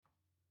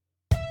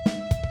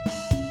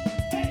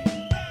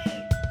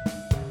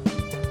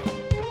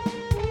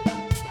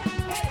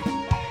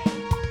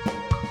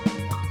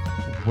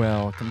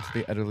welcome to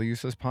the Utterly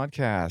Useless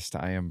Podcast.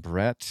 I am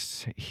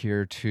Brett,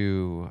 here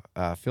to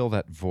fill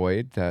that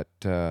void that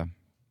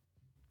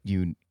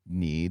you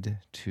need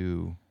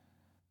to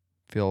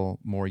feel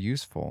more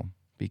useful,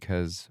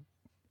 because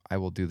I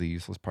will do the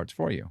useless parts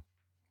for you.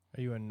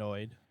 Are you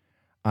annoyed?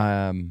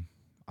 I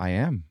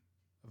am.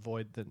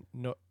 Avoid the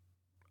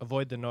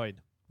noid.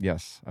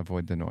 Yes,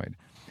 avoid the noid.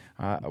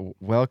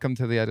 Welcome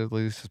to the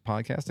Utterly Useless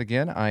Podcast.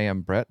 Again, I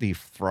am Brett, the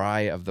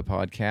Fry of the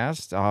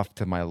podcast. Off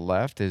to my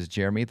left is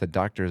Jeremy, the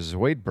Dr.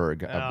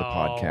 Zoidberg of the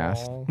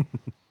podcast.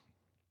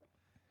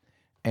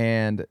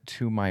 And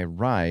to my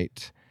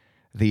right,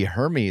 the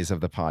Hermes of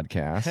the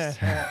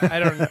podcast. I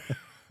don't know.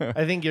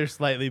 I think you're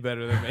slightly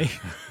better than me.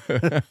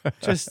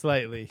 Just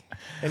slightly.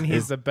 And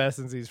he's the best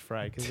since he's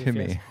fried.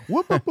 Timmy.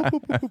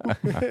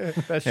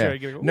 That's Yeah.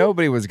 true.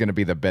 Nobody was going to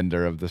be the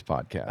bender of this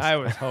podcast. I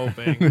was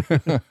hoping.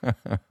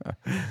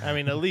 I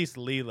mean, at least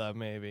Leela,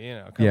 maybe.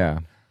 Come Yeah.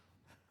 on.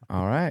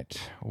 All right.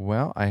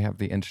 Well, I have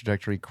the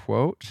introductory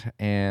quote,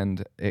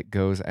 and it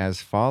goes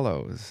as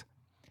follows.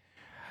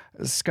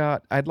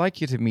 Scott, I'd like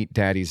you to meet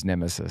Daddy's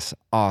nemesis,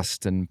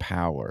 Austin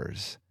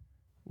Powers.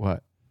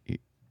 What?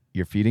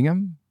 You're feeding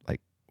him?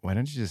 Why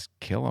don't you just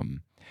kill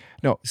him?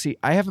 No, see,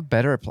 I have a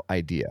better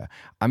idea.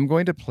 I'm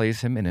going to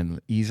place him in an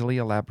easily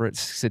elaborate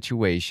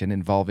situation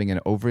involving an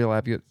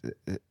over-elaborate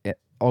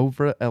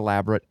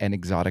and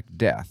exotic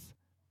death.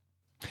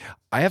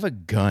 I have a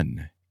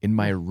gun in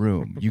my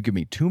room. You give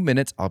me 2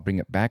 minutes, I'll bring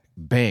it back.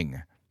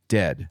 Bang.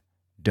 Dead.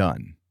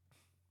 Done.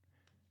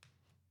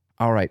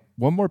 All right,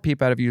 one more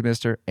peep out of you,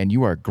 mister, and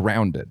you are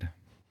grounded.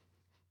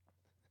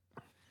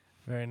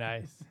 Very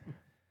nice.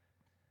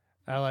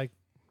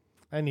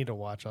 I need to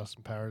watch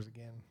Austin Powers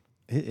again.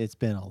 It's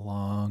been a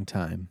long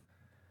time.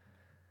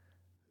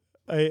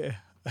 I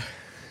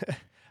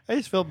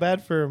just feel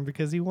bad for him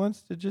because he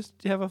wants to just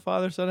have a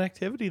father-son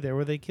activity there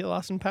where they kill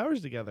Austin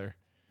Powers together.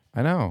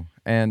 I know.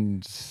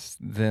 And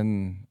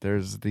then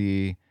there's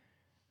it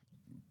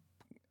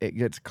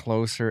gets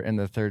closer in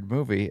the third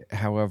movie.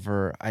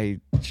 However, I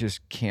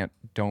just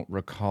don't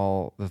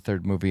recall the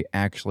third movie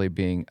actually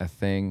being a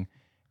thing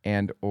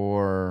and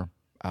or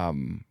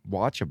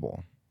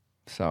watchable.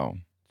 So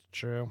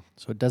True.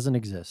 So it doesn't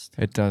exist.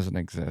 it doesn't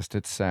exist.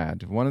 It's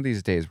sad. One of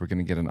these days we're going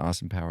to get an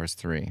Austin Powers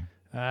 3.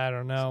 I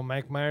don't know.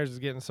 Mike Myers is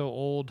getting so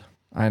old.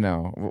 I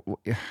know.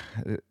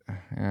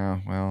 Yeah,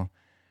 well,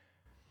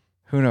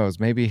 who knows?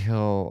 Maybe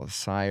he'll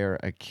sire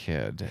a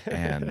kid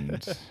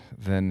and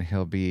then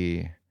he'll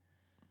be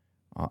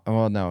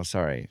well, no,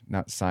 sorry,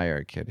 not sire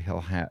a kid.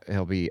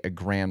 He'll be a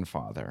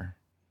grandfather.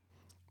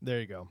 There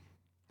you go.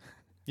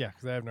 Yeah,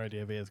 because I have no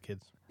idea if he has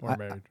kids or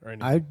married or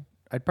anything.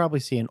 I'd probably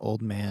see an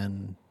old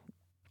man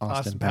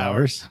Austin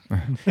Powers.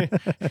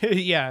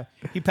 Yeah,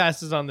 he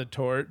passes on the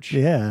torch.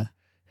 Yeah.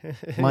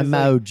 My He's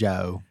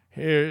mojo.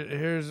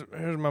 Here's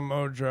my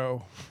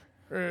mojo.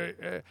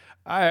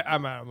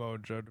 I'm out of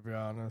mojo, to be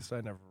honest.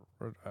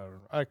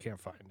 I can't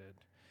find it.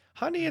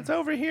 Honey, it's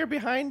over here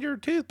behind your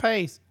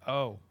toothpaste.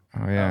 Oh,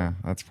 yeah,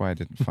 that's why I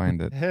didn't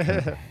find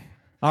it.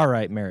 All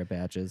right, merit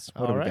badges.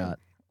 What do we got?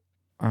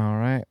 All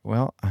right.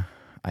 Well,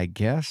 I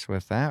guess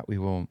with that, we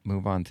will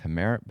move on to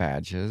merit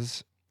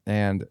badges.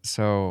 And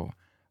so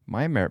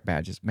my merit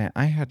badges, man,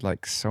 I had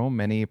so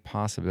many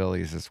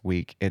possibilities this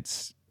week.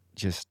 It's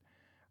just,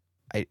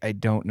 I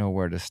don't know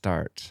where to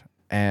start.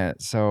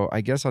 And so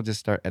I guess I'll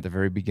just start at the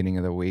very beginning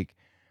of the week,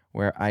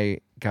 where I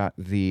got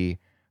the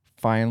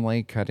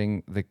finally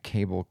cutting the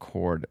cable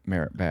cord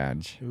merit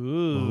badge.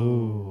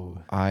 Ooh.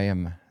 I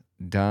am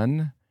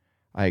done.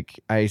 I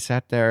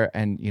sat there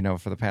and,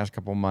 for the past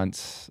couple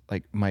months,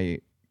 my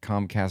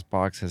Comcast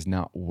box has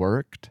not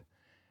worked.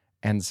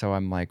 And so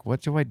I'm like,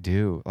 what do I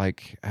do?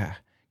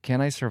 Can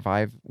I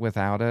survive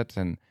without it?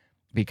 And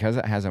because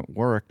it hasn't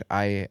worked,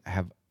 I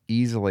have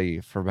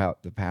easily, for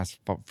about the past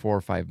 4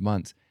 or 5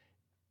 months,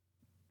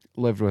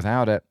 lived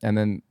without it. And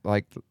then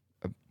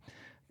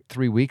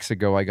 3 weeks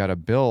ago, I got a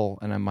bill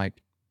and I'm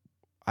like,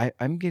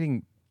 I'm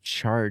getting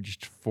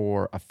charged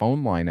for a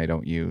phone line I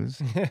don't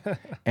use.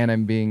 And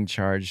I'm being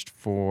charged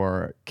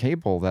for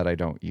cable that I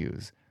don't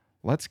use.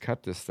 Let's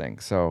cut this thing.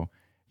 So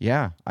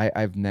yeah,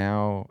 I've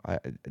now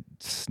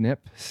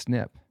snip.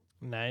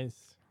 Nice.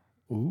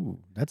 Ooh,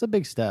 that's a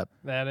big step.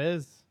 That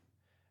is.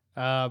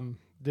 Did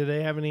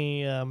they have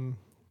any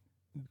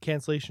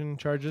cancellation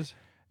charges?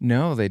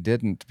 No, they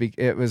didn't.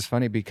 It was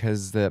funny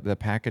because the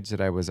package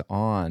that I was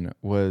on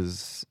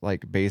was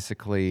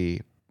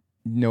basically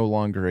no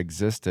longer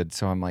existed.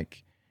 So I'm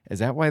like, is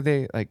that why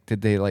they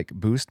did they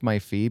boost my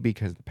fee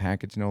because the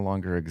package no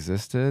longer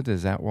existed?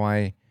 Is that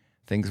why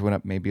things went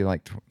up maybe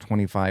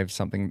 $25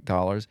 something?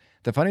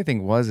 The funny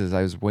thing is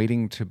I was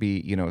waiting to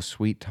be,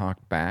 sweet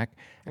talked back,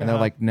 and they're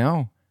like,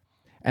 no.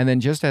 And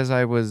then just as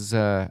I was,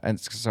 and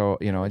so,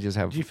 I just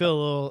have. Do you feel a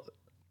little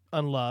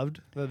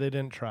unloved that they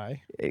didn't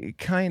try?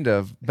 Kind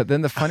of. But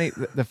then the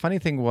funny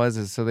thing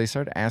is so they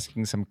started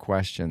asking some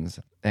questions,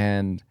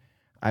 and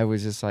I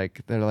was just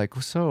they're like,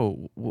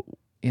 so,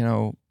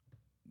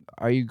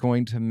 are you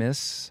going to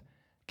miss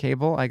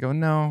cable? I go,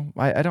 no,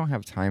 I don't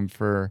have time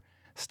for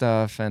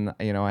stuff, and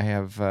I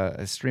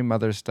have stream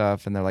other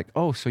stuff, and they're like,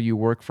 "Oh, so you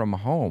work from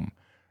home,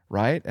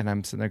 right?" And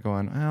I'm sitting there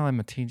going, "Well, I'm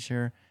a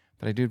teacher,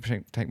 but I do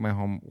take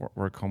my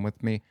work home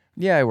with me.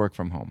 Yeah, I work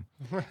from home."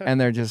 And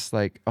they're just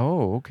like,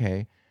 "Oh,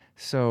 okay.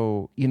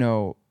 So,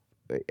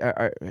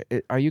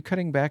 are you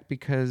cutting back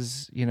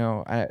because,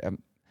 yeah,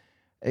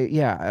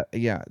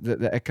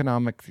 the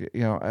economic,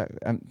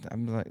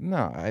 I'm like, no,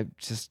 I'm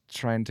just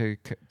trying to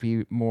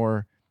be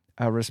more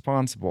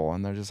responsible."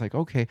 And they're just like,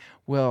 "Okay,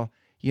 well,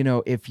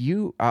 if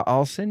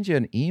I'll send you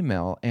an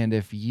email,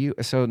 and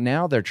so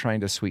now they're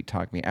trying to sweet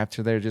talk me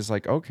after they're just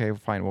like, okay,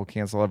 fine, we'll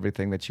cancel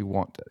everything that you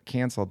want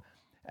canceled.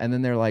 And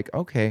then they're like,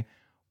 okay,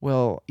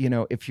 well,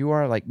 if you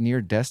are like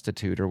near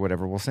destitute or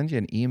whatever, we'll send you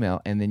an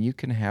email, and then you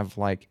can have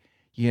like,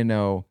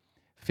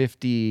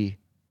 50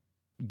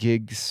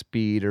 gig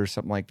speed or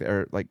something like that,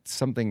 or like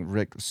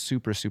something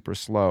super, super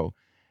slow.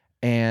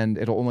 And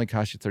it'll only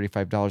cost you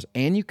 $35,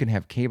 and you can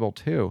have cable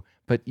too,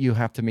 but you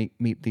have to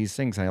meet these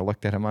things." And I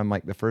looked at him. I'm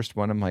like, the first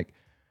one, I'm like,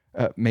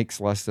 makes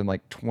less than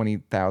like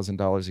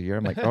 $20,000 a year.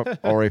 I'm like, oh,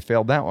 already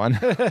failed that one.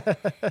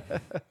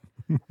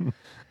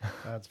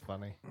 That's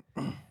funny.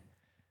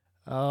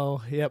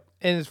 Oh, yep.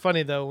 And it's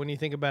funny though when you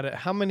think about it.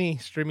 How many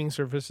streaming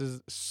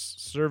services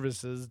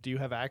do you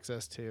have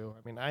access to?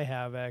 I mean, I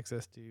have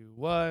access to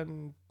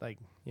one, like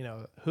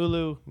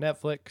Hulu,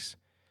 Netflix,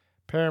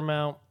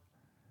 Paramount,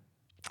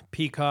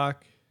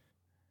 Peacock.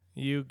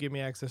 You give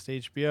me access to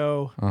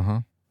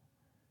HBO.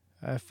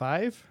 I have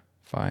five.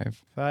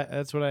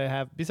 That's what I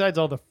have. Besides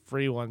all the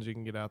free ones you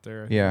can get out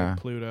there. Yeah. Like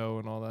Pluto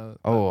and all that.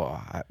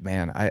 Oh,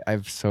 man,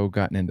 I've so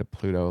gotten into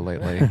Pluto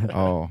lately.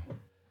 Oh.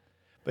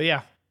 But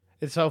yeah,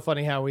 it's so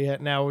funny how we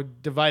now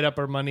divide up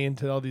our money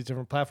into all these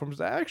different platforms.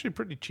 They're actually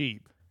pretty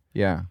cheap.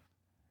 Yeah.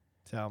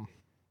 So,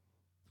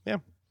 yeah.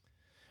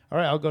 All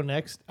right, I'll go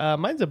next.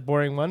 Mine's a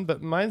boring one,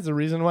 but mine's the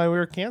reason why we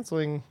were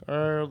canceling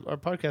our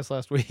podcast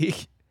last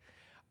week.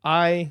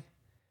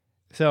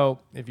 So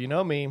if you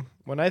know me,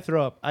 when I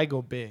throw up, I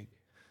go big.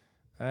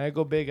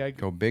 Go big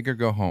or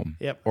go home.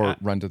 Yep. Or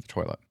run to the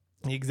toilet.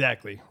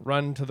 Exactly.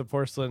 Run to the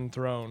porcelain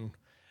throne.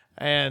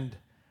 And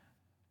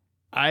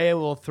I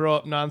will throw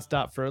up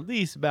nonstop for at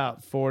least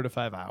about 4 to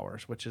 5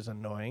 hours, which is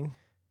annoying.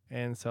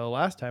 And so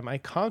last time I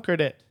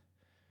conquered it.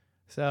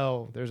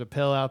 So there's a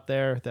pill out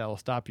there that will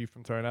stop you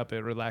from throwing up.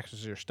 It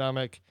relaxes your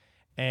stomach.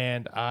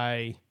 And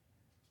I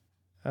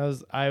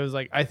was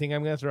like, I think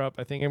I'm going to throw up.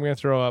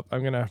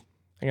 I'm going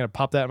to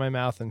pop that in my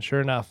mouth. And sure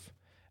enough,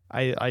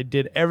 I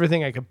did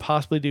everything I could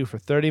possibly do for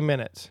 30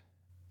 minutes.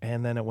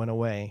 And then it went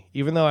away.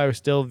 Even though I was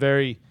still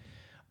very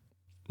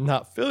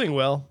not feeling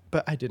well,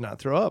 but I did not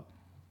throw up.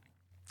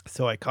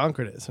 So I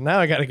conquered it. So now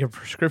I got to get a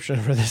prescription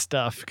for this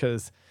stuff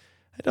because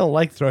I don't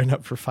like throwing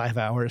up for 5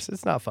 hours.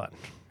 It's not fun.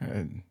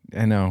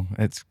 I know.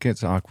 It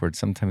gets awkward.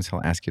 Sometimes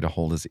he'll ask you to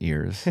hold his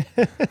ears.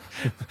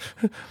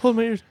 Hold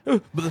my ears.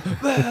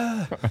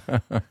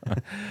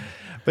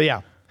 But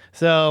yeah.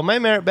 So my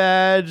merit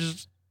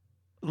badge,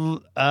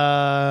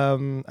 I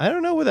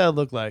don't know what that would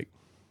look like.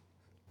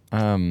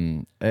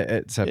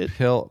 It's a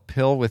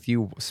pill with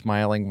you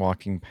smiling,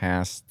 walking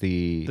past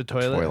the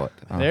toilet.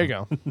 There you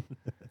go.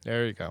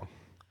 There you go.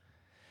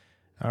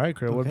 All right,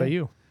 Chris, what about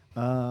you?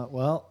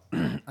 Well,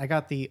 I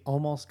got the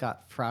almost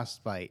got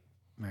frostbite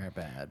merit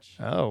badge.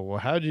 Oh, well,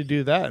 how'd you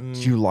do that?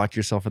 Did you lock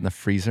yourself in the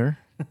freezer?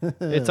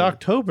 It's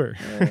October.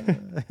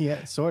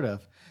 Yeah, sort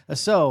of.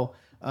 So,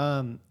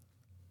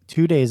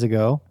 2 days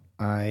ago,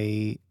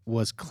 I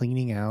was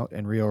cleaning out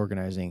and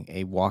reorganizing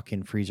a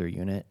walk-in freezer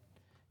unit,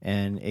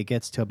 and it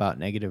gets to about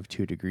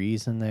 -2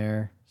 degrees in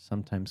there,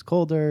 sometimes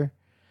colder.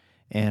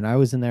 And I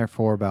was in there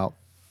for about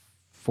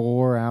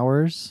 4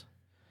 hours.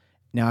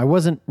 Now, I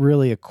wasn't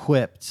really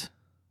equipped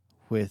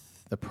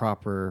with the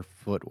proper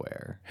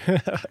footwear.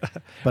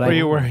 But were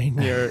you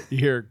wearing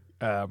your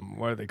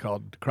what are they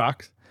called?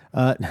 Crocs?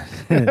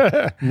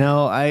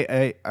 No,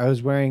 I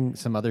was wearing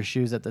some other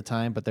shoes at the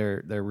time, but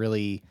they're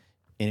really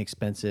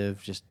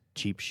inexpensive, just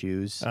cheap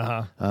shoes.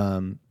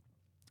 Now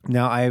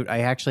I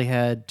actually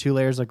had 2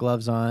 layers of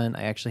gloves on.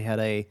 I actually had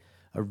a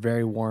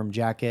very warm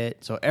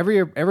jacket. So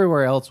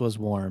everywhere else was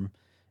warm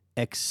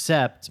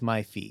except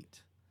my feet.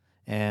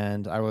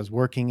 And I was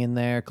working in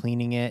there,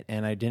 cleaning it,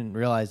 and I didn't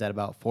realize that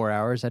about 4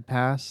 hours had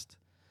passed,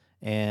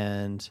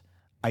 and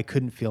I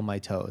couldn't feel my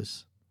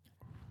toes.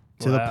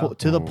 To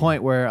the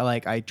point where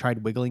like I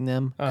tried wiggling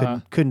them,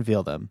 couldn't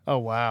feel them. Oh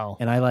wow!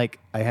 And I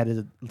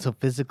had to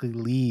physically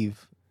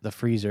leave the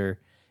freezer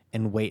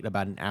and wait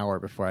about an hour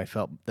before I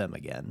felt them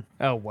again.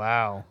 Oh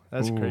wow,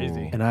 that's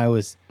crazy. And I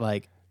was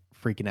like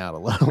freaking out a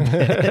little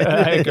bit.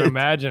 I can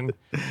imagine.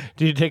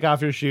 Did you take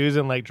off your shoes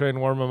and like try and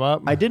warm them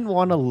up? I didn't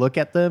want to look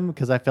at them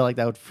because I felt like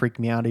that would freak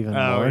me out even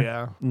more. Oh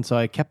yeah. And so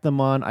I kept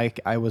them on. I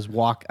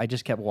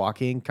just kept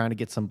walking, trying to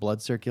get some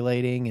blood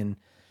circulating, and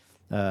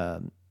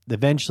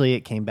eventually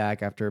it came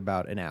back after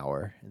about an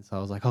hour. And so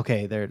I was like,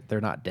 okay, they're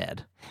not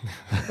dead.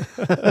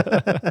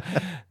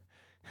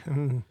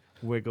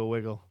 Wiggle,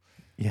 wiggle.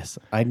 Yes,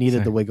 I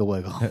needed the wiggle.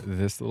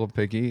 This little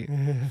piggy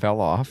fell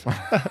off.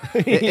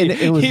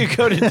 It was, you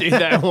go to do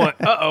that one.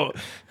 Uh-oh.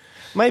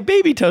 My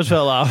baby toes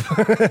fell off.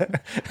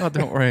 Oh,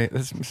 don't worry.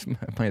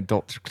 My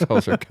adult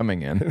toes are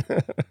coming in.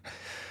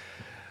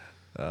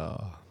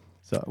 Oh,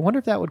 So I wonder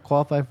if that would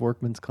qualify for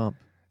workman's comp.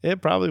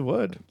 it probably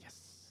would.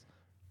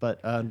 But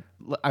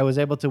I was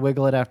able to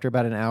wiggle it after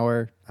about an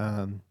hour.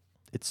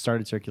 It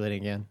started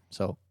circulating again.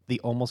 So the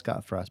almost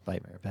got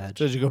frostbite merit badge.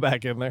 So did you go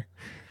back in there?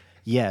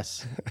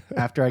 Yes.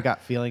 After I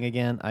got feeling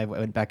again, I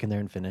went back in there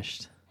and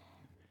finished.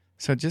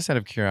 So just out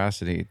of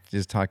curiosity,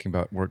 just talking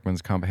about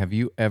workman's comp, have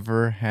you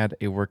ever had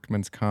a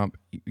workman's comp,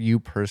 you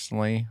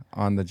personally,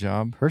 on the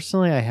job?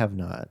 Personally, I have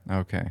not.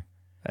 Okay.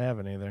 I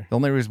haven't either. The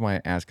only reason why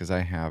I ask is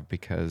I have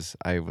because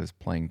I was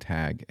playing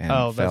tag and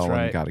Oh, that's fell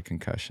right. and got a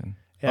concussion.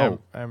 Yeah,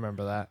 I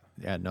remember that.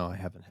 Yeah, no, I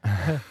haven't.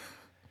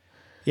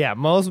 Yeah,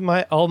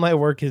 all my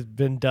work has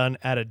been done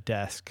at a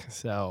desk,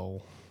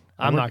 so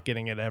I'm not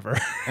getting it ever.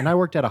 And I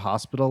worked at a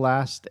hospital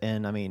last,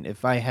 and I mean,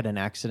 if I had an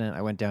accident,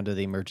 I went down to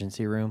the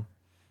emergency room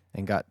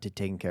and got it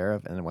taken care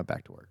of, and then went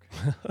back to work.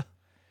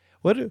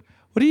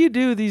 What do you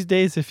do these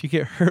days if you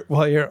get hurt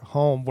while you're at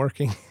home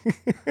working?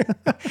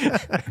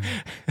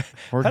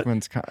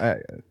 Workman's comp,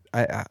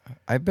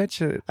 I bet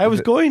you. I was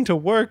going to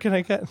work and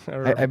I got.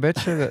 I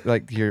bet you that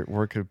like your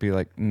work would be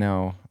like,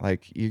 no,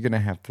 like you're gonna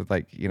have to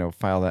like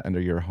file that under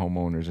your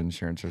homeowner's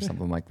insurance or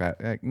something like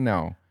that. Like,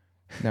 no,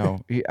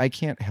 I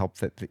can't help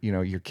that.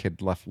 Your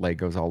kid left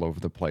Legos all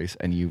over the place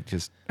and you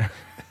just.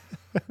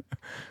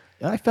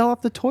 I fell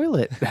off the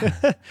toilet.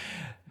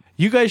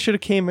 You guys should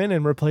have came in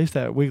and replaced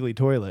that wiggly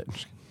toilet.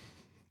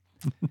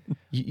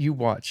 You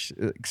watch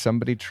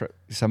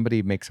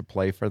somebody makes a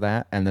play for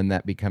that, and then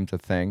that becomes a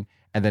thing,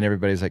 and then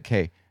everybody's like,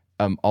 "Hey,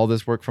 all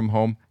this work from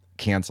home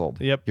canceled.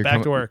 Yep,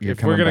 back to work.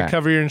 If we're gonna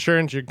cover your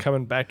insurance, you're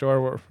coming back to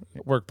our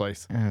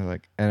workplace."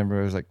 And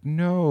everybody's like,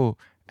 "No,"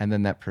 and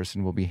then that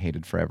person will be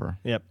hated forever.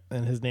 Yep,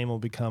 and his name will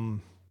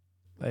become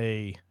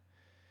a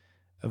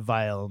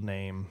vile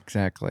name.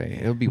 Exactly.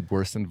 It'll be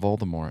worse than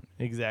Voldemort.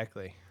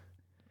 Exactly.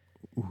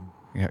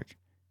 Yeah,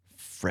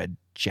 Fred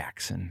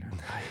Jackson.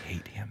 I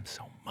hate him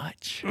so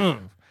much.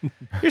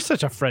 You're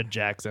such a Fred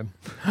Jackson.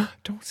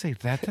 Don't say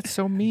that. That's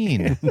so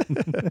mean.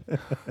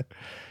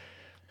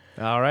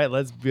 All right,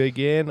 let's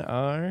begin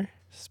our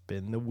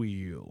spin the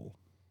wheel.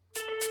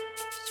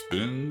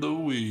 Spin the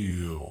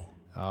wheel.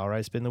 All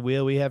right, spin the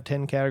wheel. We have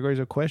 10 categories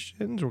of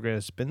questions. We're going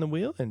to spin the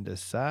wheel and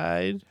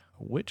decide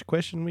which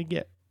question we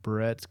get.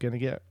 Brett's going to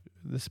get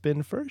the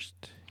spin first,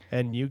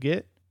 and you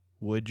get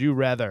Would You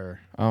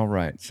Rather. All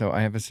right. So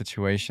I have a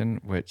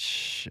situation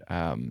which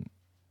I've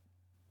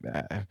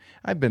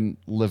been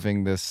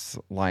living this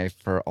life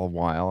for a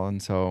while,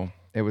 and so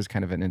it was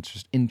kind of an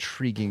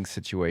intriguing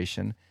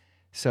situation.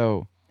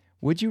 So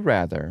would you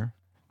rather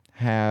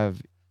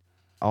have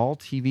all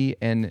TV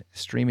and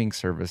streaming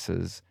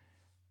services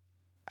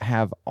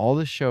have all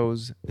the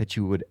shows that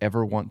you would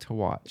ever want to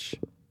watch,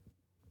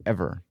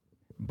 ever,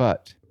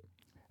 but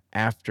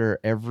after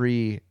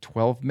every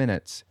 12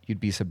 minutes, you'd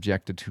be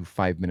subjected to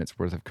 5 minutes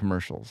worth of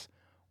commercials,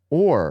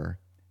 or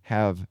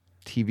have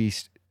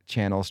TV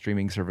channel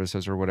streaming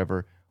services or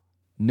whatever,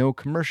 no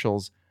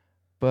commercials,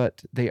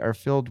 but they are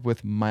filled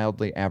with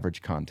mildly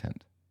average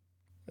content?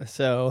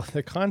 So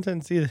the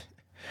content's either...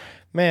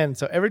 Man,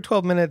 so every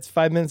 12 minutes,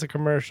 5 minutes of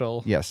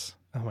commercial. Yes.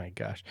 Oh my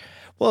gosh.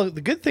 Well, the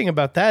good thing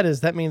about that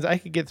is that means I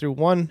could get through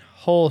one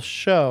whole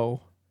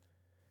show,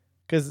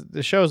 because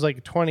the show is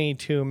like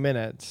 22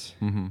 minutes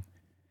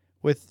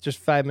with just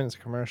 5 minutes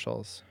of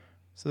commercials.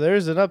 So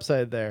there's an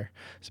upside there.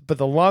 But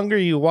the longer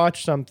you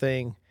watch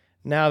something,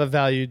 now the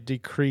value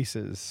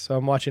decreases. So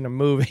I'm watching a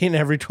movie and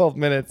every 12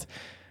 minutes.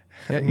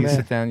 Yeah, you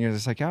sit down, you're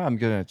just like, I'm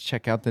going to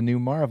check out the new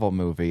Marvel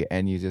movie.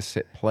 And you just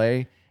sit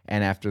play.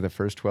 And after the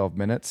first 12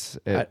 minutes,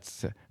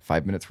 it's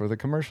 5 minutes worth of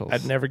commercials.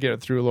 I'd never get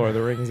through Lord of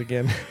the Rings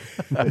again.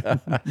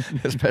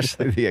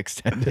 Especially the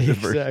extended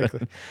version.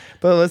 Exactly.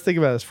 But let's think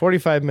about this.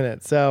 45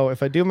 minutes. So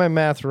if I do my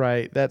math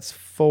right, that's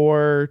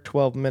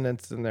 12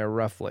 minutes in there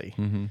roughly.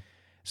 Mm-hmm.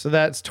 So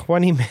that's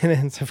 20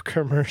 minutes of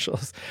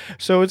commercials.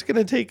 So it's going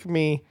to take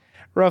me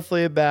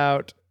roughly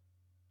about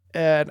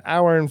an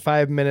hour and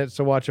 5 minutes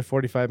to watch a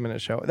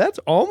 45-minute show. That's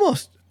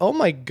almost, oh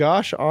my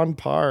gosh, on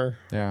par.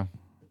 Yeah.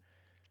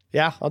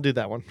 Yeah, I'll do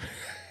that one.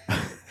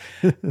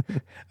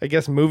 I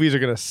guess movies are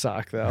going to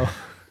suck, though.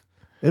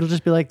 It'll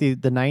just be like the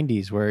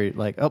 90s where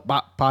like,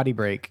 potty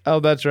break. Oh,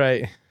 that's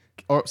right.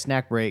 Or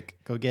snack break.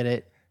 Go get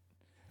it.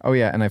 Oh,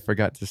 yeah. And I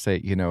forgot to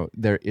say,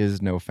 there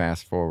is no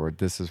fast forward.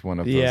 This is one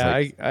of those. Yeah,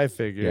 like, I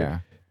figured. Yeah.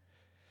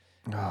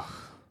 Oh.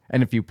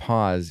 And if you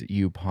pause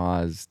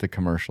the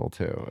commercial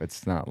too.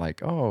 It's not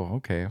like, oh,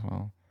 okay,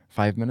 well,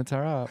 5 minutes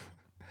are up.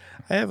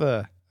 I have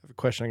a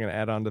question I'm going to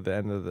add on to the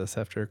end of this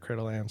after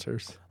Criddle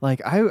answers.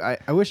 Like,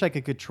 I wish I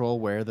could control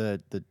where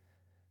the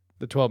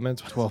 12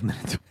 minutes. 12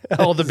 minutes.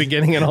 All the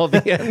beginning and all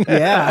the end.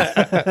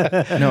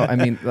 Yeah. No, I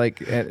mean,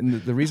 like,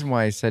 and the reason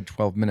why I said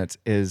 12 minutes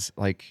is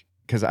like,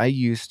 because I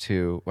used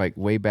to, like,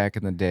 way back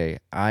in the day,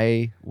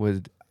 I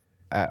would,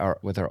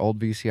 with our old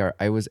VCR,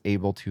 I was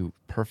able to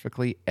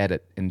perfectly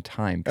edit in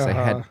time because I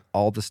had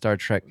all the Star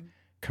Trek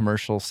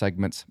commercial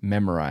segments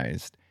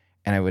memorized,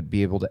 and I would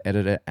be able to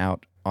edit it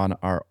out on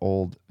our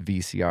old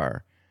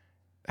VCR.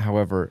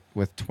 However,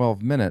 with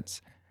 12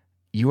 minutes,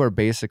 you are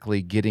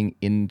basically getting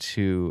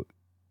into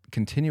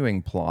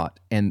continuing plot,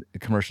 and the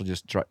commercial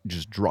just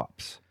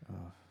drops.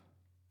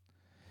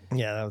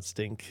 Yeah, that would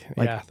stink.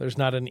 Like- yeah, there's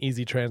not an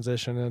easy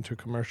transition into a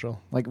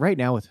commercial. Like right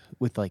now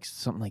with like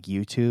something like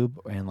YouTube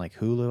and like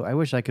Hulu, I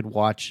wish I could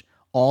watch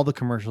all the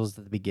commercials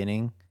at the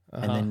beginning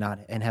and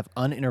then have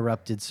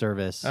uninterrupted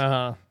service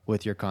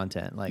with your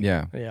content. Like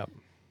Yeah. Yeah,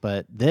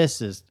 But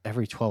this is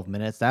every 12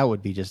 minutes. That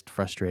would be just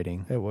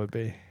frustrating. it would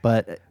be.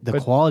 But the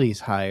quality's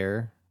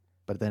higher,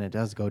 but then it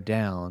does go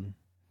down.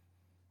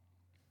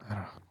 I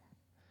don't know.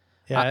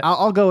 Yeah,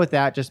 I'll go with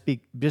that just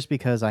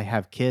because I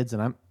have kids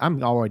and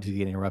I'm always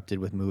getting interrupted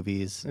with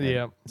movies.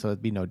 Yeah. So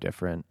it'd be no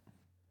different.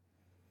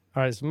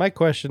 All right, so my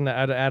question to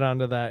add on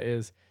to that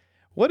is,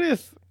 what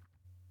if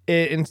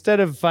instead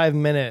of 5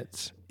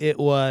 minutes, it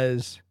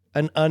was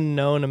an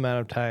unknown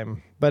amount of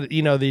time, but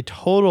the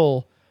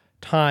total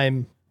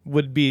time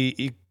would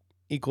be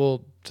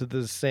equal to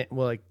the same,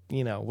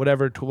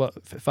 whatever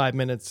 5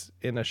 minutes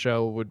in a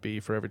show would be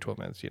for every 12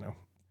 minutes, You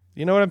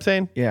know what I'm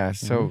saying? Yeah.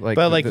 So like,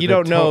 But you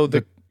don't know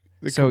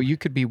so you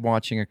could be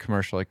watching a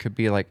commercial. It could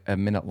be like a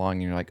minute long,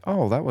 and you're like,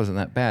 "Oh, that wasn't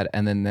that bad."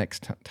 And then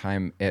next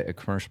time a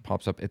commercial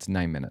pops up, it's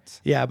 9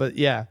 minutes.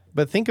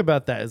 But think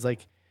about that. Is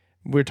like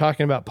we're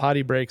talking about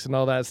potty breaks and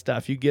all that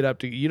stuff. You get up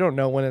to, you don't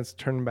know when it's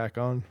turning back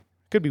on.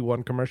 Could be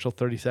one commercial,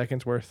 30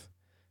 seconds worth.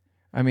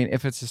 I mean,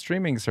 if it's a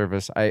streaming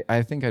service,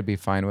 I think I'd be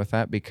fine with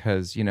that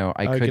because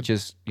I could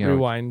just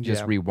rewind,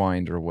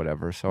 rewind or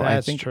whatever. So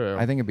That's I think true.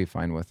 I think I'd be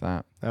fine with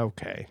that.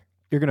 Okay.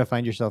 You're going to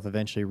find yourself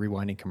eventually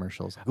rewinding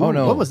commercials. Oh,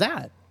 no. What was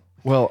that?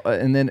 Well,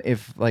 and then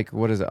if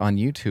what is it on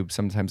YouTube?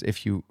 Sometimes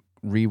if you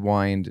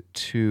rewind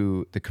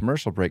to the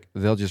commercial break,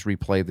 they'll just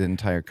replay the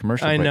entire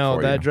commercial. I break know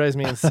for that you. drives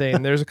me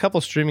insane. There's a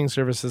couple streaming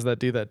services that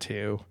do that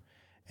too,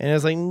 and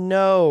it's like,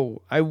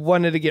 no, I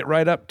wanted to get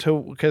right up to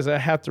because I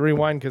have to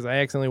rewind because I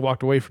accidentally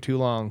walked away for too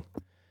long.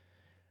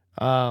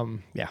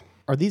 Yeah.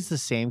 Are these the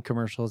same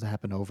commercials that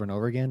happen over and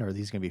over again, or are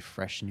these going to be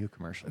fresh new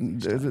commercials?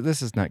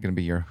 This is not going to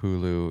be your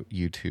Hulu,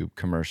 YouTube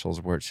commercials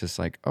where it's just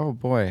like, oh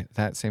boy,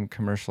 that same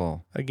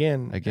commercial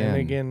Again. Yeah. And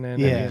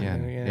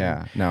again.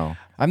 Yeah, no,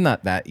 I'm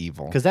not that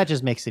evil. Because that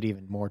just makes it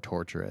even more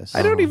torturous.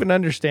 I don't even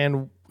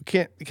understand.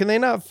 Can they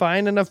not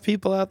find enough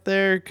people out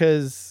there?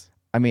 Because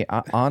I mean,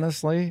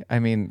 honestly,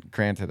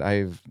 granted,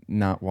 I've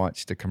not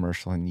watched a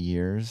commercial in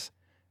years,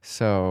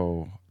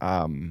 so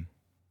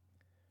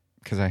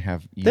because I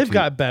have YouTube. they've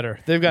got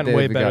better. They've gotten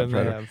way better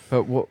than they have.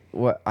 But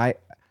what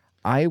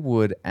I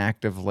would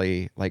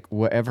actively, like,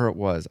 whatever it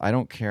was, I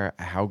don't care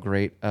how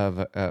great of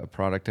a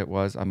product it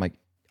was. I'm like,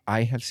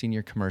 I have seen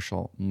your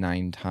commercial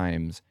 9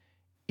 times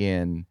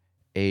in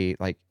a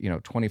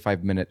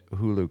 25-minute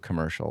Hulu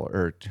commercial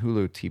or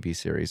Hulu TV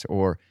series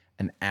or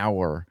an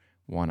hour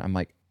one. I'm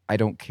like, I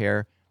don't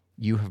care.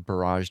 You have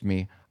barraged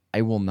me.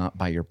 I will not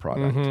buy your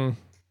product. Mm-hmm.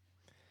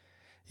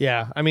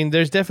 Yeah,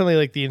 there's definitely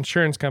like the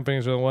insurance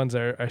companies are the ones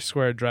that I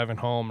swear are driving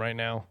home right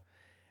now.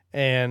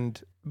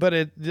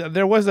 But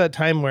there was that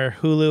time where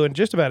Hulu and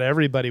just about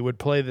everybody would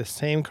play the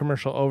same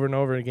commercial over and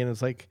over again.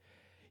 It's like,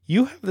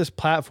 you have this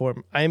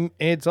platform.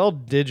 It's all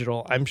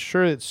digital. I'm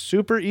sure it's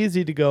super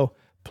easy to go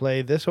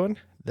play this one,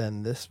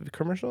 then this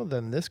commercial,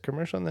 then this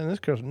commercial, and then this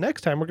commercial.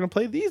 Next time we're going to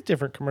play these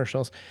different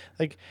commercials.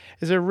 Like,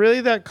 is it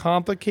really that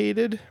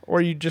complicated,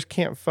 or you just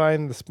can't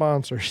find the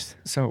sponsors?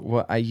 So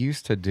what I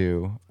used to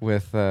do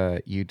with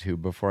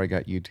YouTube before I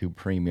got YouTube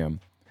Premium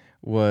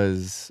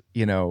was,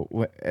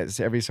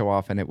 every so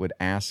often it would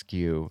ask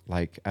you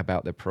like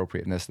about the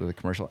appropriateness of the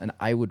commercial, and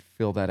I would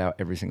fill that out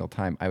every single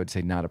time. I would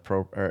say not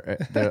appropriate,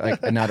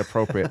 not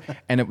appropriate,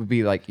 and it would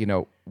be like,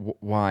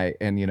 why,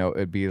 and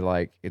it'd be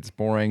like, it's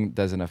boring,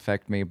 doesn't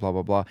affect me, blah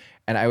blah blah,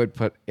 and I would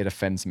put, it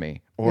offends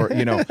me, or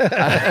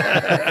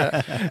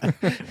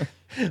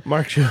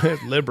Mark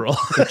liberal.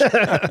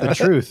 The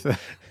truth.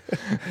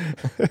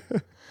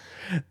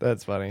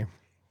 That's funny.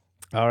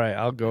 All right,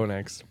 I'll go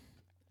next.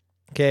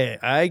 Okay,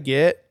 I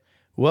get,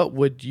 what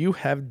would you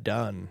have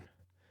done?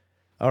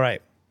 All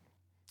right.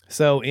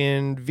 So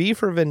in V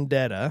for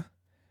Vendetta,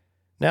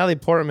 Natalie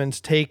Portman's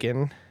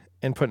taken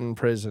and put in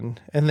prison,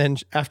 and then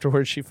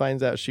afterwards she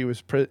finds out she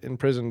was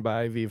imprisoned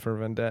by V for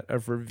Vendetta, or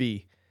for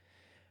V.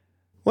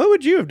 What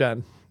would you have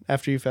done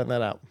after you found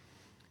that out?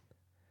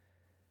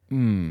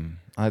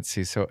 Let's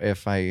see. So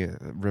if I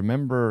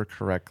remember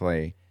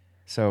correctly,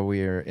 so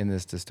we're in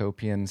this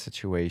dystopian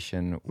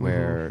situation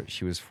where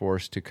she was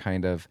forced to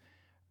kind of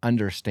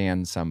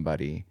understand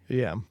somebody.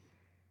 Yeah.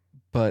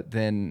 But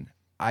then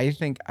I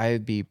think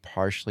I'd be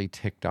partially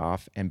ticked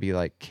off and be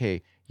like,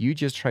 okay, you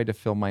just tried to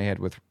fill my head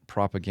with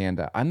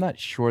propaganda. I'm not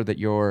sure that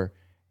you're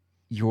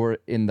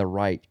in the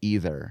right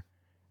either.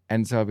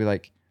 And so I'll be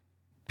like,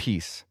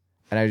 peace.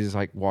 And I just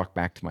walk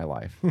back to my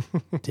life.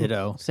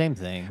 Ditto. Same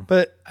thing.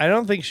 But I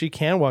don't think she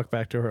can walk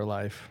back to her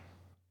life.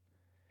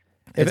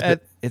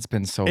 It's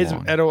been so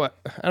long. I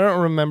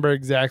don't remember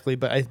exactly,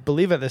 but I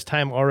believe at this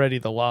time already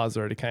the law is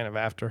already kind of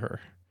after her.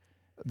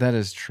 That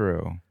is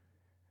true.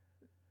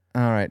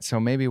 All right, so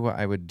maybe what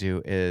I would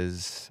do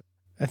is,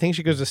 I think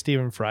she goes to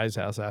Stephen Fry's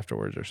house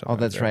afterwards or something. Oh,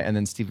 that's right. And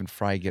then Stephen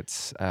Fry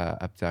gets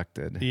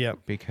abducted. Yep.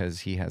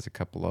 Because he has a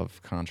couple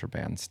of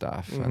contraband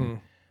stuff. Mm-hmm.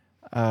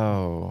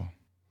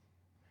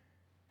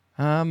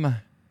 And,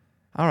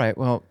 all right.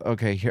 Well,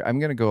 okay. Here, I'm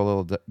gonna go a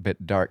little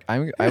bit dark.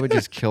 I would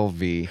just kill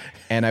V,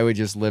 and I would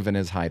just live in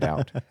his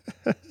hideout.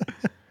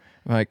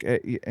 Like,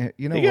 you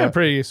know, You got a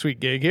pretty sweet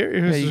gig here.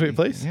 It's a sweet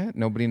place. Yeah,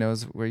 nobody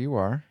knows where you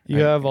are. You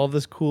have all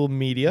this cool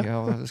media. You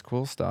have all this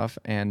cool stuff,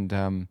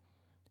 and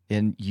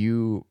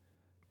you,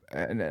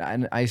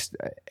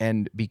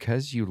 and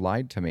because you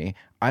lied to me,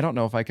 I don't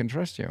know if I can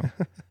trust you.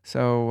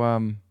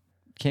 So,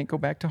 can't go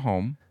back to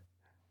home,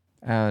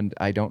 and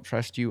I don't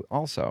trust you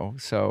also.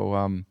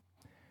 So,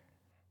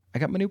 I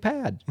got my new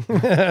pad.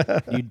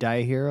 You die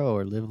a hero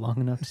or live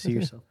long enough to see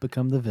yourself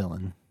become the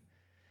villain.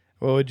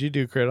 What would you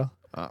do, Criddle?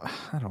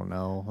 I don't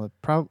know.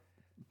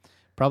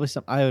 Probably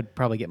some. I would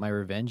probably get my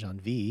revenge on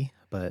V,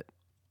 but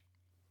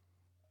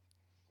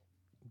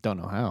don't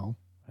know how.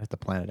 I have to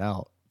plan it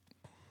out.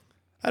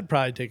 I'd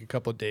probably take a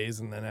couple of days,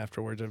 and then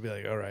afterwards I'd be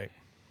like, all right,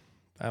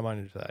 I'm on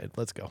your side.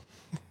 Let's go.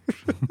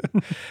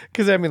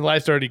 Because, I mean,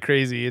 life's already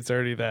crazy. It's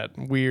already that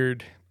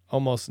weird,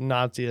 almost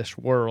Nazi-ish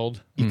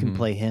world. You can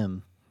play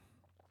him.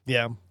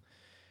 Yeah.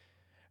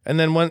 And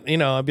then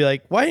I'd be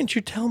like, why didn't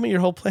you tell me your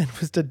whole plan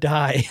was to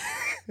die?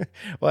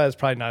 Well, that's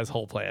probably not his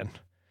whole plan.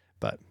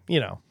 But,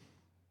 Yeah.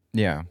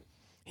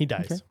 he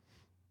dies. Okay.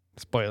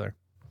 Spoiler.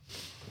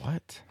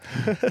 What?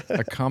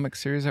 A comic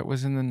series that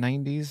was in the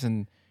 90s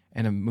and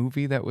a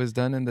movie that was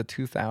done in the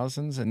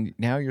 2000s, and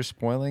now you're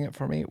spoiling it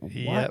for me? What?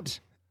 Yep.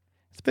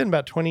 It's been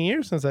about 20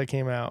 years since that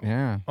came out.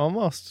 Yeah.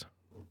 Almost.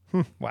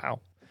 Wow.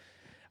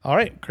 All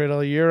right,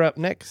 Criddle, you're up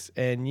next,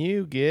 and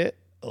you get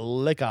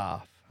lick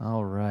off.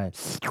 All right.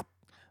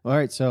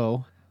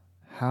 So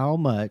how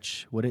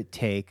much would it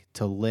take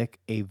to lick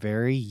a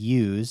very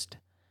used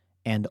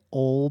and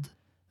old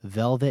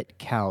velvet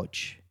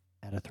couch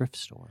at a thrift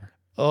store?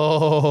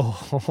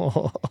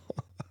 Oh.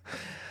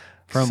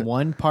 From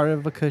one part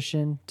of a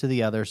cushion to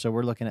the other. So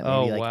we're looking at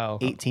maybe wow.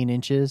 18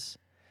 inches.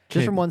 Just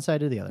Okay. from one side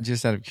to the other.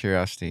 Just out of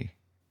curiosity,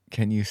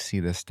 can you see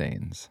the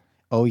stains?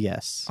 Oh,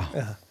 yes.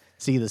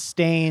 See the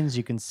stains.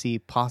 You can see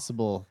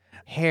possible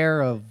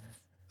hair of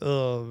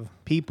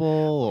people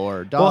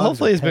or dogs. Well,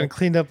 hopefully or it's been pets.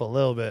 cleaned up a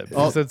little bit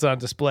since it's on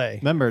display.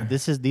 Remember,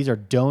 these are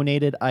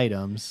donated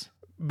items.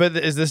 But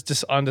is this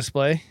just on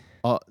display?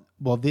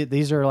 Well,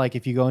 these are like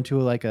if you go into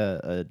like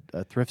a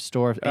thrift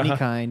store of any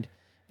kind,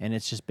 and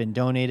it's just been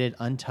donated,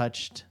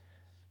 untouched.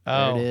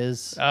 There it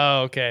is.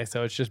 Oh, okay.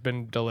 So it's just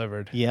been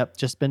delivered. Yep,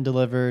 just been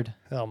delivered.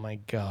 Oh my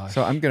gosh.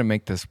 So I'm going to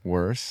make this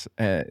worse.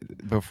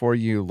 Before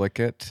you lick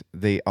it,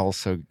 they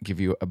also give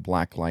you a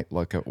black light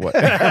look at what.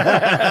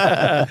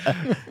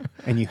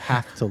 And you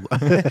have to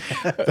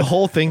The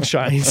whole thing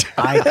shines.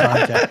 eye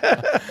contact.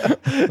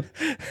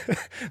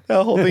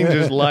 The whole thing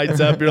just lights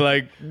up. You're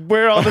like,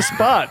 where are all the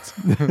spots?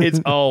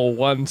 It's all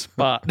one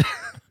spot.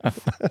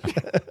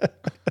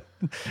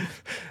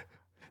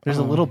 There's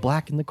a little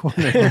black in the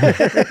corner. All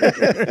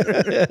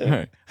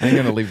right. I'm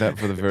going to leave that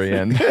for the very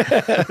end.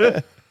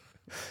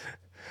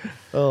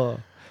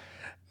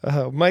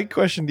 My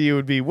question to you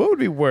would be, what would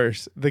be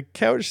worse, the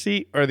couch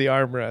seat or the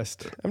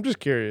armrest? I'm just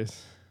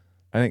curious.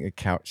 I think a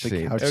couch The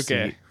seat. couch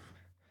Okay. seat.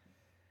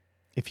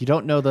 If you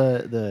don't know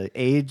the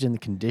age and the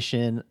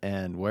condition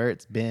and where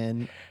it's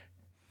been,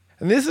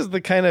 And this is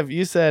the kind of,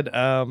 you said,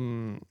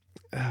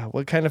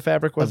 what kind of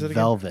fabric was it again?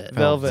 velvet.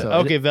 Velvet. So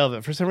Okay,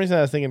 velvet. For some reason,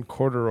 I was thinking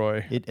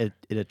corduroy. It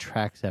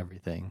attracts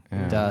everything.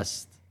 Yeah.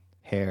 Dust,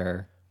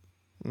 hair,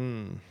 All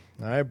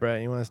right,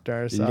 Brett, you want to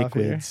start us off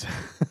liquids.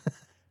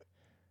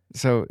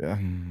 So, here?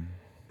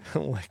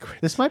 Liquid.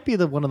 This might be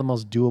one of the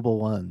most doable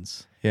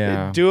ones.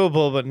 yeah.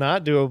 Doable, but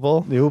not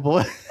doable.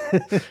 Doable.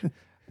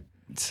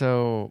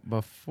 So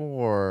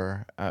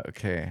before,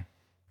 okay,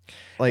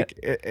 like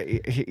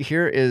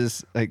here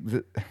is like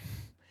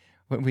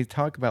when we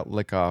talk about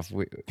lick off,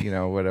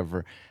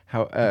 whatever.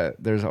 How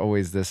there's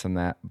always this and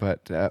that,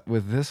 but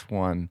with this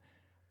one,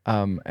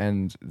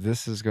 and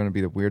this is going to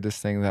be the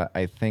weirdest thing that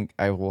I think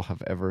I will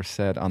have ever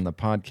said on the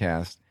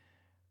podcast.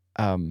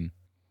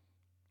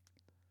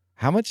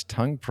 How much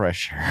tongue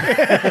pressure?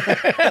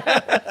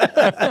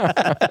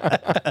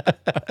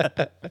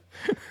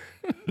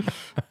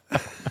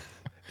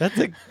 That's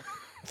a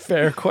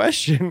fair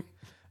question.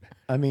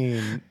 I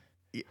mean,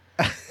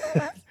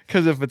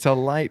 Because if it's a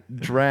light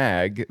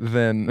drag,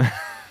 then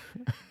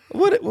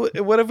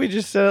What if we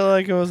just said it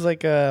like it was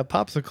like a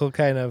popsicle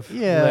kind of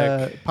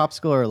lick?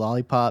 popsicle or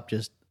lollipop,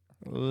 just,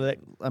 Lick.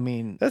 I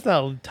mean, That's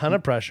not a ton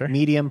of pressure.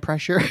 medium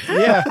pressure.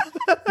 Yeah,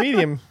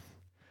 medium.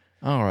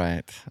 all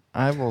right.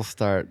 I will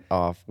start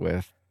off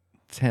with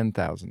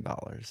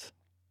 $10,000.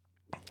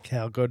 Okay,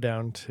 I'll go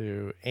down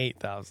to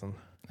 8,000.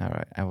 All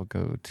right, I will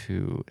go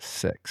to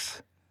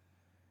 6.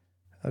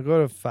 I'll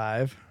go to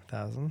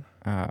 5,000.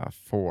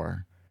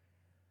 4.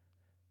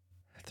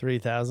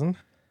 3,000.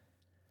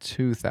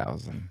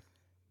 2,000.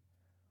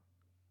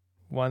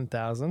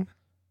 1,000.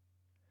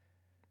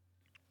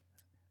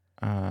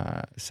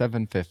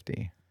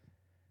 750.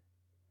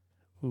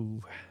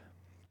 Ooh.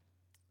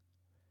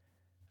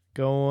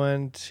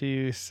 Going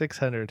to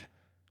 600.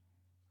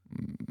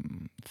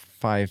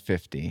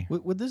 550.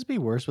 Would this be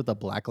worse with a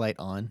black light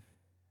on?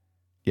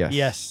 Yes.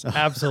 Yes,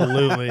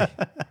 absolutely.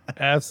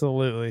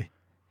 Absolutely.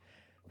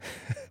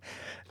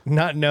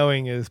 Not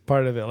knowing is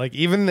part of it. Like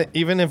even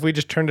if we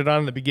just turned it on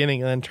in the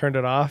beginning and then turned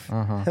it off,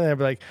 and I'd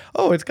be like,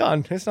 "Oh, it's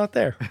gone. It's not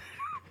there."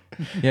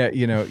 Yeah,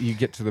 you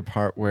get to the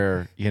part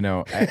where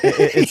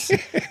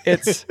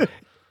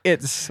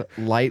it's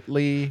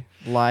lightly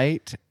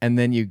light, and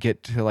then you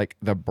get to like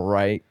the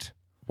bright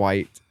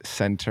white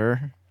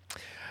center.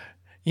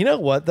 You know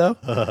what though?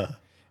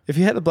 If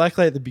you had the black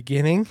light at the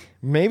beginning,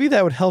 maybe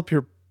that would help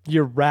your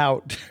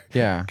route.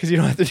 Yeah, because you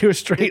don't have to do a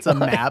straight It's a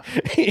line. map.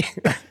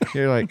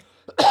 you're like,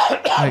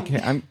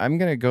 hey, I'm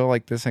gonna go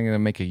like this. I'm gonna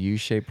make a U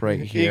shape right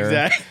here,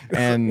 Exactly.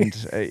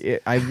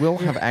 and I will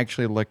have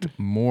actually looked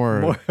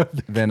more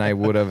than I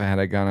would have had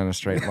I gone on a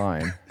straight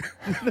line.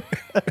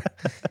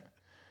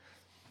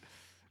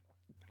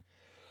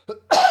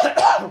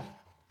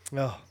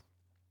 Oh.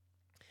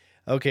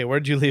 Okay,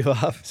 where'd you leave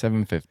off?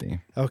 750.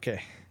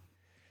 Okay.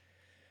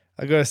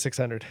 I'll go to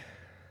 600.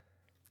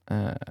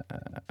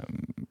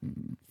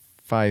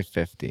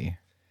 550.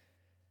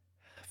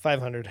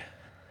 500.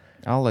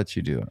 I'll let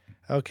you do it.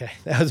 Okay.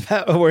 That was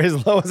about where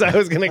as low as I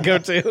was going to go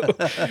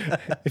to.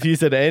 If you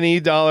said any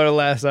dollar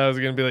less, I was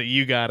going to be like,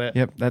 you got it.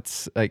 Yep,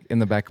 that's like in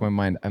the back of my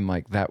mind. I'm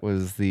like, that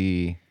was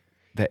the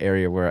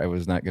area where I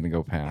was not going to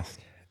go past.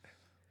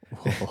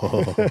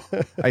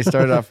 I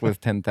started off with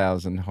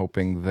 10,000,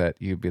 hoping that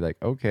you'd be like,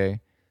 okay,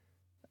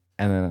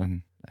 and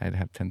then I'd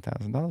have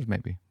 $10,000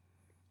 maybe.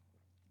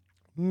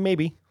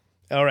 Maybe.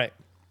 All right.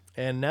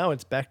 And now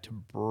it's back to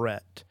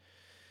Brett.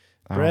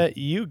 Brett,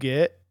 you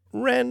get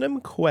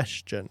random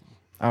question.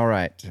 All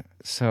right.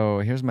 So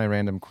here's my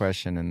random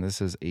question, and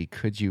this is a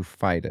could you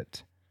fight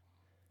it?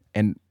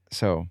 And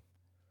so,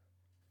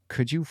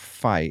 could you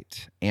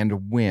fight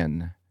and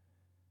win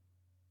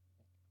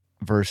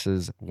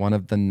versus one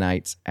of the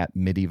knights at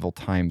Medieval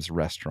Times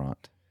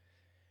restaurant?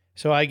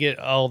 So I get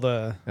all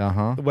the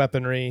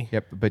weaponry.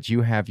 Yep. But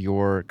you have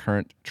your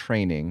current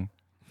training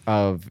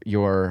of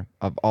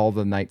all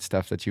the knight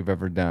stuff that you've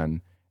ever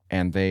done,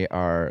 and they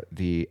are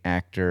the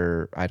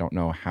actor. I don't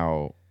know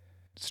how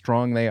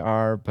strong they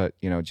are, but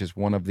just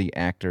one of the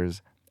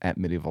actors at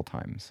Medieval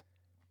Times.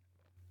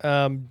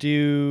 I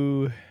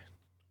forgot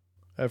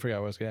what I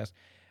was going to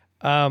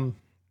ask.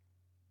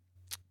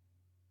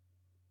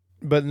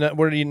 But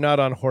we're not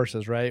on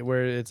horses, right?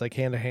 Where it's like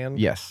hand to hand.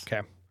 Yes.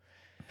 Okay.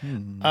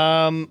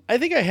 I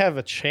think I have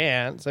a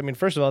chance. I mean,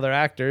 first of all, they're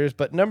actors,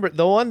 but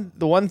the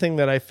one thing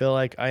that I feel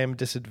like I am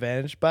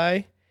disadvantaged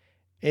by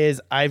is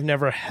I've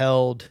never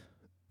held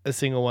a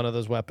single one of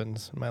those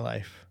weapons in my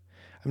life.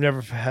 I've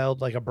never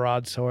held like a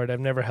broadsword. I've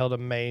never held a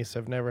mace.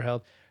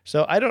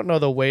 So I don't know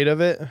the weight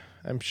of it.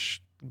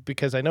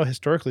 Because I know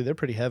historically they're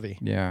pretty heavy.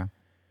 Yeah.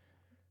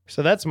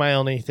 So that's my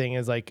only thing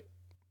is like,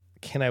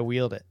 can I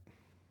wield it?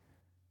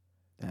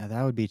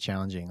 That would be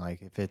challenging.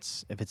 Like if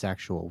it's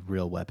actual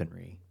real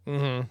weaponry.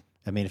 Mm-hmm.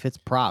 I mean, if it's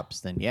props,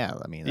 then yeah.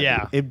 I mean,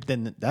 Yeah.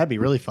 then that'd be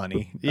really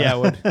funny. Yeah, it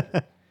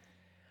would.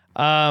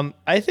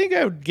 I think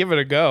I would give it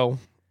a go.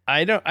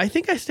 I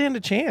think I stand a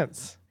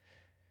chance.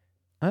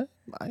 I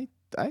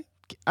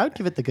would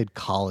give it the good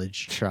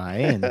college try.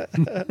 And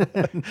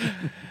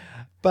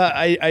But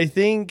I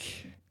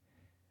think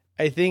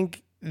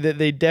that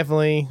they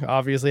definitely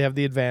obviously have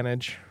the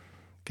advantage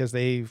because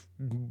they've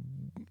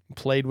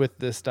played with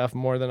this stuff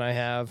more than I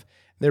have.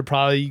 They're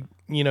probably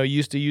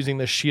used to using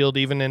the shield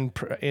even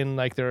in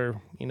like their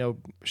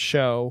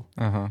show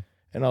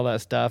and all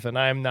that stuff, and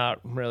I'm not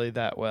really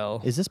that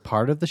well. Is this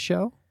part of the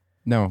show?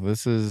 No,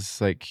 this is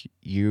like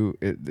you.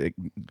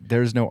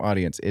 There's no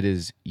audience. It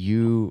is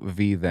you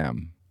v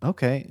them.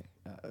 Okay,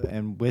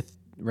 and with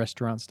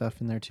restaurant stuff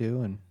in there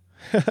too, and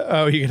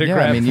Oh, you gonna Yeah,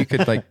 grab? I mean, you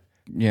could like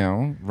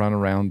run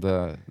around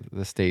the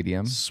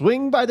stadium.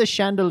 swing by the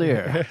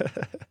chandelier.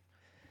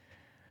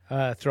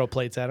 Throw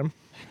plates at him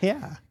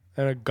Yeah.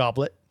 and a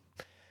goblet.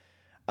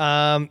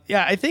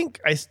 Yeah, I think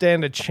I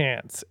stand a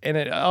chance, and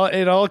it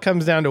all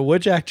comes down to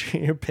which actor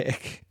you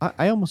pick.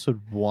 I almost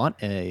would want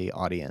a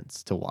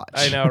audience to watch.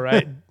 I know,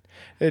 right?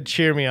 It'd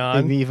cheer me It'd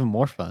on, be even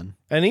more fun.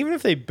 and even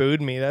if they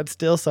booed me, that'd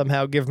still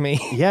somehow give me.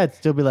 Yeah, it'd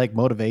still be like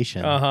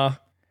motivation.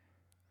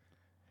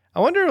 I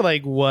wonder,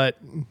 like, what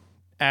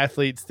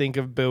athletes think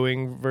of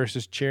booing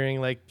versus cheering.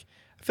 Like,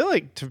 I feel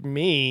like to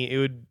me, it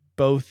would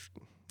both,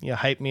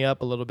 hype me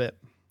up a little bit.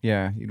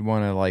 Yeah, you'd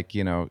want to like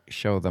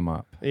show them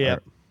up. Yeah.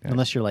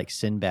 Unless you're like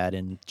Sinbad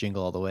in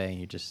Jingle All the Way and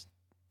you just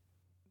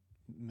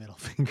middle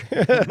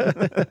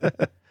finger.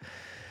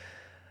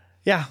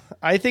 Yeah,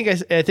 I think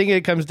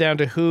it comes down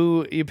to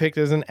who you picked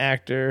as an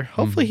actor.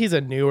 Hopefully, he's a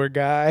newer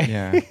guy.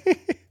 Yeah.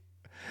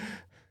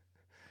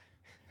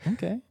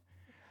 Okay.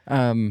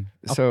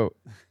 So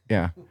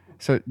yeah.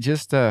 So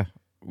just a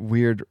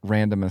weird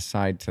random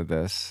aside to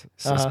this,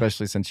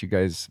 especially since you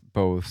guys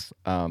both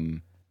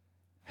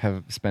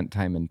have spent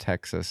time in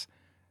Texas.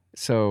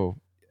 So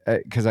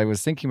because I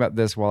was thinking about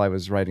this while I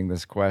was writing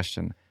this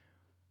question.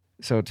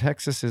 So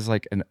Texas is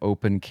like an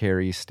open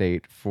carry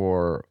state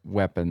for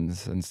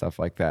weapons and stuff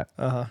like that.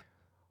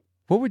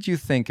 What would you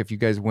think if you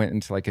guys went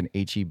into like an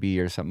HEB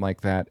or something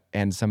like that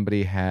and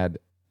somebody had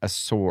a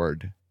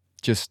sword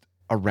just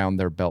around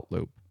their belt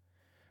loop?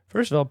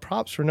 First of all,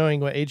 props for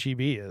knowing what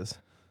HEB is.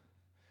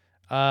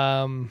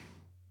 How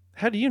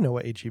do you know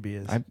what HEB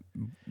is? I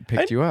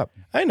picked you up.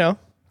 I know.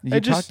 You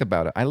talked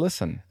about it. I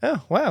listened.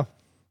 Oh, wow.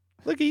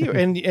 Look at you.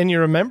 and you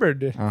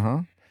remembered.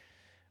 Uh-huh.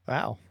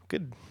 Wow.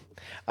 Good.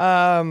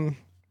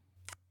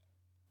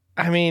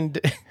 I mean,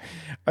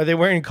 are they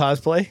wearing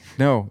cosplay?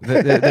 No,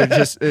 they're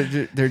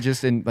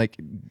just in like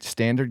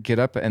standard get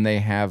up, and they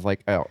have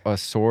like a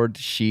sword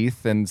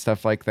sheath and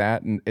stuff like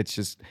that. And it's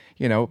just,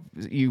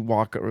 you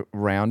walk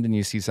around and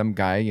you see some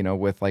guy,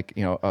 with like,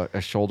 a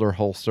shoulder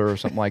holster or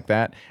something like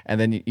that. And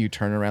then you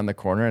turn around the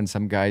corner and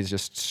some guy's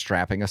just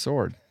strapping a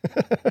sword.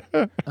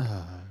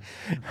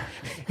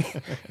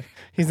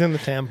 He's in the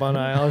tampon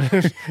aisle.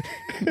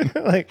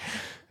 Like,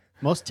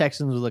 most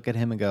Texans would look at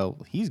him and go,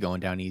 he's going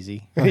down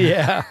easy.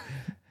 Yeah.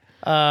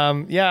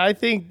 I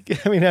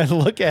think, I'd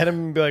look at him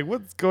and be like,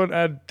 what's going on?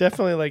 I'd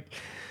definitely like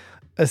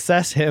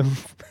assess him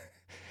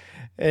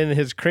and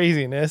his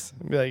craziness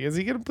and be like, is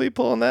he going to be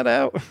pulling that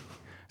out?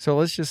 So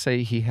let's just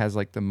say he has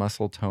like the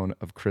muscle tone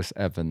of Chris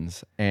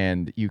Evans,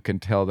 and you can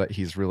tell that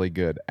he's really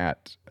good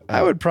at.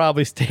 I would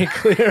probably stay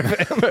clear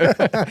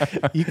of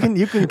him.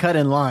 You can cut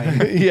in line.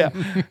 Yeah.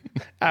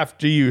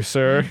 After you,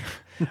 sir.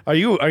 Are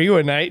you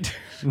a knight?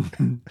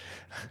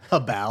 A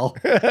bow.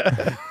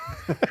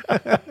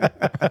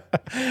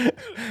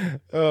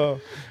 Oh,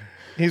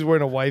 he's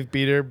wearing a wife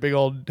beater, big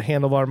old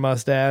handlebar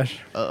mustache.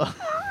 That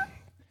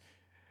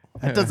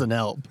doesn't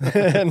help.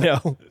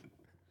 No.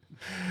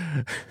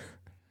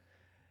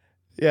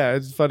 Yeah,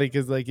 it's funny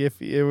because like if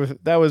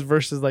that was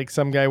versus like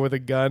some guy with a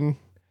gun,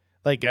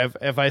 like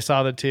if I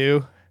saw the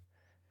two,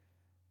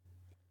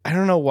 I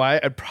don't know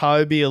why I'd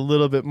probably be a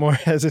little bit more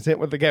hesitant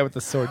with the guy with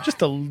the sword,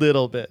 just a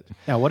little bit.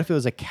 Now, what if it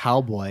was a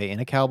cowboy in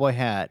a cowboy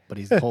hat, but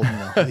he's holding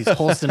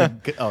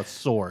a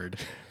sword?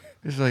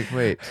 It's like,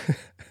 wait,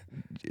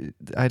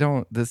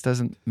 this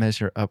doesn't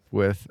measure up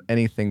with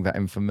anything that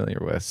I'm familiar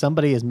with.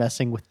 Somebody is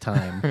messing with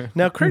time.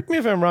 Now, correct me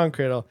if I'm wrong,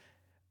 Cradle.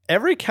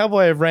 Every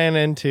cowboy I've ran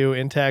into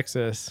in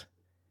Texas,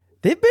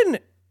 they've been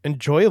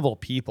enjoyable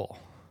people.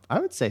 I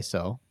would say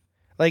so.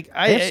 Like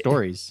They have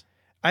stories.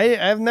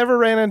 I've never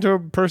ran into a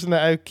person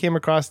that I came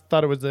across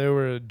thought they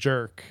were a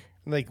jerk.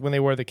 Like when they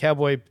wore the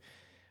cowboy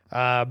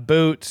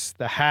boots,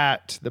 the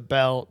hat, the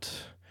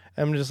belt.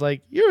 I'm just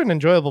like, you're an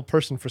enjoyable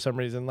person for some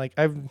reason. Like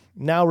I'm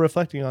now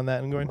reflecting on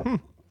that and going,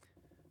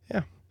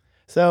 yeah.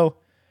 So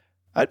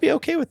I'd be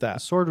okay with A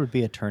that. sword would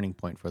be a turning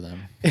point for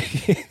them.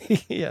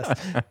 Yes,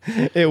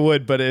 it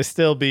would, but it'd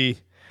still be.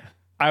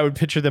 I would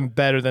picture them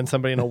better than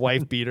somebody in a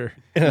wife beater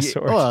and a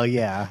sword. Well,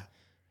 yeah.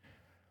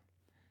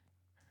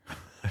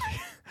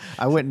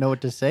 I wouldn't know what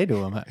to say to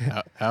him.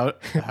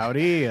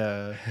 Howdy.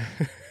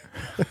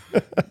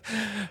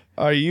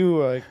 Are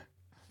you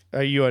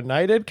a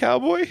knighted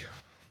cowboy?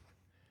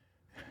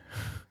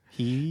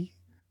 He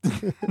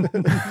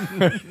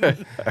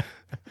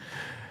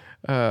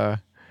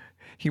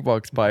He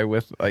walks by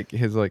with like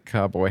his like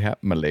cowboy hat,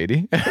 my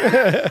lady.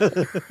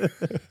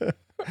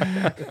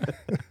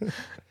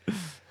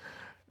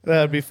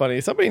 That'd be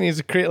funny. Somebody needs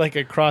to create like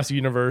a cross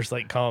universe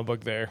like comic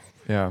book there.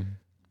 Yeah.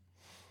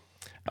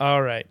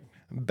 All right.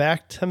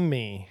 Back to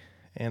me.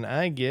 And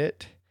I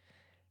get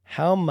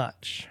how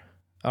much?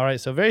 All right,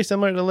 so very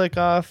similar to lick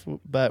off,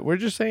 but we're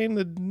just saying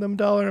the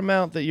dollar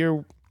amount that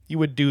you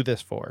would do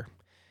this for,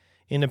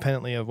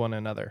 independently of one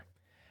another.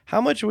 How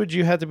much would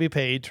you have to be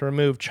paid to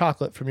remove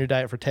chocolate from your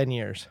diet for 10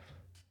 years?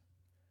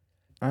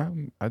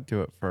 I'd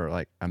do it for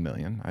like $1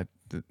 million. I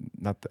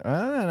don't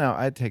know.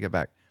 I'd take it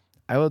back.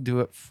 I will do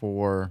it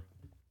for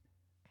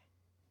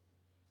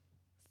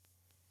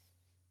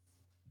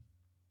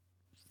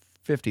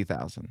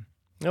 $50,000.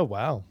 Oh,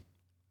 wow.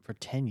 for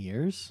 10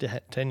 years?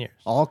 10 years.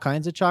 All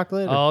kinds of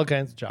chocolate? All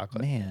kinds of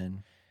chocolate.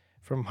 Man.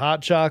 From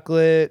hot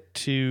chocolate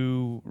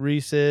to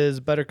Reese's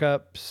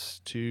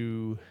Buttercups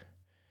to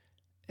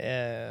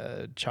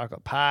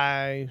chocolate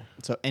pie.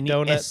 So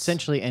donuts.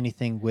 essentially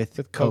anything with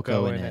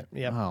cocoa in it.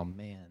 Yep. Oh,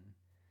 man.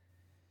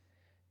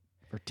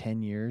 For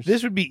 10 years?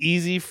 This would be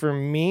easy for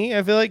me,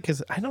 I feel like,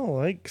 because I don't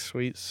like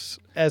sweets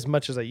as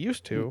much as I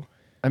used to.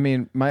 I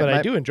mean,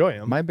 I do enjoy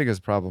them. My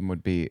biggest problem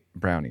would be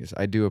brownies.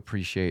 I do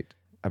appreciate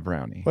a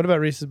brownie. What about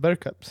Reese's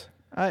Buttercups?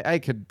 I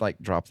could like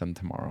drop them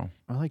tomorrow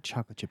I like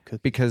chocolate chip cookies.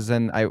 because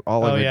then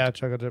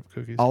Chocolate chip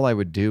cookies. all I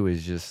would do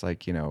is just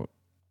like,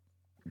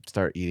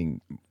 start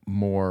eating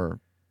more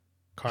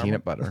Caramel?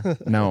 peanut butter.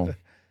 No.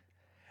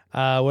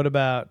 What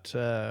about?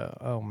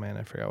 Oh man,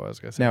 I forgot what I was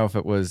gonna say. Now, if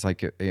it was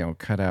like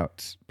cut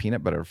out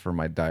peanut butter for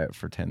my diet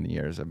for 10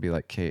 years, I'd be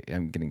like, "Okay,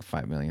 I'm getting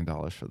 $5 million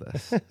for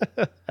this."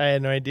 I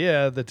had no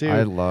idea the two.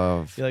 I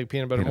love You like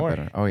peanut butter more?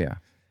 butter. Oh yeah.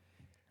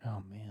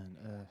 Oh, man.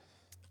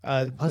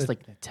 Plus, Plus,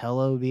 like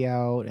Nutella would be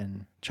out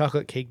and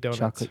chocolate cake donuts.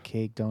 chocolate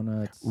cake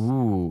donuts.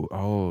 Ooh,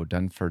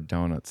 Dunford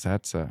donuts.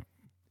 That's a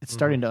It's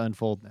starting to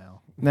unfold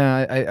now.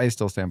 No, I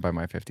still stand by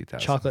my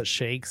 50,000. Chocolate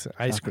shakes,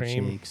 ice Chocolate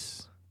cream.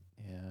 shakes.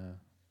 Yeah.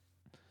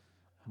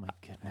 Oh my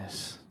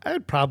goodness.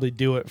 I'd probably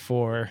do it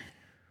for.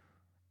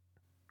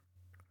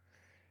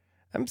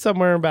 I'm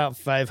somewhere about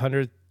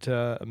 500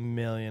 to a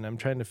million. I'm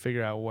trying to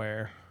figure out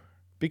where,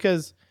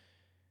 because,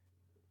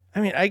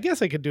 I mean, I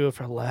guess I could do it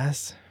for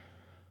less.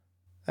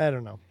 I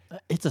don't know.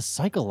 It's a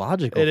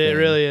psychological It thing.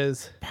 really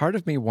is. Part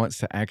of me wants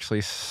to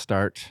actually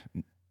start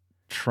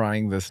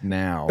trying this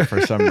now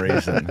for some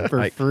reason.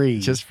 For free.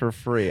 Just for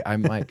free.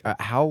 I'm like,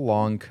 how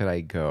long could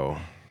I go?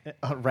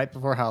 Right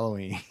before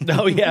Halloween.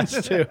 Oh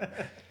yes, too.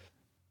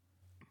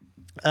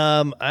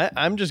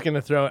 I'm just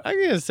gonna throw it.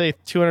 I'm gonna say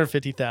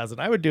 250,000.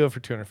 I would do it for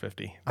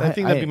 250. I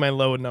think that'd be my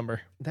low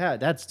number.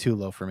 That's too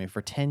low for me.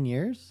 For 10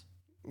 years?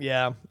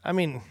 Yeah, I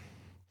mean,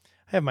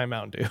 I have my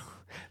Mountain Dew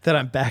that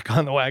I'm back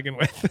on the wagon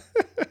with.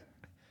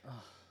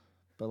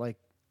 But like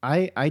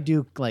I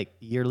do like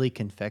yearly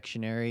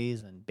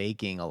confectionaries and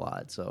baking a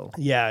lot, so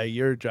Yeah,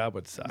 your job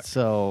would suck.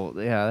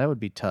 yeah, that would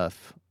be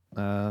tough.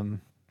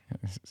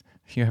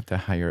 You have to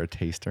hire a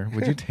taster.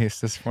 Would you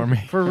taste this for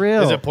me? For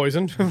real. Is it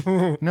poisoned?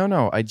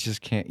 No. I just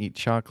can't eat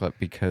chocolate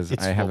because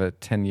It's I have full. a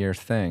 10-year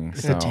thing.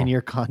 It's a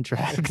 10-year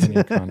contract.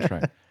 10-year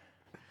contract.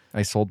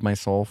 I sold my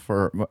soul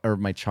or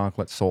my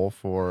chocolate soul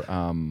for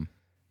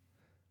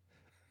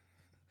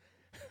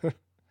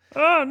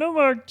Oh, no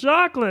more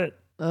chocolate.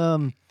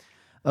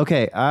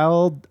 Okay,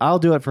 I'll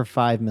do it for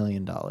 $5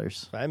 million.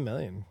 $5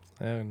 million.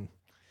 And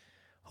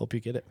hope you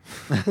get it.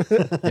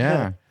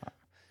 yeah.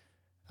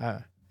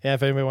 Yeah,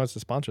 if anybody wants to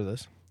sponsor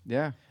this.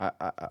 Yeah.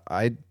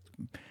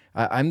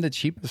 I'm the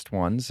cheapest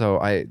one, so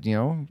I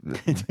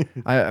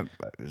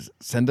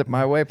send it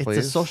my way, please.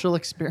 It's a social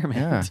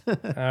experiment. Yeah.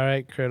 All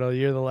right, Criddle,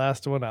 you're the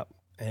last one up.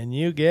 And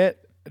you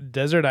get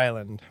Desert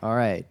Island. All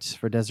right,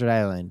 for Desert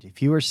Island.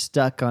 If you were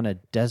stuck on a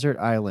desert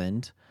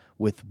island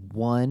with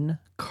one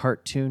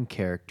cartoon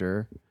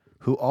character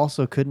who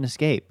also couldn't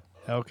escape,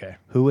 Okay.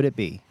 who would it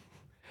be?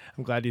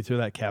 I'm glad you threw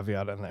that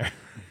caveat in there.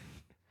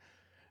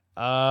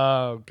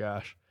 Oh,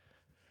 gosh.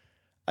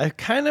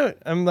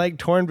 I'm like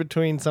torn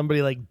between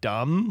somebody like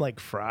dumb, like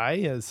Fry,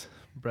 as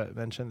Brett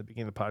mentioned at the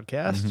beginning of the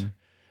podcast. Mm-hmm.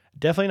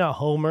 Definitely not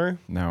Homer.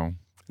 No.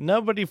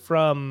 Nobody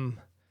from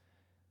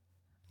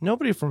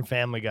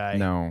Family Guy.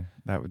 No.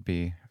 That would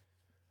be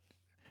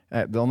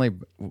the only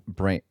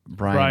Brian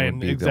Brian,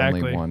 would be exactly.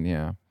 the only one,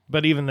 yeah.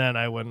 But even then,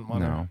 I wouldn't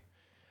want to.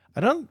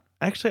 No.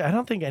 I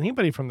don't think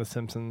anybody from The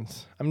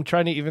Simpsons. I'm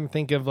trying to even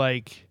think of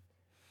like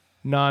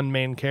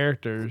non-main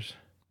characters.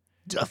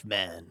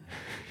 Duffman.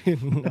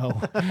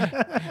 No.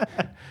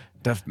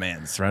 Duff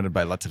Man surrounded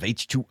by lots of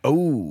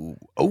H2O.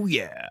 Oh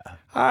yeah.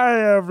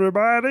 Hi,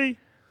 everybody.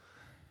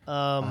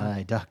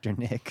 Hi, Dr.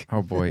 Nick.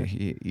 Oh boy,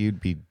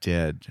 you'd be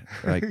dead.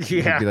 Like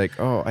Yeah. you'd be like,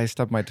 "Oh, I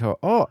stubbed my toe.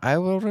 Oh, I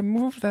will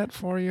remove that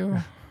for you."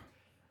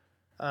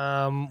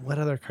 What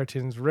other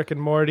cartoons? Rick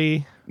and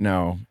Morty.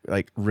 No,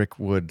 like Rick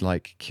would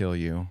like kill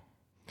you.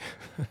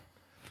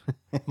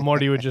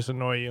 Morty would just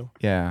annoy you.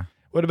 Yeah.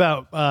 What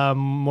about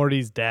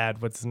Morty's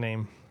dad? What's his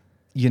name?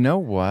 You know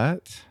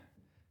what?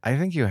 I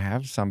think you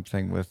have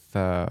something with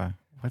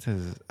what's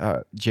his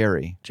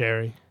Jerry.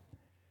 Jerry.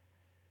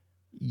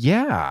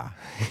 Yeah.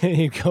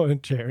 You go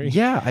with Jerry.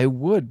 Yeah, I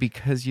would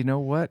because you know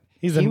what?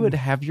 He would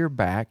have your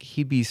back.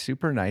 He'd be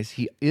super nice.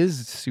 He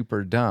is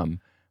super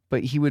dumb,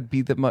 but he would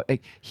be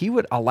he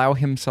would allow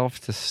himself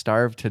to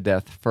starve to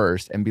death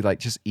first and be like,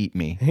 "Just eat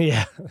me."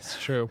 Yeah,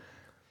 that's true.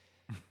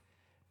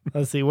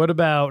 Let's see. What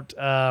about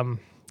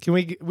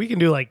we can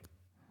do like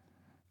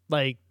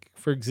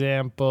for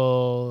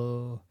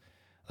example,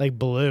 like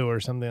Blue or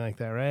something like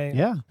that, right?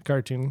 Yeah.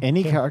 Cartoon.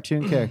 Any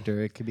cartoon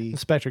character. It could be,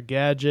 Inspector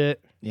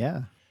Gadget,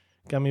 yeah.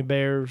 Gummy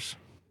Bears.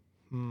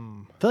 I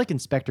feel like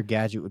Inspector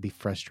Gadget would be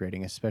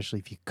frustrating, especially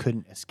if you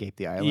couldn't escape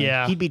the island.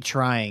 Yeah. He'd be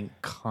trying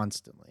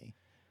constantly.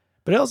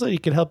 But also, he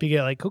could help you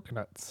get like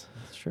coconuts.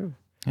 That's true.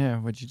 Yeah,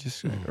 would you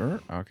just okay?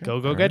 Go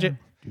all right. Gadget.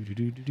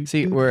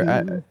 See,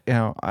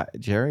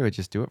 Jerry would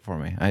just do it for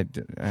me. I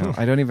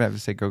don't even have to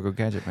say go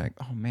gadget. I'm like,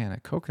 oh man, a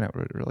coconut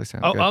would really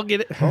sound Oh, good. I'll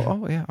get it.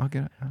 Oh yeah, I'll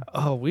get it.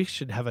 Oh, we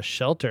should have a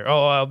shelter.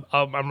 Oh,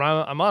 I'm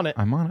on it.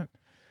 I'm on it.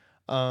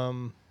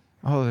 Um,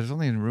 Oh, there's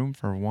only room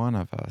for one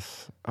of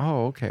us.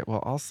 Oh, okay.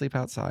 Well, I'll sleep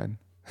outside.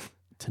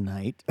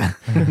 Tonight.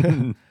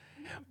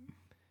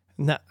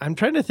 now, I'm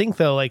trying to think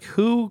though, like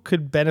who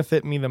could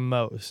benefit me the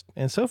most.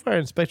 And so far,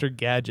 Inspector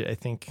Gadget, I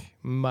think,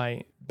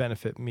 might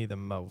benefit me the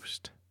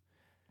most.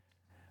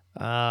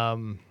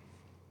 Who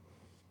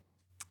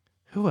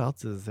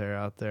else is there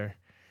out there?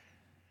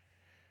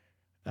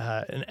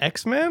 An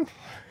X-Men?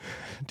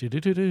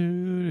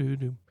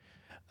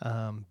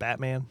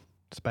 Batman,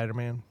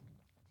 Spider-Man.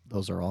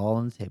 Those are all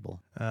on the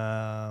table.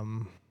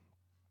 And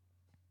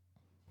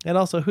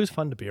also, who's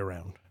fun to be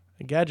around?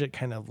 A Gadget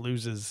kind of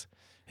loses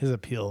his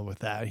appeal with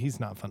that. He's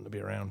not fun to be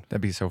around.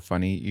 That'd be so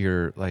funny.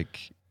 You're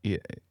like, you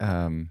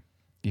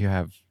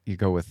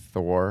go with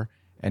Thor,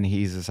 and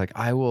he's just like,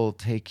 I will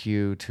take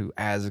you to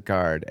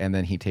Asgard, and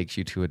then he takes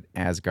you to an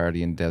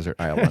Asgardian desert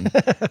island,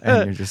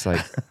 and you're just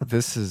like,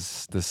 this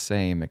is the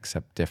same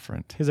except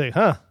different. He's like,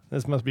 huh,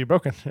 this must be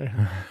broken.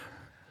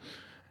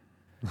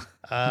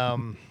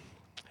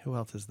 Who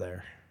else is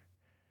there?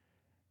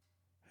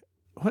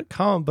 What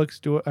comic books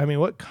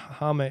what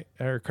comic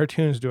or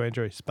cartoons do I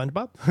enjoy?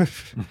 SpongeBob?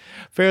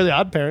 Fairly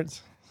Odd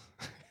Parents.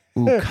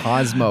 Ooh,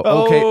 Cosmo.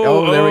 Okay.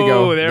 Oh, there we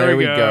go. There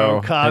we go.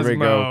 There we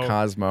go. Cosmo.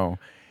 Cosmo.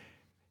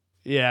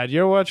 Yeah. Do you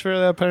ever watch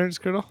Fairly Odd Parents,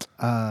 Colonel?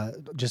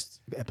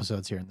 Just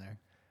episodes here and there.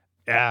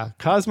 Yeah,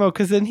 Cosmo,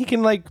 because then he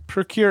can like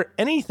procure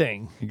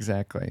anything.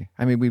 Exactly.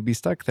 I mean, we'd be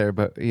stuck there,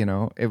 but it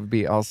would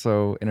be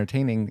also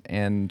entertaining,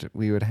 and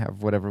we would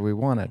have whatever we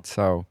wanted.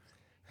 So,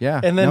 yeah.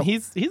 And then Nope.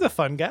 he's a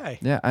fun guy.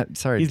 Yeah.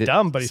 Sorry. He's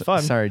dumb, but he's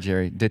fun. Sorry,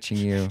 Jerry. Ditching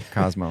you,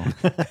 Cosmo.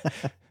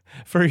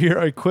 For your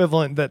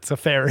equivalent, that's a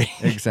fairy.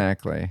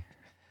 Exactly.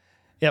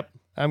 Yep,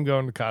 I'm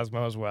going to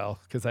Cosmo as well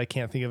because I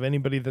can't think of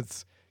anybody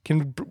that's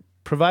can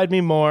provide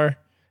me more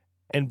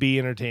and be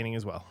entertaining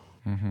as well.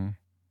 Mm-hmm.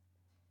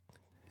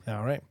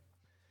 All right.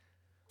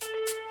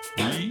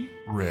 We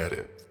read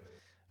it.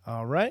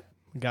 All right.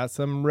 We got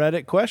some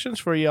Reddit questions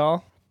for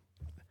y'all.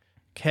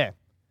 Okay.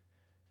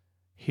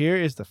 Here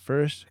is the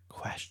first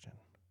question.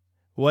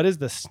 What is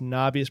the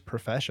snobbiest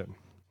profession?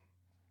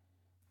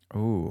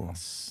 Ooh.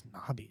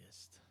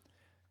 Snobbiest.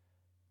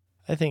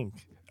 I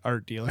think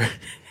art dealer.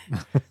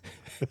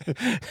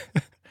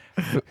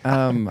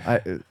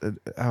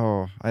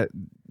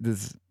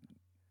 This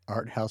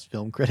Art house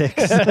film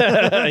critics.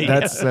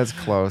 that's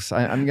close.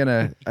 I'm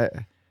gonna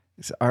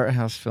it's art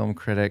house film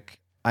critic.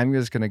 I'm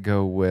just gonna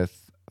go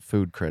with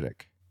food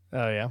critic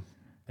Oh, yeah.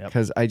 Yep.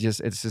 because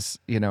it's just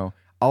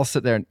I'll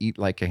sit there and eat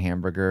like a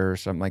hamburger or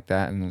something like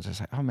that, and it's just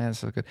like, oh man, it's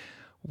so good.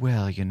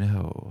 Well,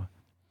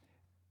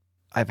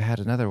 I've had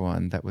another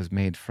one that was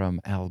made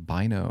from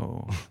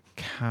albino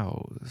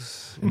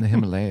cows in the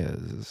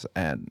Himalayas,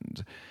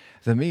 and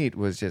the meat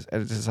was it's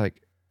just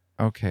like,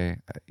 okay,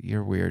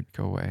 you're weird,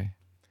 go away.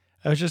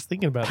 I was just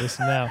thinking about this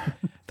now.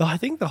 Though I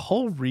think the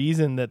whole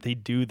reason that they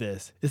do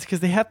this is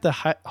because they have to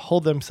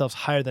hold themselves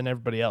higher than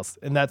everybody else,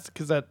 and that's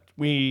because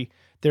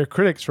they're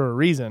critics for a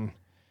reason.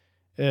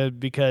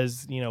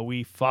 Because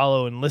we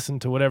follow and listen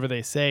to whatever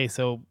they say,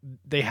 so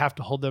they have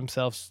to hold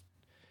themselves.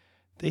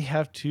 They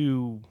have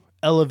to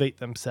elevate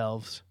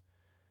themselves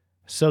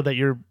so that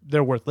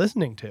they're worth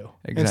listening to.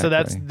 Exactly. And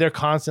so they're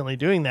constantly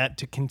doing that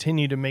to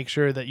continue to make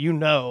sure that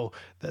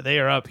that they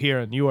are up here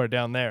and you are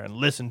down there, and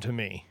listen to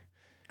me.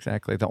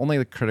 Exactly. The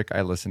only critic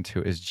I listen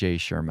to is Jay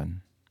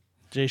Sherman.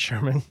 Jay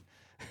Sherman.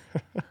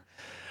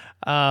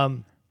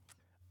 I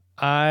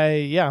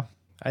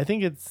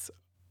think it's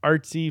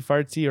artsy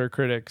fartsy or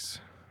critics,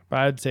 but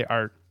I'd say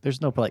art.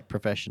 There's no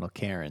professional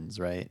Karens,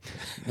 right?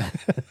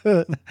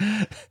 I don't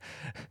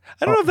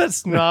know if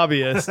that's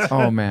snobbiest.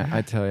 Oh man,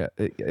 I tell you,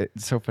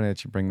 it's so funny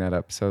that you bring that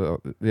up.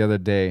 So the other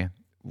day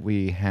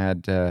we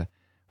had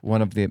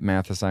one of the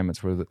math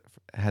assignments where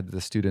had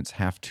the students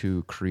have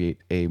to create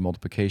a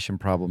multiplication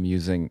problem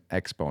using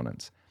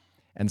exponents.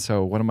 And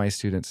so one of my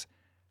students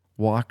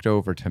walked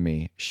over to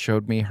me,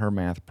 showed me her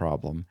math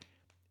problem,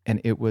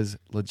 and it was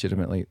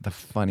legitimately the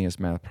funniest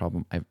math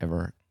problem I've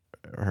ever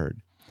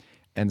heard.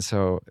 And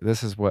so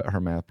this is what her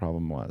math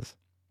problem was.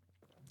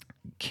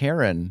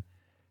 Karen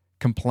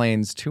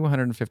complains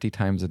 250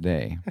 times a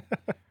day.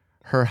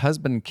 Her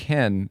husband,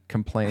 Ken,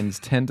 complains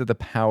 10 to the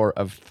power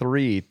of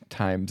 3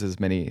 times as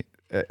many.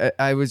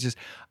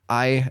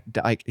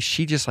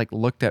 She just like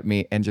looked at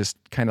me and just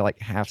kind of like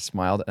half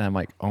smiled. And I'm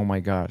like, oh my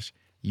gosh,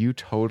 you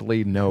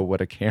totally know what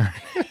a Karen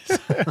is.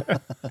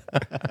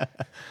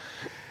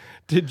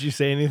 Did you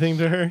say anything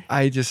to her?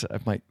 I'm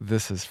like,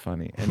 this is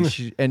funny. And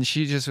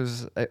she just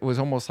it was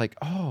almost like,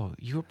 oh,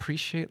 you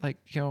appreciate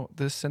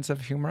this sense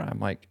of humor? I'm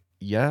like,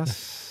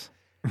 yes.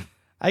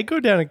 I go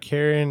down a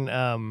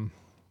Karen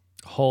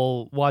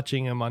hole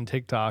watching them on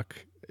TikTok.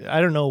 I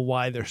don't know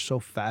why they're so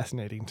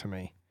fascinating to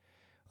me.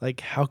 Like,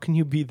 how can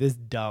you be this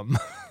dumb?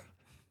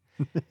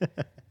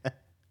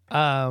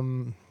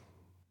 But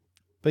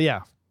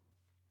yeah.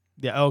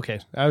 Yeah, okay.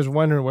 I was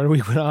wondering where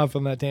we went off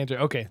on that tangent.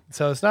 Okay,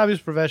 so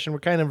snobbiest profession, we're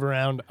kind of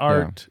around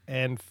art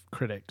and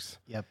critics.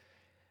 Yep.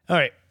 All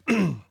right.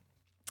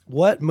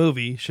 What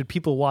movie should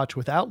people watch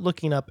without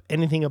looking up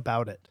anything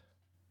about it?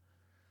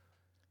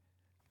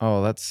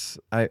 Oh,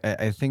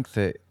 I think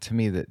that to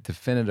me the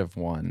definitive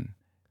one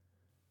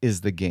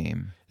is The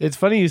Game. It's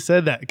funny you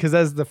said that because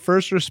that's the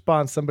first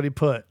response somebody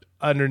put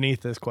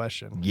underneath this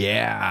question.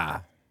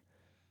 Yeah.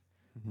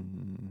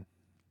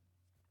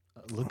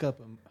 Look up.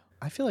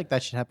 I feel like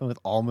that should happen with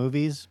all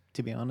movies,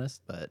 to be honest.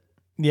 But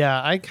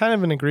yeah, I kind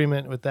of in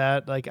agreement with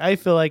that. Like, I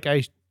feel like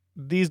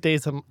these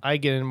days I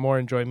get in more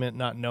enjoyment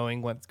not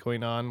knowing what's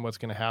going on, what's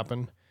going to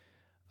happen.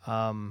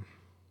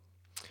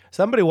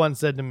 Somebody once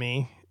said to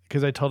me,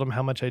 because I told them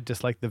how much I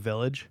disliked The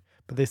Village,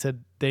 but they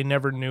said they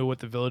never knew what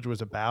The Village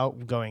was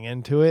about going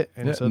into it,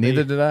 and so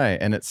neither did I,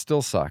 and it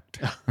still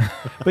sucked.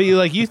 But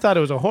you thought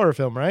it was a horror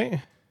film,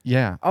 right?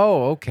 Yeah.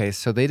 Oh, okay.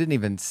 So they didn't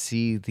even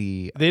see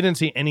They didn't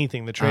see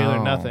anything, the trailer,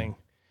 nothing.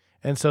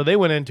 And so they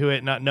went into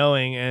it not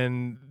knowing,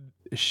 and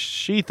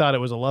she thought it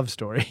was a love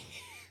story.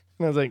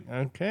 And I was like,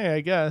 okay,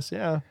 I guess,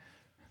 yeah.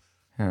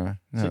 No,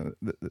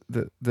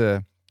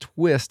 the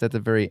twist at the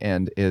very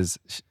end is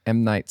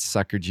M. Night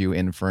suckered you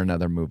in for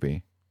another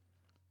movie.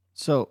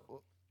 So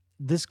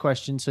this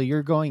question, so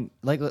you're going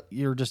like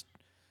you're just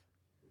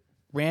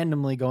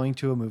randomly going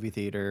to a movie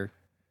theater.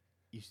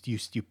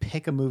 You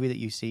pick a movie that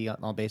you see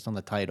all based on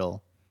the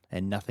title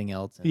and nothing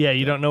else. And Yeah,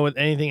 you don't know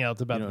anything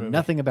else about you the know movie.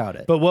 nothing about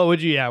it. But what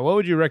would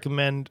you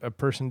recommend a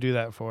person do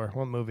that for?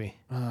 What movie?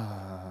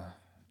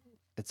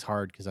 It's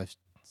hard because I've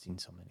seen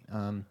so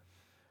many.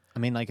 I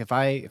mean, like if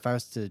I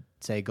was to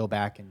say go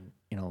back and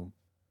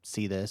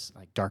see this,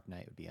 like Dark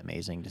Knight would be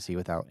amazing to see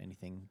without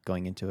anything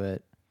going into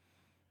it.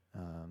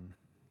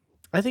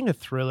 I think a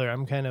thriller.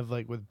 I'm kind of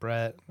like with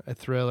Brett, a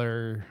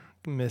thriller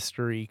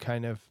mystery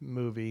kind of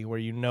movie where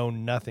you know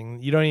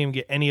nothing. You don't even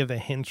get any of the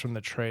hints from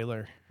the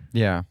trailer.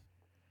 Yeah.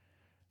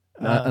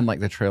 Unlike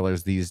the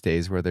trailers these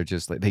days where they're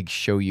just like, they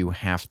show you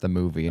half the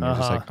movie and you're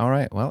just like, all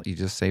right, well, you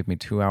just saved me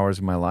 2 hours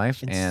of my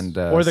life.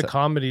 Or the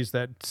comedies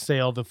that say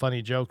all the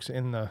funny jokes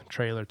in the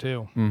trailer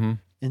too. Mm-hmm.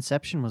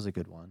 Inception was a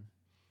good one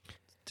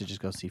to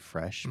just go see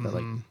fresh, but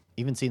like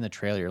even seeing the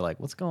trailer, you're like,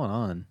 what's going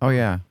on? Oh,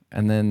 yeah.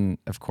 And then,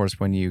 of course,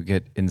 when you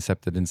get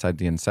incepted inside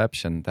the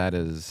Inception, that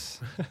is...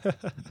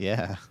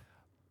 Yeah.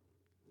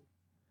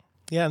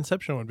 Yeah,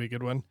 Inception would be a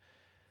good one.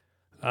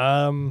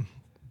 I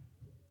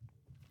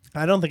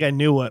don't think I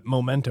knew what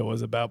Memento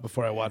was about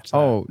before I watched that.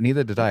 Oh,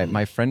 neither did I.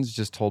 My friends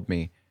just told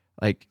me,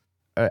 like,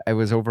 I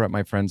was over at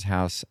my friend's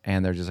house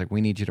and they're just like, we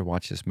need you to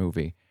watch this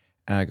movie.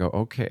 And I go,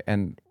 okay.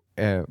 And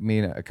me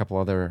and a couple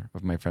other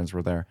of my friends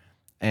were there.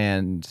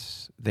 And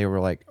they were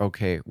like,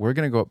 okay, we're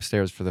going to go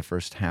upstairs for the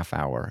first half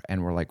hour.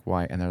 And we're like,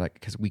 why? And they're like,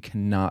 because we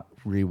cannot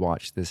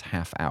rewatch this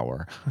half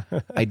hour.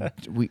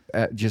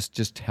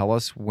 Just tell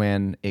us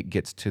when it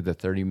gets to the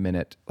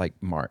 30-minute like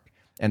mark.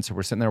 And so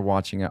we're sitting there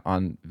watching it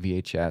on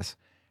VHS.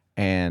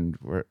 And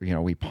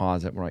we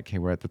pause it. We're like, okay,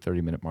 we're at the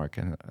 30-minute mark.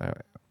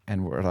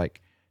 And we're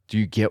like, do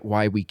you get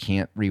why we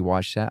can't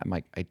rewatch that? I'm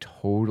like, I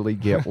totally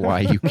get why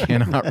you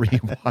cannot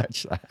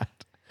rewatch that.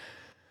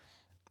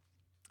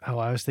 Oh,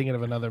 I was thinking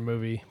of another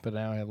movie, but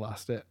now I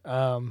lost it.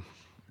 But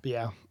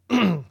yeah,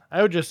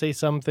 I would just say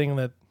something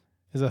that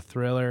is a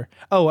thriller.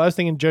 Oh, I was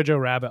thinking Jojo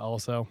Rabbit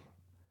also.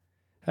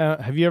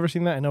 Have you ever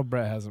seen that? I know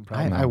Brett hasn't.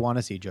 Probably. I want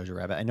to see Jojo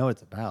Rabbit. I know what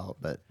it's about,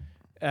 but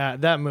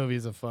that movie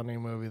is a funny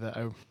movie that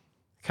I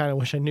kind of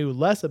wish I knew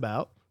less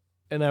about,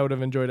 and I would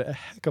have enjoyed it a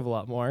heck of a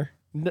lot more.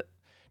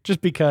 Just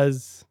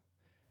because,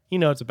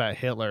 it's about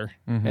Hitler,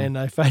 and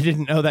if I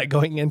didn't know that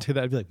going into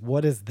that, I'd be like,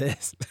 "What is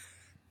this?"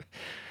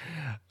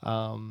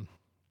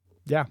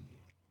 Yeah.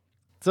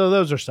 So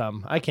those are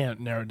some. I can't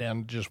narrow it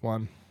down to just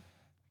one.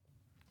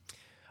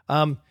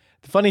 The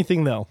funny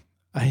thing though,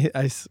 we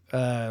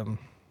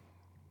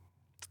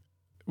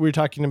were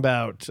talking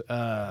about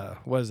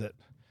what is it?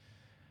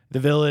 The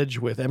Village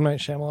with M. Night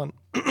Shyamalan.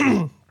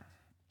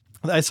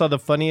 I saw the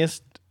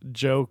funniest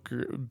joke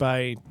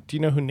by. Do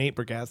you know who Nate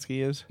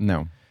Bargatze is?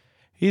 No.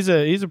 He's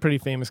a pretty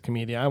famous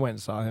comedian. I went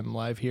and saw him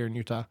live here in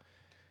Utah.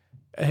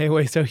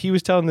 Anyway, so he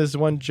was telling this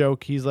one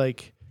joke. He's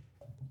like,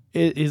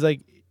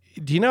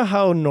 do you know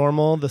how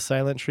normal the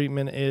silent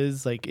treatment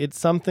is? Like, it's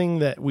something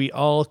that we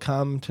all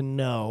come to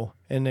know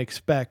and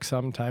expect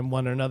sometime,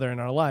 one or another in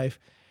our life.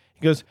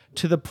 He goes,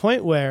 to the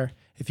point where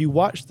if you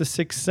watch The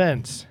Sixth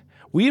Sense,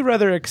 we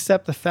rather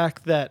accept the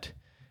fact that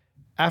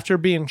after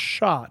being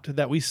shot,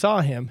 that we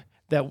saw him,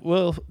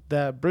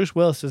 that Bruce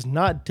Willis is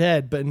not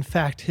dead, but in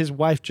fact, his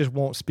wife just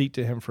won't speak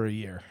to him for a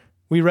year.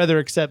 We rather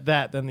accept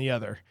that than the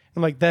other.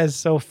 I'm like, that is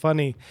so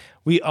funny.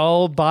 We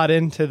all bought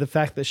into the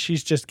fact that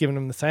she's just giving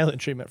him the silent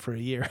treatment for a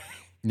year.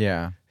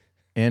 Yeah.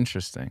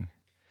 Interesting.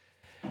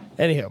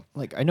 Anyhow.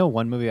 like I know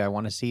one movie I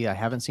want to see I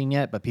haven't seen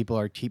yet, but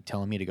people keep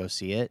telling me to go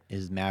see it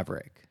is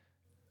Maverick.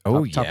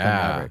 Oh, Top Gun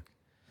Maverick.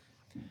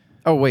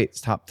 Oh, wait.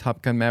 It's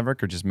Top Gun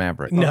Maverick or just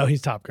Maverick? No,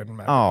 he's Top Gun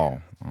Maverick.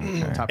 Oh,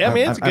 okay. Top Yeah, I Gun.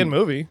 mean, it's a good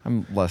movie.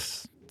 I'm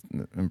less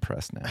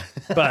impressed now.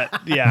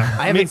 But, yeah.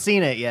 I haven't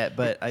seen it yet,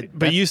 but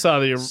But you saw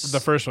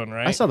the first one,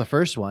 right? I saw the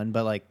first one,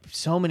 but like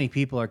so many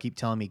people keep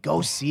telling me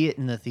go see it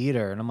in the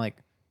theater, and I'm like,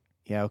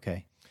 yeah,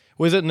 okay.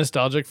 Was it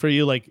nostalgic for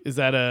you? Like, is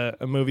that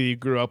a movie you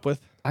grew up with?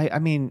 I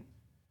mean,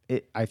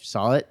 I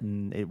saw it,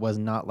 and it was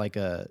not like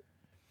a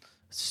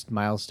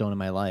milestone in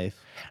my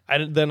life.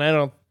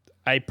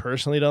 I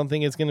personally don't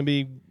think it's going to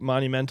be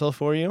monumental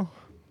for you.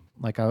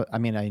 Like I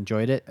mean, I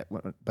enjoyed it,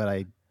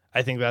 but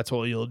I think that's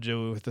what you'll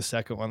do with the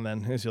second one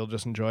then, is you'll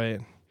just enjoy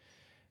it.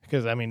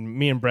 Because, I mean,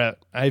 me and Brett,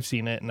 I've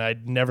seen it, and I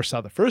never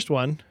saw the first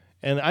one,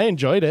 and I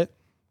enjoyed it.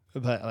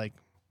 But, like,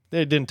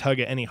 it didn't tug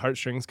at any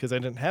heartstrings because I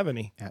didn't have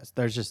any. yeah,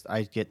 there's just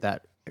I get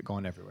that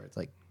going everywhere. It's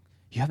like,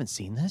 you haven't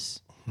seen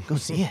this? Go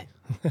see it.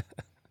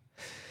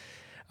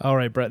 All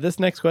right, Brett, this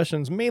next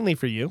question is mainly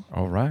for you.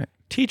 All right.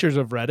 Teachers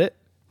of Reddit,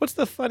 what's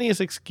the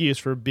funniest excuse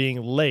for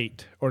being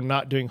late or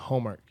not doing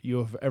homework you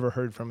have ever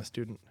heard from a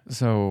student?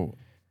 So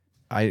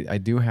I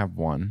do have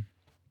one.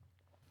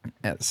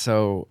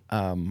 So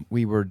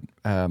we were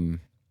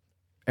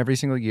every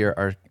single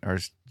year our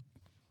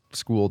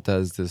school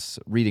does this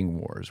reading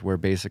wars where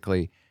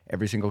basically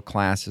every single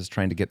class is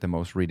trying to get the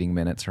most reading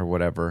minutes or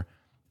whatever,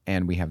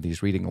 and we have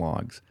these reading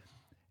logs.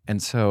 And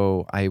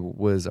so I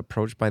was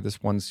approached by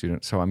this one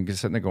student. So I'm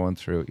just sitting there going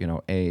through,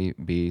 A,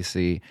 B,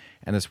 C,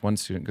 and this one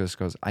student goes,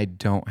 I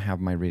don't have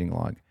my reading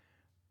log.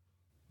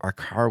 Our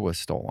car was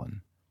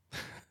stolen.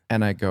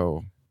 And I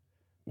go,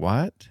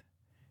 what?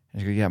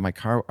 And she goes, yeah,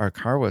 our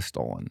car was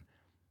stolen.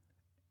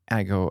 And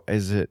I go,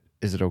 is it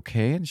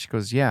okay? And she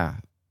goes, yeah,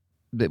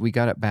 that we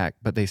got it back,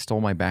 but they stole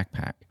my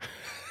backpack.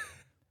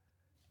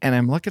 And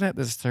I'm looking at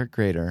this third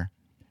grader,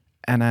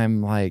 and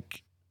I'm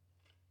like,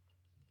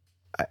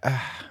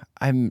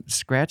 I'm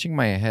scratching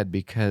my head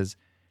because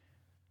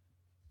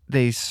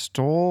they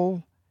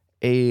stole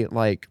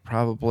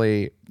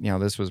probably,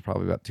 this was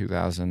probably about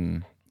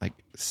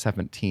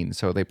 2017.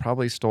 So they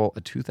probably stole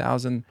a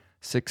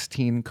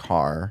 2016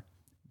 car,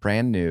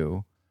 brand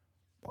new,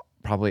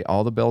 probably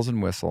all the bells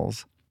and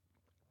whistles.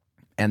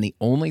 And the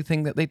only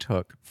thing that they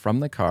took from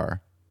the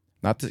car,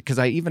 because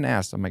I even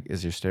asked, I'm like,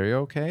 is your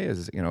stereo okay?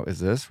 Was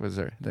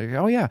there? They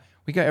go, oh yeah,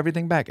 we got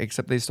everything back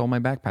except they stole my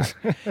backpack.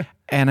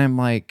 And I'm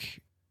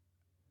like,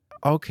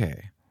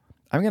 okay,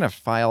 I'm going to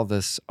file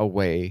this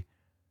away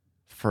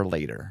for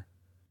later.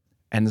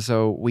 And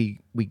so we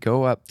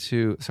go up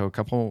to,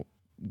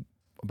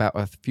 about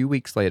a few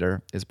weeks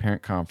later is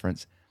parent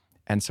conference.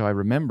 And so I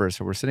remember,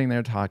 so we're sitting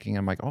there talking.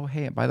 I'm like, oh,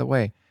 hey, by the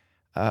way,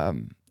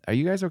 are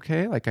you guys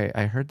okay? Like,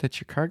 I heard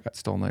that your car got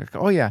stolen. Like,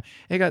 oh yeah,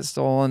 it got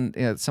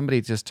stolen. Somebody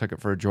just took it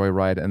for a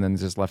joyride and then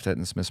just left it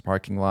in Smith's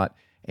parking lot.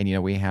 And,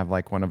 we have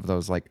like one of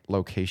those like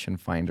location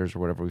finders or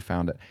whatever, we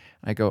found it.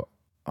 I go,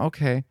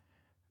 okay.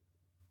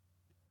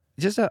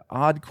 Just an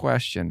odd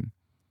question.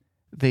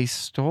 They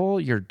stole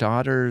your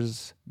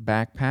daughter's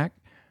backpack,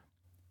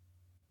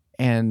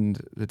 and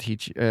the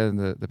teacher,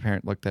 the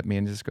parent looked at me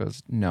and just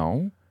goes,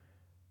 "No,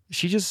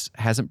 she just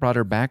hasn't brought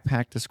her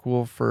backpack to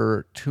school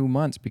for 2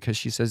 months because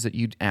she says that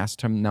you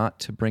asked him not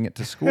to bring it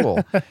to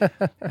school."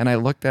 And I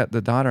looked at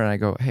the daughter and I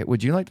go, "Hey,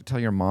 would you like to tell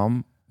your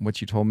mom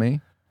what you told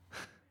me?"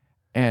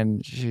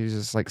 And she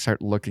just like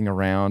started looking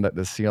around at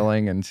the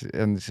ceiling, and she's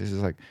just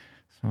like,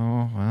 "So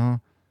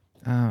well."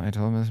 I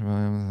told Miss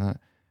Williams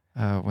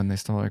that when they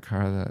stole our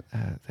car, that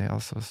they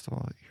also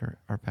stole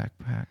our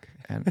backpack,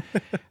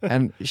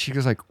 and she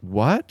goes like,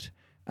 "What?"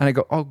 And I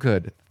go, "Oh,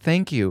 good,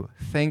 thank you,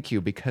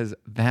 because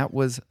that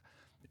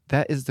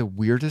is the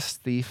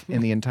weirdest thief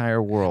in the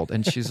entire world."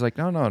 And she's like,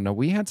 "No,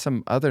 we had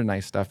some other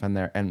nice stuff in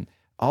there, and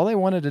all I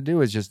wanted to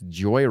do is just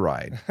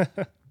joyride."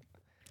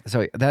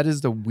 So that is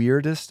the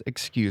weirdest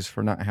excuse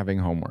for not having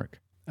homework.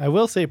 I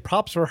will say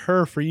props for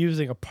her for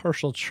using a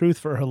partial truth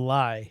for her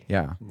lie.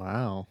 Yeah.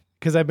 Wow.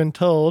 Because I've been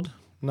told,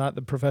 not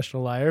the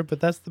professional liar, but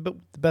that's the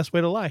best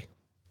way to lie.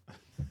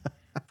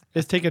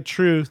 Is take a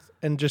truth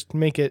and just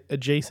make it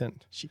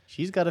adjacent.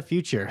 She's got a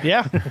future.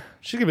 Yeah.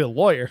 She's going to be a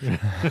lawyer.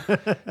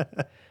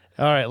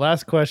 All right,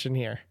 last question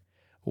here.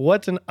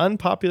 What's an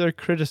unpopular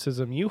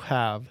criticism you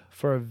have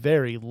for a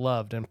very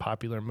loved and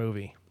popular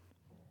movie?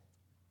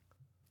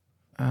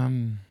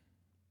 I'm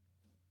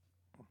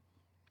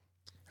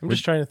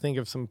just trying to think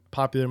of some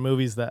popular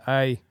movies that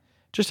I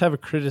just have a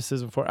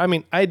criticism for. I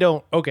mean, I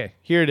don't. Okay,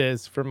 here it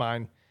is for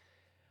mine.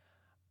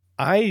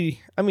 I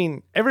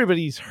mean,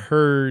 everybody's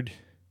heard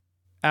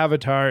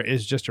Avatar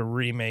is just a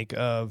remake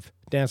of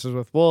Dances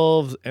with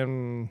Wolves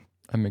and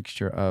a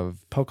mixture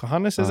of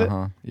Pocahontas, is it?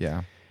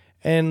 Yeah.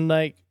 And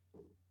like,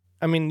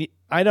 I mean,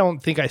 I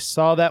don't think I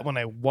saw that when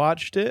I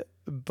watched it,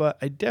 but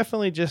I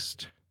definitely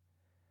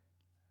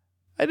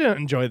I didn't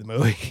enjoy the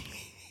movie.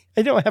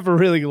 I don't have a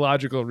really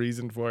logical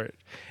reason for it.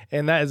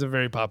 And that is a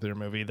very popular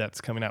movie that's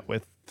coming out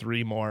with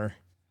 3 more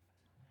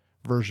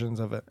versions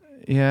of it.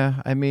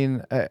 Yeah, I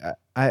mean,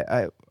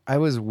 I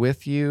was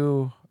with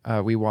you.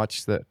 We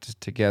watched that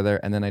together,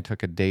 and then I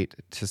took a date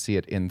to see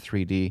it in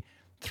 3D.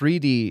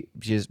 3D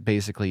just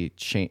basically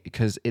changed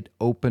because it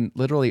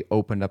literally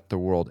opened up the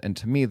world. And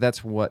to me,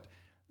 that's what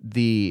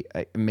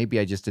maybe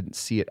I just didn't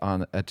see it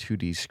on a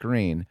 2D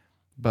screen,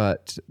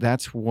 but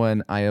that's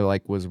when I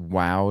was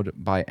wowed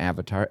by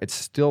Avatar. It's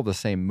still the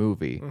same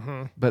movie,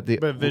 but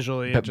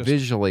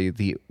visually,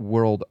 the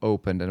world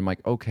opened, and I'm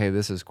like, okay,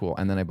 this is cool.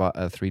 And then I bought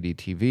a 3D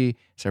TV,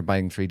 started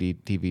buying 3D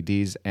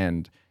DVDs,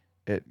 and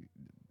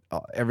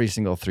every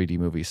single 3D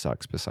movie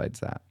sucks besides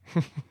that.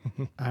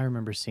 I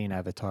remember seeing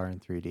Avatar in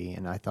 3D,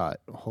 and I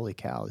thought, holy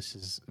cow, this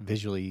is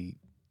visually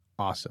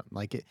awesome.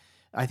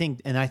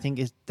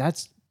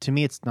 That's, to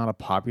me, it's not a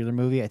popular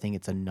movie. I think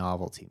it's a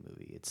novelty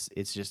movie.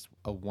 It's just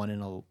a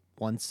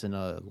once in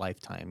a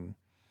lifetime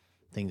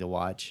thing to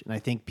watch, and I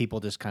think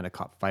people just kind of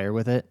caught fire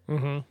with it.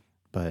 Mm-hmm.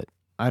 But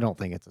I don't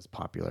think it's as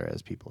popular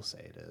as people say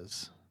it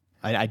is.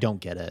 I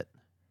don't get it.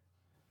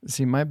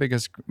 See,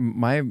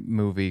 my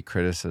movie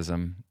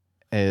criticism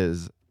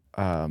is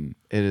it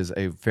is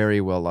a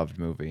very well loved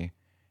movie,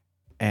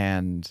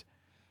 and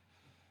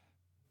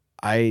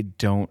I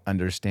don't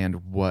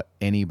understand what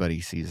anybody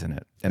sees in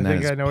it. And I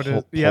know what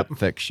it is. Pulp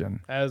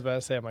Fiction. I was about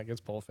to say, I'm like,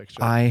 it's Pulp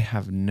Fiction. I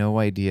have no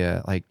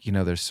idea.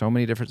 There's so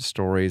many different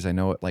stories. I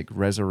know it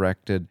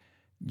resurrected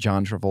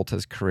John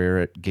Travolta's career.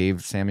 It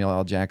gave Samuel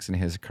L. Jackson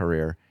his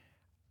career.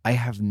 I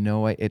have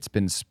no idea. It's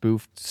been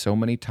spoofed so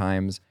many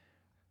times.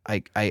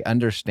 I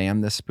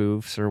understand the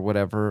spoofs or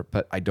whatever,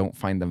 but I don't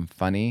find them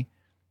funny,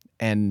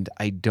 and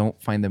I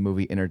don't find the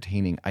movie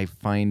entertaining. I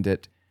find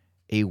it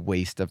a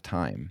waste of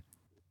time.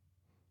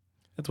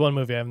 It's one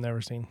movie I've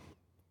never seen.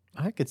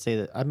 I could say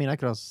that. I mean, I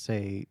could also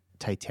say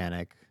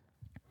Titanic.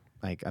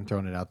 Like, I'm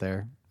throwing it out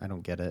there. I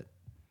don't get it.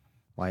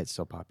 Why it's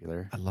so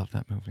popular. I love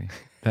that movie.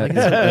 Like,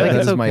 That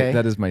it's is my okay.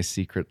 that is my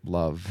secret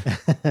love.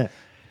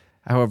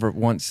 However,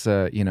 once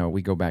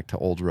we go back to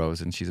Old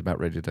Rose and she's about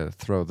ready to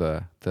throw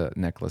the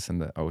necklace in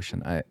the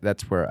ocean,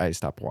 that's where I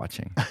stop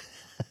watching.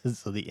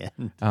 So the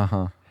end.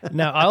 Uh-huh.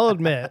 Now, I'll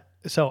admit,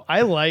 so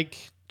I like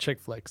chick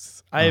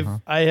flicks. I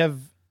have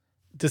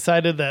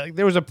decided that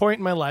there was a point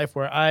in my life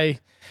where I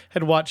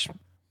had watched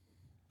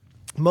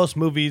most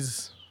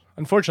movies.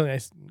 Unfortunately,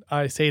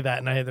 I say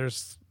that, and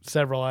there's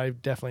several I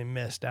definitely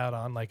missed out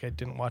on. Like, I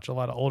didn't watch a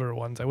lot of older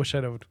ones. I wish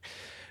I'd have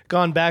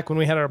gone back when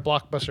we had our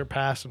Blockbuster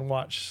pass and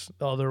watched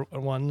the other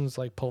ones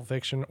like Pulp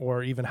Fiction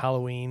or even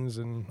Halloween's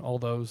and all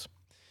those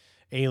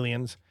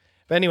Aliens.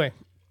 But anyway,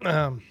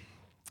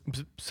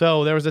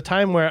 so there was a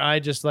time where I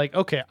just like,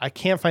 okay, I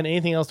can't find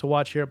anything else to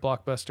watch here at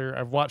Blockbuster.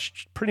 I've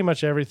watched pretty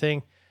much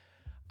everything.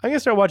 I'm going to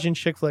start watching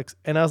chick flicks.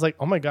 And I was like,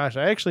 oh my gosh,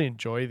 I actually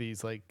enjoy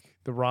these, like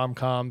the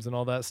rom-coms and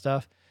all that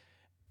stuff.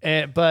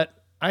 But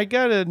I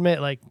got to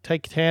admit, like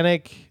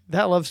Titanic,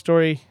 that love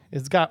story,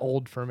 it's got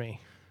old for me.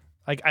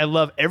 Like, I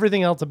love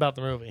everything else about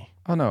the movie.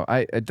 Oh no,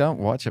 I don't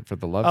watch it for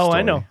the love Oh, story.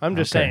 I know. I'm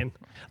just Okay. saying.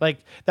 Like,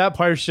 that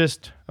part's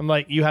just, I'm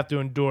like, you have to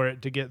endure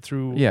it to get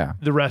through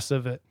the rest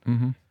of it.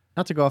 Mm-hmm.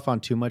 Not to go off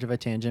on too much of a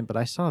tangent, but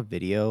I saw a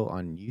video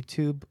on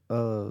YouTube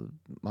a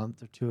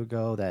month or two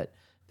ago that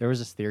there was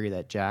this theory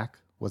that Jack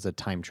was a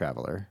time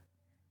traveler.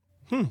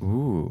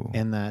 Ooh.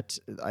 And that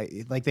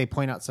they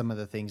point out some of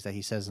the things that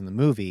he says in the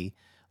movie,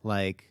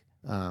 like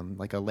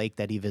a lake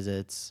that he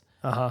visits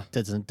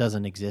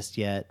doesn't exist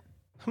yet.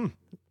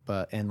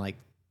 But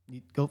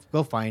you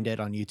go find it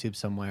on YouTube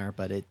somewhere,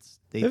 but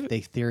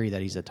they theory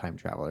that he's a time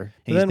traveler.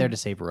 And he's there to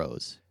save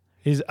Rose.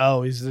 He's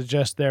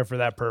just there for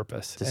that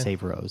purpose. To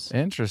save Rose.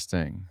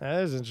 Interesting.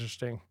 That is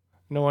interesting.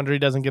 No wonder he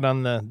doesn't get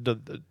on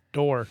the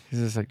door. He's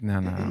just like,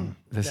 no.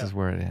 This is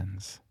where it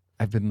ends.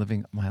 I've been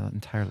living my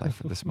entire life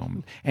for this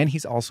moment. And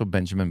he's also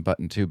Benjamin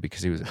Button, too,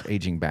 because he was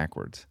aging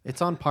backwards.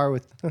 It's on par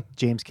with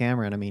James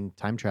Cameron. I mean,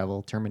 time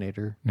travel,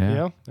 Terminator.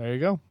 Yeah, there you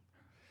go.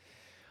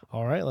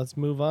 All right, let's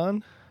move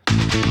on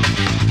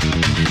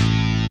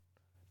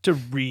to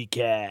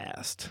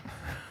ReCast.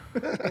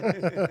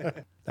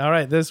 All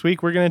right, this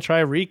week we're going to try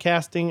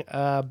recasting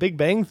Big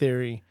Bang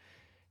Theory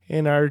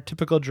in our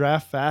typical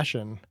draft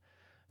fashion.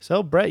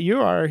 So, Brett,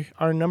 you are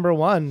our number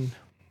one.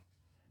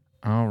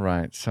 All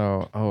right.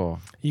 So,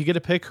 you get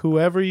to pick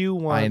whoever you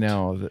want. I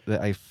know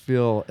that I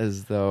feel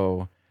as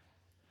though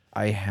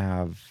I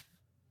have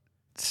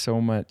so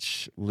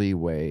much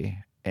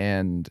leeway.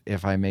 And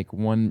if I make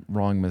one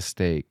wrong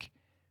mistake,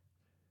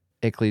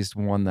 at least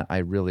one that I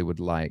really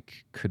would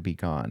like could be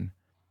gone.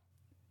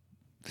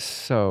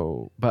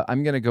 So, but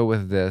I'm going to go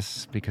with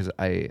this because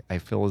I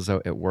feel as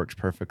though it works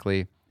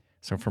perfectly.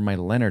 So for my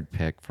Leonard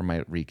pick, for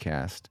my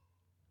recast,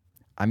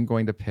 I'm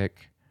going to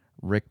pick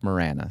Rick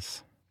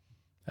Moranis.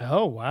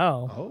 Oh,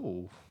 wow.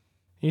 Oh.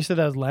 You said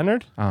that was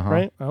Leonard,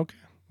 right? Okay.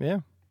 Yeah.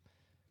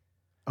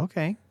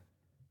 Okay.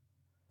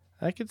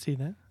 I could see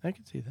that.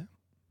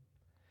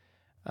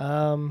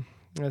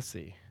 Let's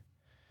see.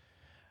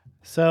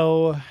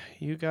 So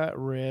you got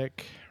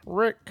Rick.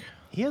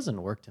 He hasn't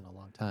worked in a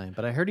long time,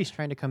 but I heard he's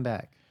trying to come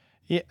back.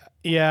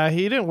 Yeah,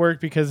 he didn't work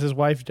because his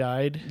wife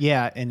died.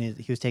 Yeah, and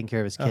he was taking care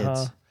of his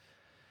kids,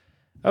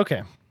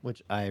 Okay.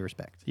 which I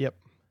respect. Yep.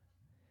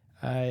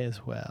 I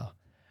as well.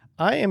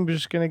 I am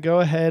just going to go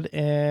ahead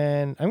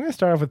and I'm going to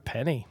start off with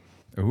Penny.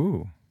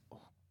 Ooh.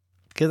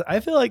 Because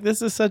I feel like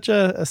this is such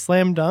a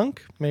slam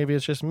dunk. Maybe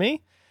it's just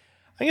me.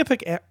 I'm going to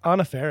pick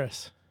Anna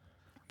Faris.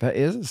 That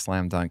is a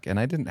slam dunk, and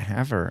I didn't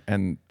have her.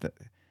 And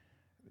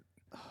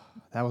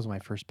That was my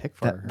first pick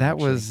for her. that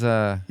was...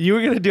 You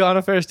were going to do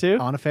Anna Faris too?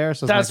 Anna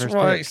Faris was That's my first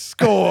right. pick.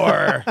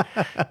 Score.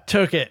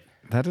 Took it.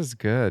 That is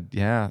good.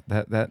 Yeah,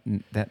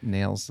 that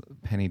nails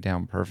Penny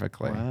down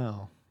perfectly.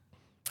 Wow.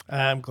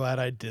 I'm glad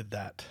I did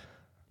that.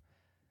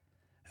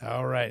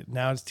 All right,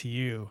 now it's to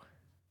you.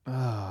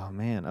 Oh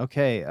man.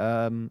 Okay.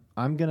 I'm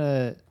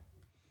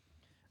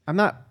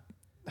not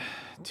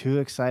too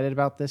excited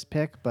about this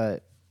pick,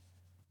 but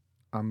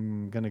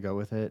I'm gonna go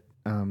with it.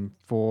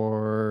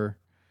 For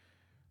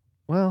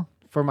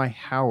my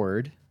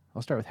Howard,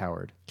 I'll start with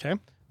Howard. Okay.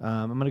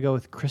 I'm gonna go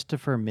with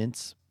Christopher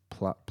Mintz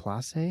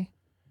Place.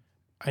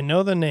 I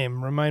know the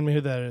name. Remind me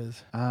who that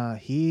is.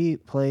 He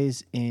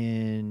plays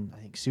in,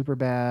 I think,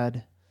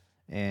 Superbad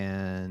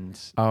and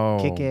Oh,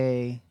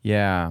 Kick-A.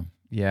 yeah.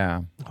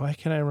 Why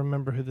can't I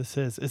remember who this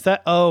is? Is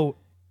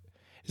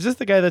this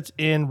the guy that's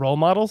in Role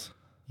Models?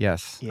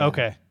 Yes. Yeah.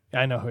 Okay.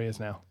 I know who he is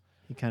now.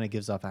 He kind of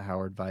gives off a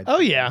Howard vibe. Oh,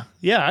 yeah.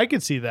 Yeah, I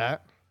could see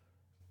that.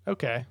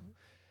 Okay.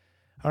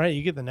 All right,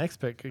 you get the next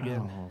pick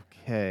again.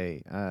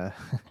 Okay.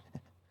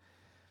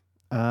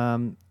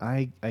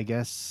 I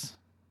guess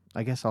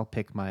I'll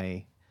pick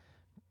my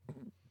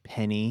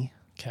Penny.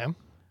 Okay.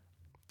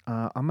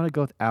 I'm gonna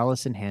go with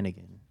Allison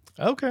Hannigan.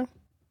 Okay.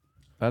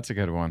 That's a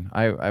good one.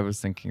 I was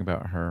thinking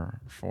about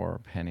her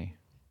for Penny.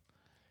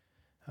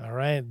 All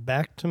right,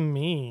 back to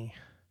me.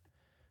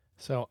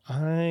 So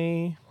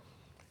I'm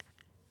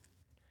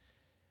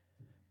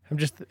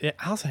just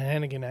Allison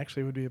Hannigan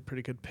actually would be a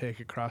pretty good pick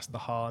across the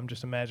hall. I'm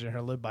just imagining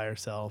her live by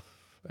herself,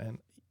 and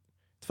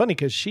it's funny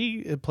because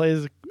she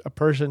plays a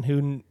person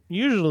who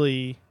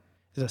usually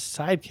is a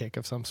sidekick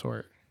of some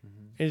sort.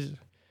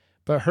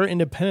 But her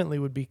independently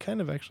would be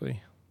kind of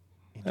actually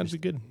that'd be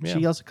good. Yeah.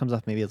 She also comes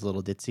off maybe as a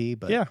little ditzy,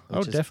 but Yeah.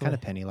 which is Definitely. kind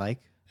of Penny-like.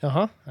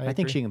 I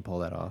think she can pull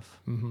that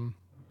off. Mm-hmm.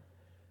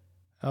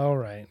 All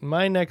right,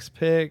 my next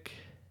pick.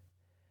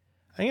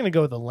 I'm gonna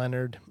go with a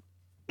Leonard,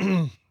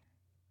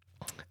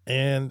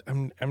 and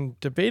I'm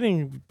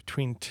debating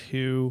between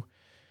two.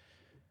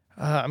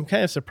 I'm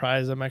kind of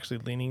surprised. I'm actually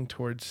leaning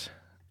towards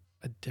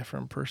a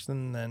different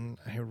person than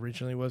I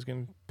originally was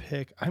going to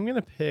pick. I'm going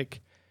to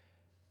pick,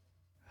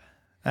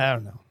 I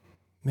don't know,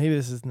 maybe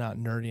this is not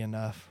nerdy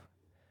enough.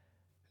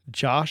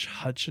 Josh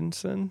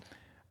Hutcherson.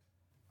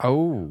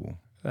 Oh.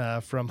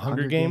 From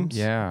Hunger Games.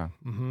 Yeah.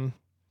 Mm-hmm.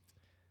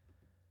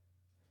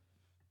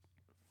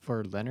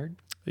 For Leonard?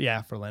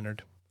 Yeah, for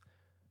Leonard.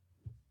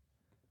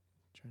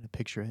 Trying to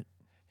picture it.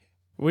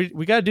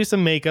 We got to do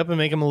some makeup and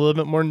make him a little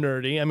bit more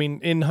nerdy. I mean,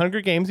 in Hunger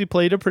Games, he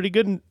played a pretty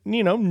good,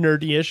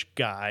 nerdy-ish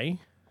guy.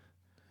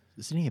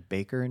 Isn't he a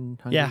baker in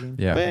Hunger Games?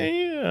 Yeah.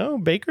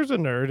 But, Baker's a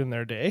nerd in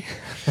their day.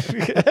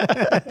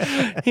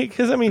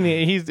 Because,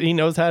 he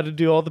knows how to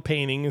do all the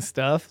painting and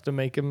stuff to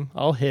make him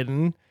all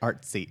hidden.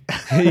 Artsy.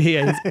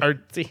 Yeah, he's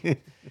artsy.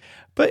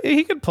 But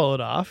he could pull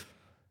it off.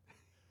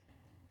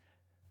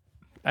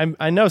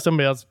 I know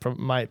somebody else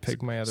might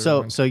pick my other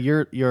one. So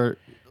your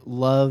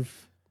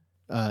love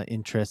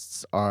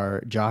interests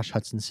are Josh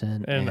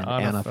Hutcherson and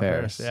Anna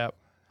Faris. Yep.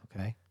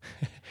 Okay.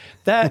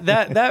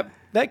 That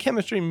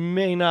chemistry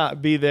may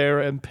not be there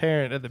and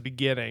apparent at the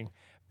beginning,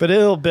 but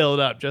it'll build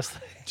up just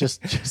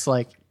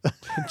like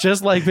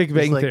just like Big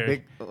Bang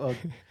Theory.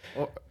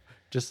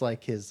 Just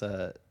like his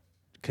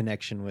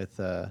connection with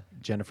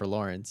Jennifer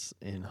Lawrence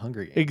in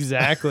Hunger Games.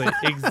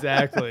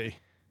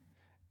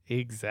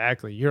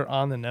 Exactly. You're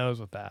on the nose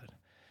with that.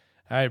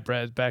 All right,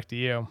 Brad, back to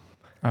you.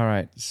 All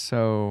right.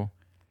 So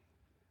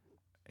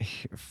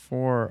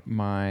for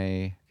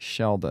my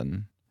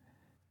Sheldon,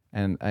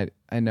 and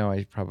I know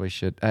I probably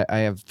should. I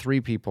have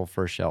 3 people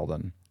for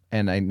Sheldon,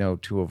 and I know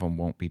 2 of them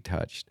won't be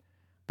touched,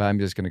 but I'm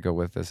just going to go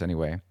with this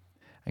anyway.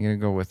 I'm going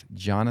to go with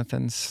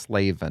Jonathan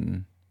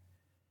Slavin.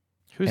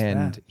 Who's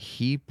and that?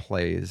 he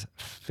plays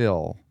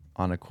Phil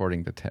on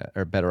According to Ted,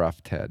 or Better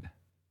Off Ted.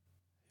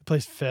 He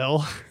plays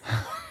Phil.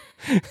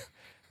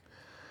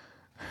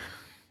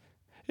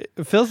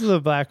 Phil's the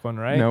black one,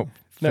 right? Nope.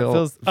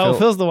 No,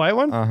 Phil's the white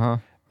one? Uh-huh.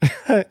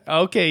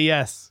 Okay,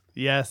 yes,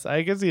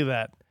 I can see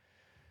that.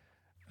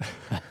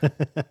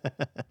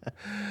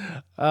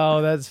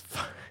 Oh, that's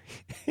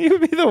he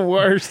would be the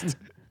worst.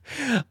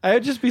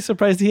 I'd just be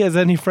surprised he has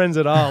any friends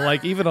at all,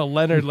 like even a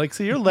Leonard. Like,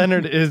 so your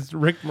Leonard is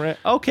Rick Moranis.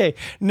 Okay,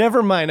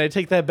 never mind, I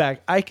take that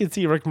back. I could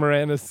see Rick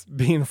Moranis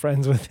being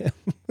friends with him.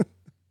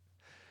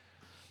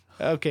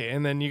 Okay,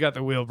 and then you got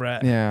the wheel,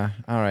 Brett. Yeah.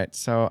 All right.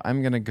 So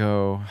I'm gonna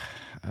go.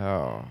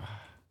 I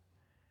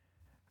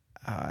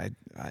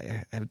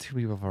have 2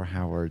 people for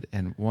Howard,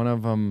 and one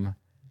of them,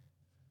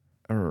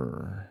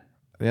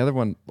 the other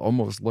one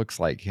almost looks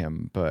like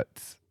him,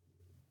 but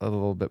a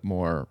little bit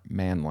more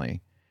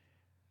manly.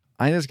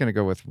 I'm just gonna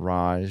go with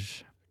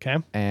Raj.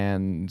 Okay.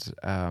 And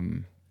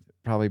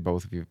probably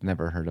both of you have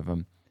never heard of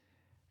him.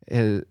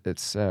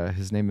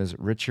 His name is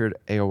Richard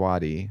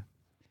Ayoade.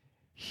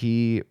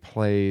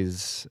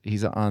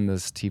 He's on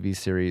this TV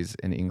series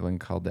in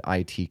England called The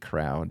IT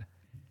Crowd.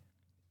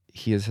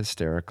 He is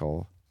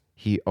hysterical.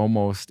 He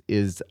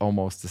is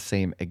almost the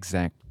same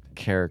exact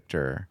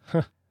character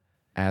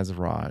as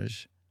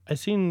Raj. I've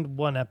seen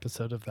one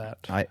episode of that,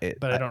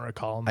 but I don't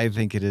recall him. I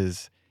think it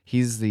is.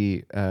 He's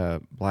the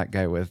black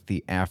guy with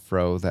the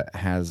afro that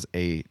has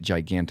a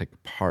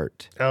gigantic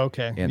part.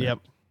 Okay. in Yep.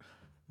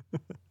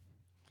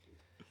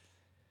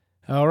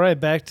 All right,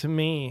 back to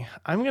me.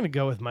 I'm gonna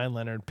go with my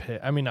Leonard pick.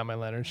 I mean, not my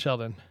Leonard,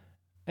 Sheldon.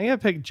 I'm gonna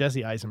pick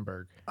Jesse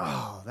Eisenberg.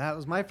 Oh, that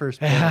was my first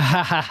pick.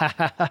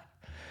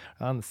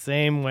 On the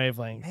same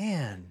wavelength.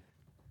 Man.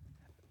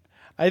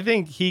 I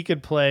think he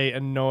could play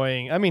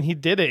annoying. I mean, he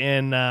did it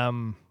in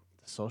The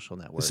Social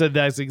Network. So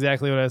that's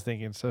exactly what I was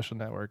thinking. Social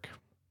Network.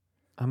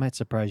 I might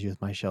surprise you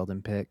with my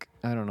Sheldon pick.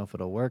 I don't know if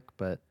it'll work,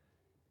 but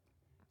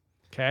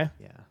Okay.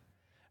 yeah.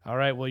 All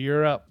right. Well,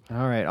 you're up.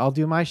 All right, I'll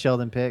do my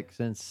Sheldon pick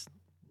since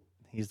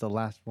he's the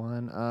last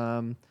one.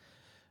 I'm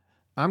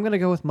gonna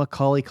go with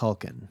Macaulay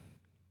Culkin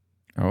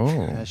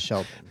Oh. as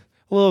Sheldon.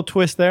 A little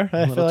twist there.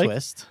 I A feel little like.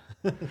 twist.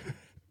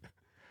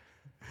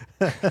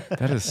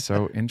 That is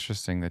so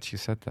interesting that you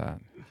said that.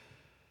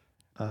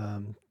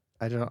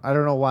 I don't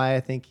know why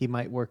I think he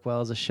might work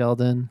well as a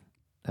Sheldon,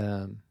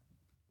 but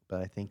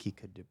I think he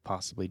could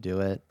possibly do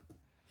it.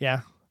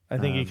 Yeah, I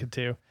think he could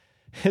too.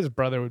 His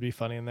brother would be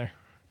funny in there,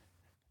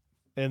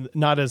 and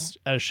not as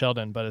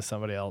Sheldon, but as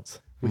somebody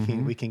else.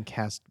 We can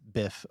cast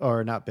Biff,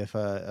 or not Biff,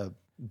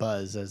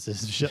 Buzz as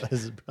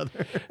his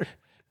brother.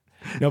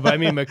 No, but I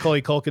mean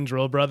Macaulay Culkin's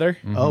real brother.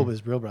 Oh,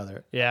 his real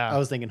brother. Yeah. I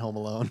was thinking Home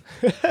Alone.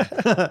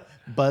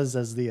 Buzz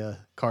as the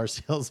car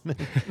salesman.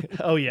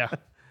 Oh yeah.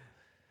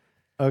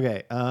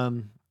 Okay.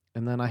 And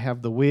then I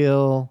have the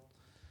wheel.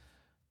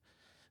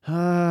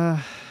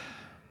 I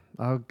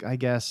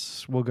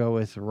guess we'll go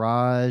with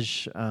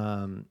Raj.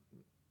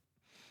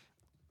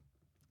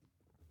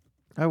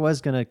 I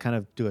was gonna kind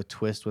of do a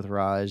twist with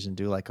Raj and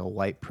do like a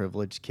white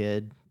privileged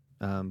kid,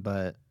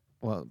 but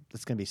well,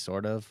 it's gonna be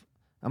sort of.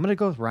 I'm gonna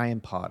go with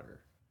Ryan Potter.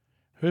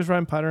 Who's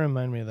Ryan Potter?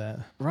 Remind me of that.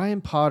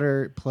 Ryan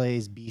Potter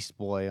plays Beast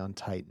Boy on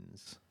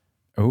Titans.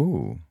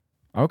 Oh,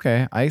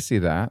 okay. I see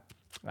that.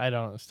 I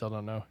still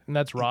don't know. And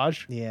that's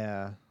Raj.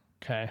 Yeah.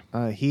 Okay.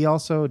 He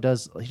also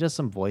does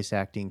some voice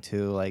acting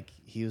too. Like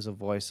he was a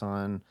voice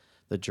on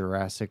the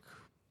Jurassic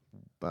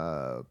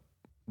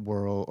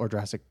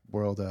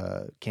World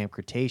Camp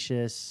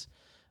Cretaceous.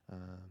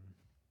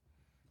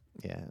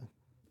 Yeah.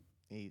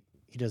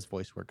 He does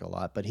voice work a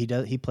lot, but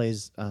he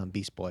plays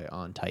Beast Boy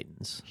on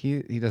Titans.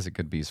 He does a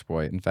good Beast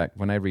Boy. In fact,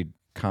 when I read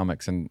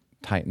comics and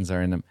Titans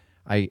are in them,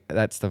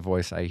 that's the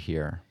voice I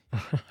hear.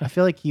 I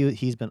feel like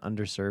he's been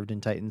underserved in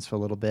Titans for a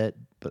little bit,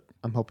 but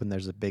I'm hoping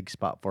there's a big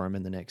spot for him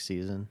in the next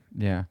season.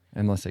 Yeah,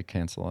 unless they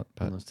cancel it.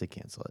 But Unless they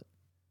cancel it.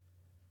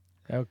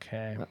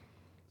 Okay.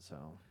 So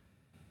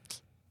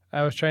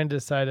I was trying to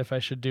decide if I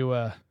should do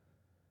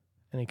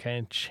any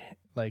kind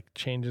of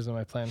changes in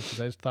my plan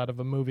because I just thought of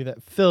a movie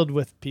that filled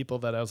with people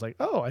that I was like,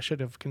 oh, I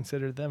should have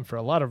considered them for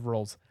a lot of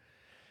roles.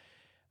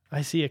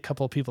 I see a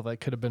couple of people that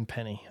could have been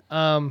Penny.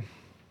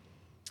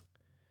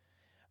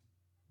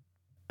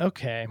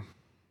 Okay.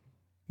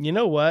 You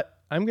know what?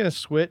 I'm going to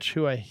switch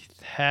who I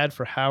had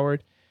for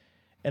Howard,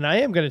 and I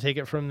am going to take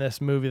it from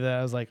this movie that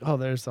I was like, oh,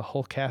 there's a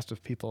whole cast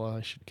of people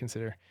I should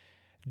consider.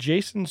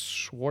 Jason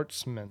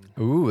Schwartzman.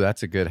 ooh,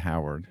 that's a good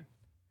Howard.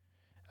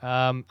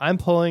 I'm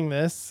pulling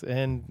this,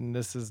 and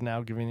this is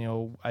now giving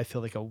you, I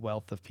feel like, a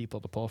wealth of people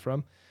to pull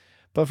from,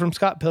 but from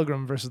Scott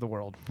Pilgrim versus the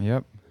World.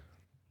 Yep.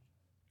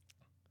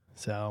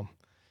 So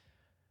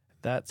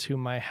that's who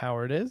my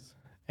Howard is,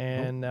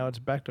 and now it's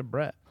back to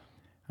Brett.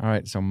 All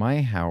right, so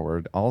my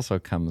Howard also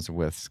comes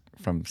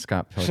from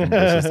Scott Pilgrim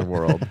versus the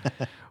World,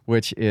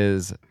 which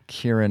is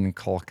Kieran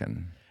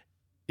Culkin.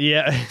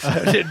 Yeah.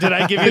 Did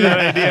I give you that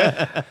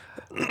idea?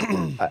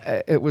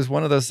 It was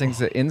one of those things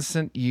that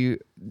instant you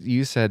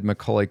said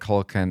Macaulay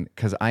Culkin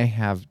because I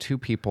have two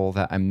people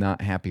that I'm not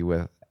happy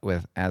with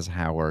as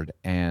Howard,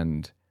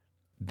 and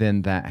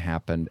then that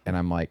happened, and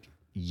I'm like,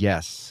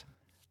 yes,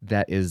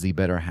 that is the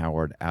better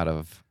Howard out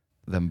of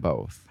them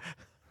both.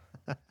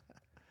 Yes.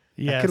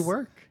 that could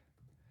work.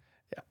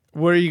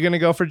 Were you going to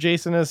go for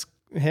Jason as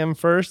him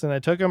first and I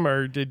took him,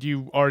 or did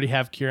you already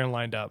have Kieran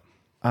lined up?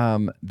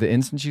 The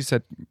instant you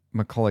said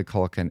Macaulay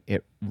Culkin,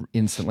 it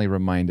instantly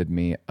reminded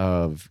me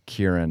of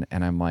Kieran,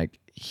 and I'm like,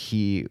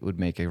 he would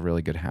make a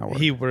really good Howard.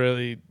 He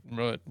really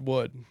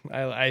would.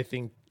 I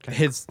think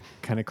his...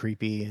 Kind of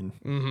creepy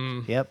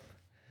and Yep.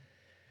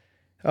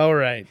 All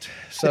right.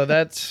 So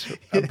that's...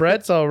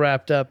 Brett's all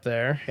wrapped up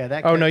there. Yeah,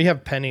 no, you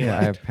have Penny yeah,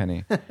 left. I have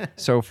Penny.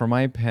 So for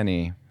my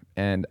Penny,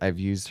 and I've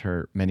used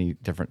her many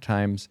different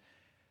times,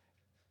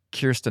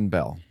 Kirsten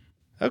Bell.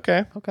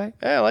 Okay. Okay.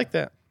 Yeah, I like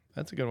that.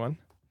 That's a good one.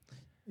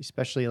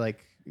 Especially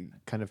like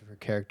kind of her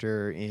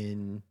character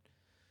in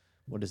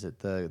what is it?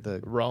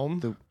 The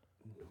Rome?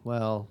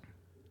 well,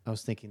 I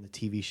was thinking the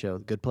TV show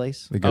The Good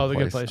Place. The Good The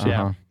Good Place,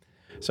 yeah.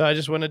 So I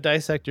just want to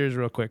dissect yours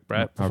real quick,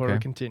 Brett, before we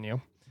Okay.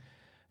 continue.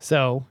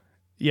 So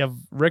you have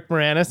Rick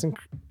Moranis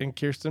and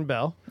Kirsten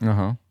Bell.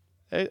 Uh-huh.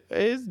 It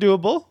is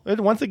doable.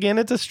 Once again,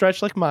 it's a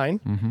stretch like mine,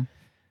 Mm-hmm.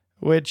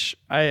 which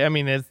I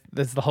mean,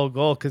 that's the whole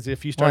goal. Because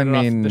if you started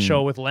off the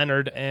show with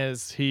Leonard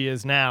as he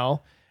is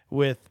now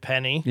with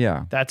Penny,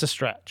 Yeah. that's a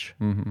stretch,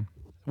 Mm-hmm.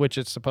 which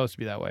it's supposed to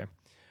be that way.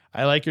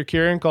 I like your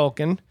Kieran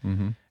Culkin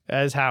Mm-hmm.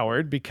 as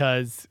Howard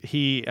because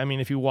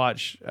if you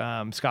watch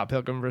Scott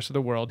Pilgrim versus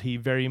the World, he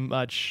very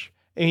much,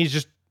 and he's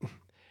just,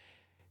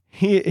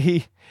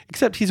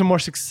 except he's a more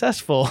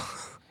successful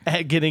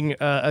at getting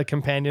a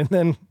companion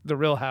than the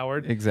real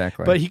Howard.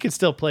 Exactly. But he could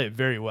still play it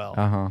very well.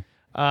 Uh-huh.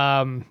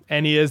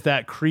 And he is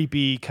that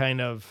creepy kind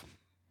of.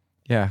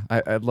 Yeah,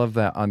 I love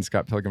that on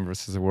Scott Pilgrim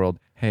versus the World.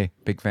 Hey,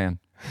 big fan.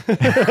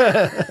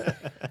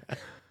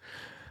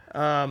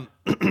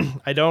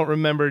 I don't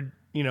remember,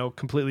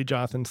 completely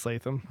Jonathan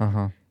Slatham.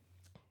 Uh-huh.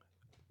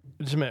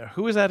 Just a minute.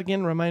 Who is that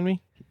again? Remind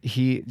me.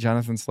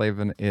 Jonathan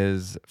Slavin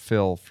is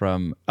Phil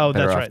from Oh,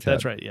 Better that's Off right. Ted.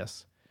 That's right.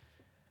 Yes.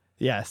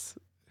 Yes.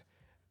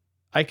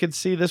 I could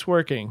see this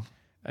working.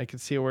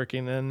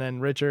 And then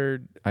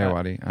Richard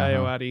Ayoade. Uh-huh.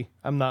 Ayoade.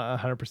 I'm not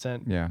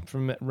 100% Yeah.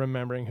 from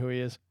remembering who he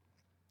is.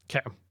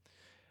 Okay.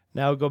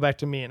 Now go back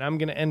to me, and I'm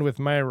going to end with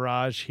my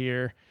Raj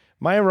here.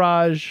 My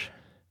Raj,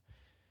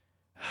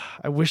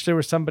 I wish there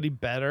was somebody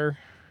better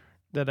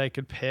that I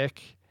could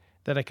pick,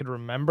 that I could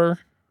remember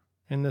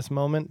in this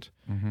moment.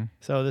 Mm-hmm.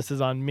 So this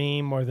is on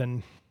me more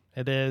than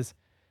it is.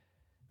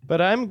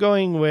 But I'm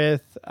going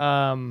with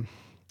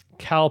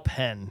Cal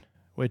Penn,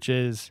 which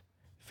is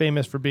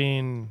famous for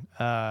being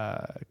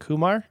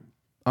Kumar.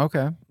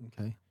 Okay.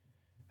 Okay.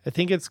 I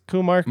think it's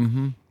Kumar.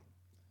 Mm-hmm.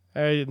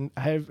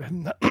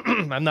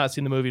 I've not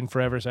seen the movie in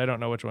forever, so I don't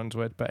know which one's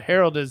which. But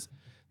Harold is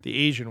the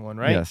Asian one,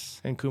 right?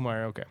 Yes. And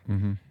Kumar, okay.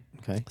 Mm-hmm.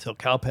 Okay. So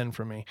Calpen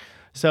for me.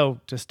 So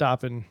to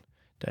stop and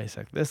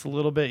dissect this a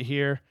little bit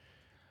here.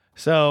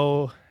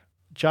 So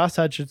Josh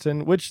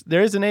Hutcherson, which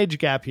there is an age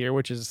gap here,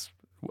 which is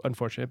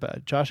unfortunate,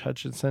 but Josh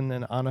Hutcherson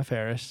and Anna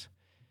Faris.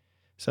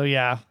 So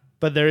yeah,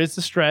 but there is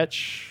the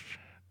stretch.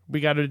 We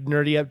got to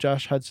nerdy up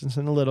Josh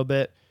Hutcherson a little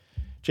bit.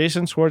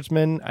 Jason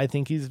Schwartzman, I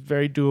think he's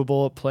very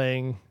doable at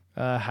playing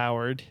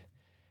Howard.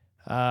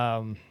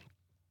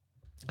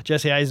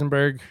 Jesse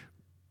Eisenberg,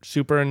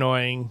 super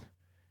annoying.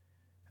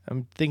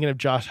 I'm thinking of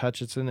Josh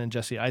Hutcherson and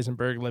Jesse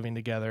Eisenberg living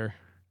together,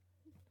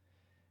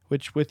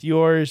 which with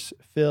yours,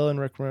 Phil and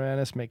Rick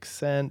Moranis makes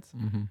sense.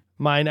 Mm-hmm.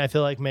 Mine, I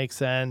feel like makes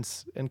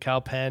sense. And Cal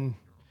Penn,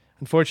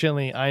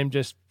 unfortunately, I'm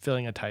just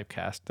filling a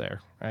typecast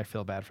there. I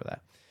feel bad for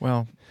that.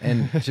 Well,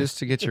 and just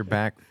to get your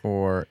back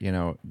for,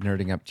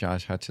 nerding up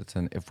Josh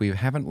Hutcherson, if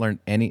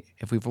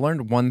we've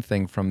learned one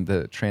thing from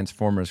the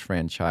Transformers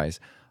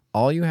franchise,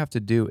 all you have to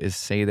do is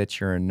say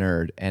that you're a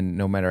nerd, and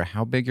no matter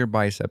how big your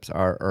biceps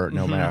are or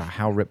no matter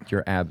how ripped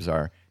your abs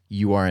are,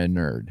 you are a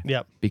nerd.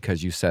 Yep.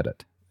 Because you said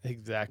it.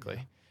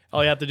 Exactly.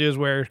 All you have to do is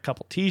wear a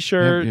couple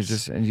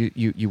T-shirts.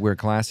 You wear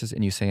glasses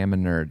and you say I'm a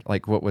nerd.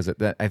 Like, what was it?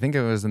 I think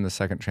it was in the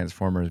second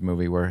Transformers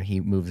movie where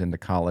he moves into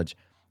college,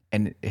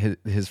 and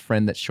his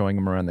friend that's showing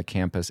him around the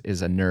campus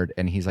is a nerd,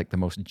 and he's like the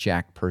most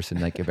jacked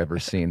person like I've ever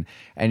seen.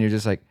 And you're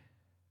just like,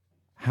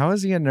 how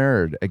is he a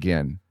nerd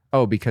again?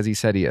 Oh, because he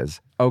said he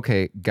is.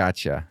 Okay,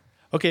 gotcha.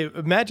 Okay,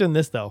 imagine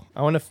this though.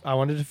 I want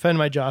to defend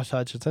my Josh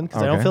Hutcherson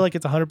because I don't Okay. feel like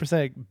it's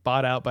 100%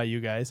 bought out by you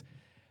guys.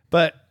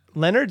 But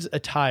Leonard's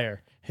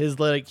attire,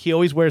 he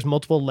always wears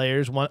multiple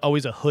layers.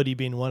 Always a hoodie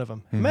being one of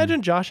them. Mm-hmm.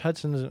 Imagine Josh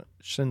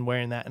Hutcherson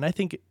wearing that, and I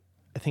think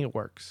it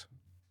works.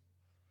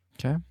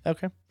 Okay.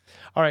 Okay,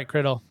 all right,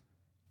 Criddle,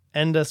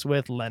 end us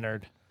with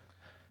Leonard.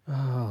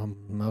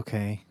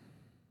 Okay.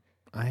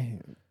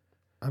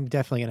 I'm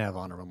definitely gonna have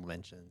honorable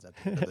mentions at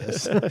the end of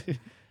this.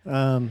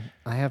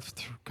 I have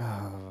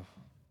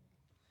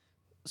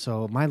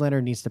so my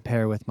Leonard needs to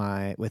pair with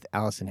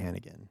Allison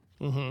Hannigan.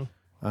 Mm-hmm.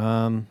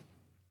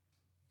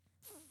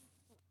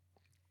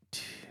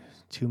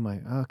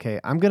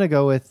 I'm gonna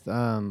go with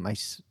my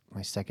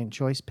second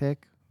choice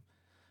pick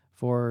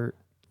for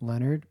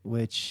Leonard,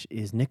 which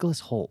is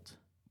Nicholas Holt.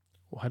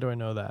 How do I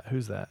know that?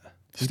 Who's that?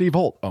 Steve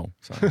Holt. Oh,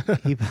 sorry.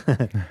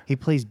 He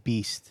plays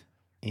Beast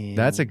in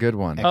That's a good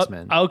one.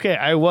 X-Men. Okay,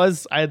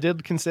 I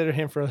did consider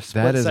him for a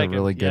split That is a second.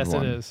 really good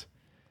one. Yes, it is.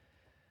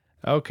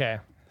 Okay,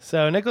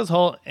 so Nicholas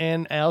Holt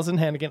and Allison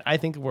Hannigan, I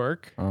think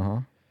work.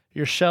 Uh-huh.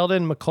 Your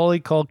Sheldon, Macaulay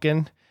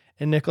Culkin,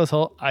 and Nicholas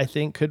Holt, I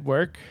think could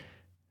work.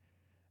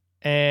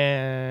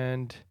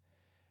 And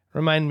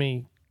remind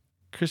me,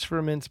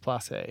 Christopher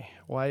Mintz-Plasse.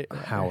 Why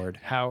Howard.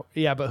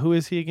 Yeah, but who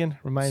is he again?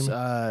 Remind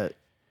me.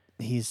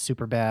 He's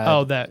super bad.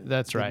 Oh,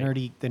 that's right.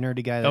 The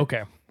nerdy guy. That,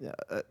 Okay.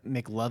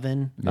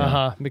 McLovin.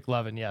 Yeah.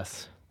 McLovin.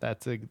 Yes,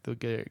 that's a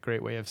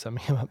great way of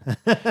summing him up.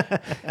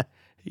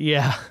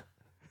 Yeah,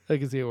 I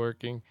can see it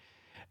working.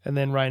 And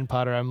then Ryan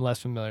Potter, I'm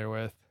less familiar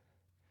with.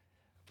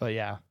 But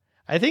yeah,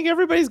 I think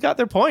everybody's got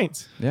their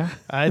points. Yeah.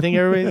 I think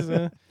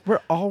everybody's.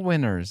 We're all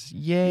winners.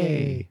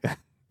 Yay. But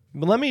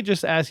let me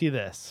just ask you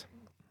this.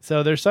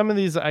 So there's some of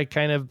these I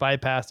kind of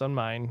bypassed on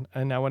mine,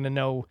 and I want to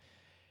know,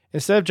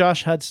 instead of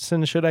Josh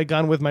Hudson, should I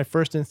gone with my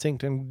first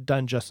instinct and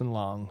done Justin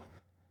Long?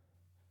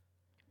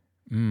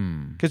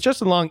 Because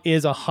Justin Long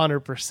is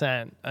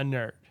 100% a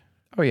nerd.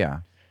 Oh,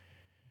 yeah.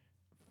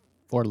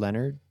 For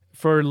Leonard.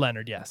 For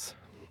Leonard, yes.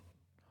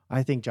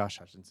 I think Josh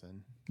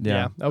Hutchinson.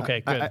 Yeah.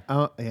 Okay, good.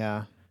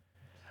 Yeah.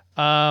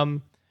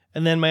 And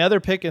then my other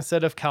pick,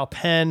 instead of Cal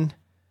Penn,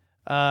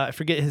 I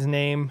forget his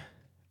name,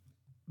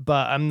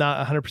 but I'm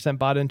not 100%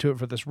 bought into it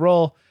for this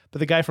role. But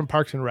the guy from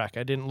Parks and Rec,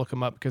 I didn't look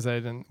him up because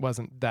I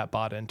wasn't that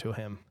bought into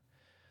him.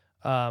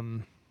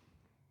 Have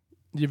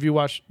you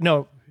watched?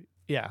 No,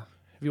 yeah.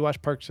 Have you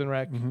watched Parks and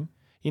Rec? Mm-hmm.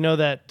 You know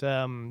that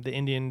the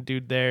Indian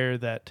dude there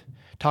that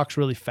talks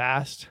really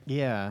fast.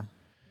 Yeah.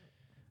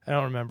 I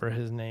don't remember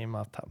his name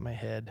off the top of my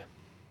head.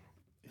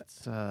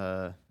 It's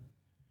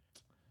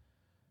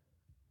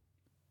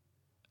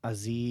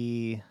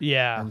Aziz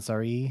Yeah,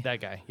 Ansari.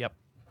 that guy. Yep.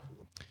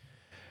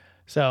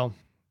 So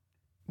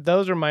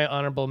those are my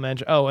honorable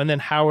mention. Oh, and then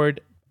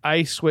Howard,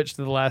 I switched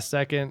to the last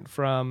second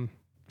from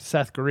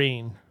Seth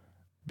Green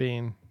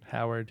being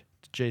Howard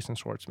to Jason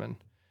Schwartzman.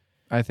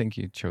 I think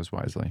you chose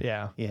wisely.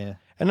 Yeah. Yeah.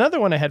 Another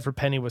one I had for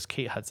Penny was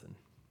Kate Hudson.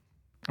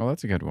 Oh,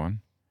 that's a good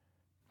one.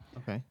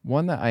 Okay.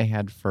 One that I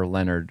had for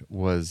Leonard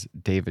was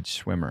David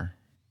Schwimmer.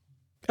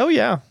 Oh,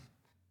 yeah.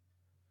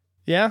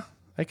 Yeah,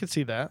 I could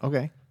see that.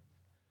 Okay.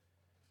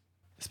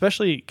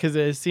 Especially because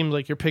it seems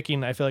like you're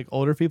picking, I feel like,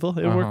 older people.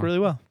 It would work really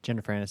well.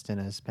 Jennifer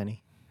Aniston as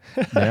Penny.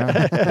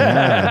 Yeah.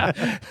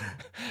 Yeah.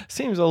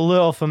 Seems a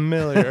little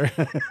familiar.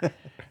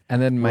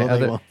 And then my Will they,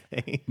 other won't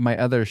they? my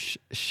other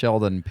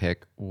Sheldon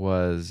pick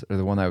was, or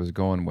the one I was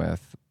going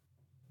with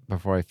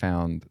before I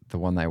found the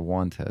one I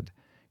wanted,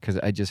 because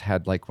I just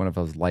had like one of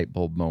those light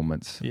bulb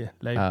moments. Yeah,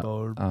 light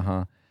bulb.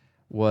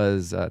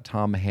 Was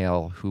Tom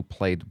Hale, who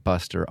played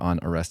Buster on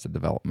Arrested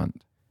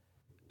Development.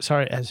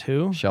 Sorry, as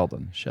who?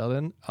 Sheldon.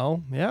 Sheldon.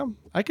 Oh, yeah.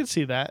 I could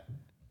see that.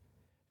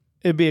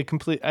 It'd be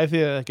I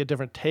feel like a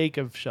different take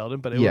of Sheldon,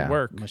 but it would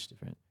work. Much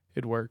different.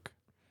 It'd work.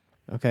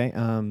 Okay.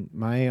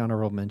 My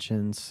honorable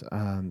mentions.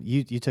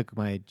 You took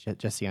my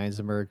Jesse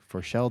Eisenberg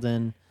for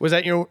Sheldon.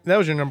 That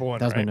was your number one,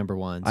 That was right? my number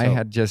one. I So-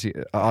 had Jesse.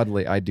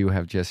 Oddly, I do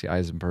have Jesse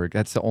Eisenberg.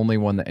 That's the only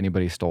one that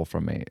anybody stole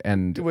from me.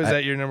 And Was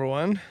that your number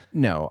one?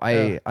 No,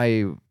 I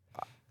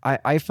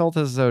felt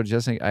as though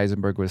Jesse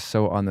Eisenberg was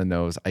so on the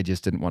nose. I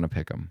just didn't want to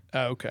pick him.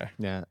 Oh, okay.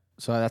 Yeah.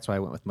 So that's why I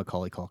went with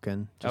Macaulay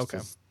Culkin. Okay.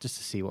 Just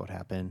to see what would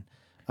happen.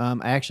 I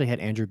actually had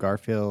Andrew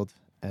Garfield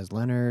as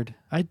Leonard,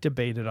 I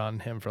debated on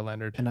him for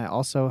Leonard. and I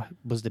also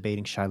was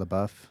debating Shia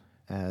LaBeouf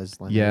as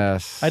Leonard.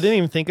 Yes, I didn't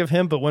even think of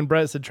him, but when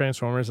Brett said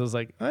Transformers, I was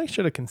like, I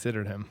should have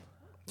considered him.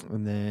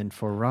 And then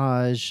for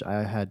Raj,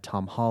 I had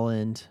Tom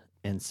Holland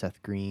and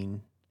Seth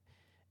Green.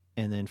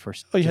 And then for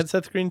Oh, you had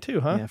Seth Green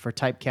too, huh? yeah, for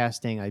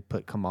typecasting, I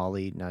put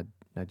Kamali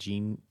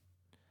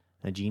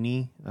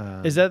Najini.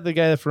 Is that the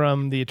guy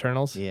from The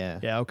Eternals? Yeah.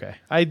 Yeah, okay.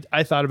 I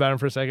thought about him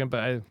for a second,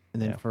 but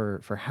And then yeah.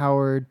 for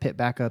Howard, pit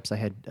backups, I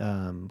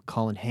had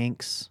Colin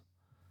Hanks.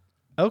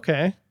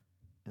 Okay.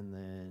 And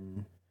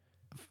then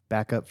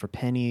backup for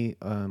Penny,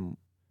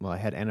 I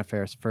had Anna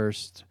Faris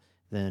first,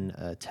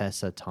 then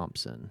Tessa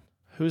Thompson.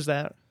 Who's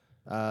that?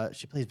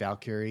 She plays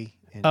Valkyrie.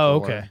 In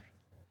Oh, Thor.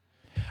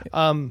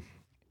 okay.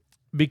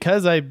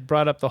 Because I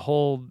brought up the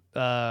whole,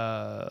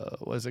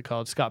 what is it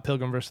called? Scott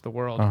Pilgrim versus the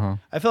World.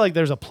 I feel like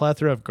there's a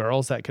plethora of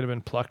girls that could have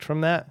been plucked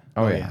from that.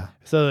 Oh, yeah.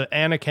 So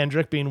Anna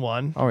Kendrick being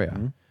one. Oh, yeah.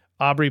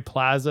 Aubrey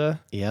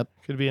Plaza Yep.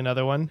 could be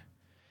another one.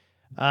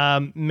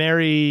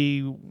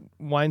 Mary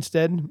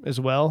Weinstead as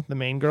well, the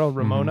main girl,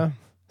 Ramona.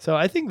 So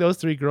I think those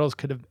three girls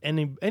could have,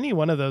 any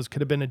one of those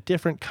could have been a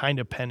different kind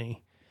of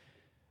Penny,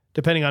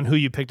 depending on who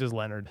you picked as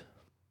Leonard.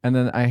 And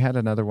then I had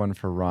another one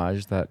for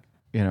Raj that,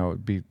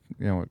 would be,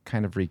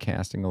 kind of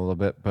recasting a little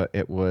bit, but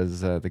it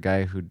was the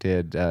guy who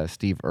did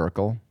Steve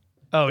Urkel.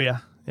 Oh, yeah.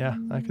 Yeah,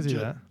 I could see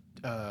that.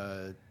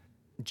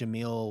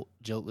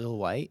 Jaleel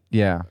White.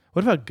 Yeah.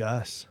 What about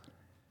Gus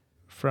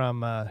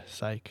from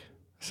Psych?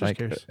 Just Like,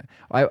 curious.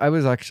 I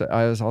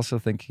was also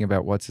thinking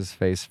about what's his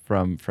face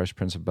from Fresh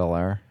Prince of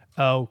Bel-Air.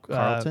 Oh,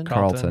 Carlton?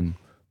 Carlton.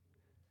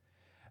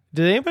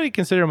 Did anybody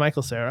consider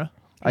Michael Cera?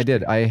 I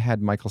did. I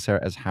had Michael Cera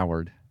as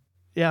Howard.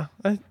 Yeah,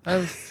 I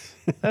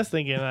was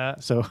thinking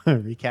that. So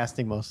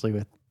recasting mostly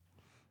with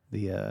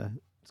the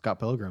Scott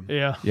Pilgrim.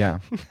 Yeah. Yeah.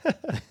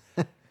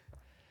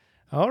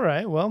 All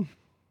right. Well,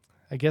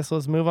 I guess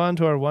let's move on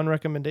to our one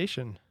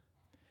recommendation.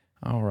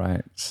 All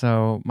right.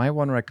 So my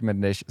one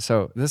recommendation.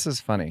 So this is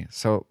funny.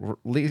 So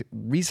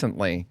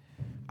recently,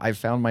 I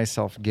found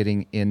myself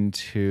getting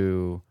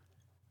into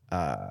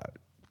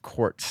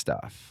court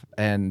stuff,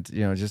 and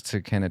just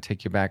to kind of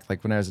take you back,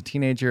 like when I was a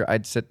teenager,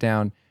 I'd sit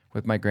down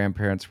with my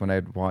grandparents when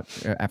I'd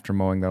watch after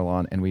mowing their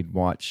lawn, and we'd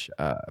watch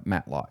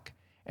Matlock.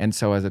 And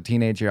so as a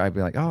teenager, I'd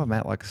be like, "Oh,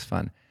 Matlock is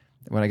fun."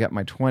 When I got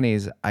my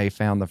 20s, I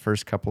found the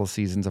first couple of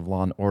seasons of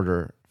Law and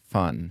Order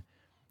fun,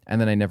 and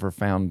then I never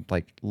found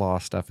like law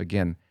stuff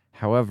again.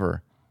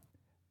 However,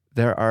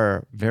 there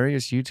are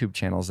various YouTube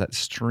channels that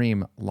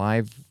stream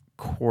live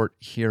court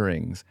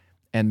hearings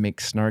and make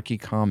snarky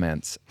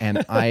comments,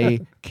 and I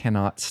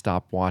cannot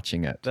stop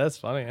watching it. That's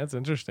funny. That's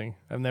interesting.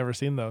 I've never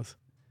seen those.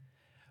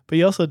 But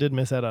you also did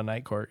miss out on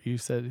Night Court. You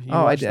said you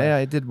watched that.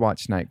 I did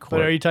watch Night Court.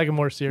 But are you talking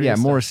more serious? Yeah,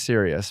 more stuff?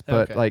 serious.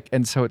 But Okay.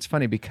 and so it's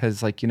funny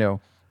because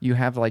you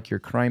have like your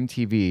crime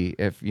TV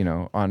if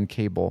on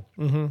cable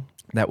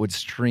that would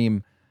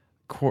stream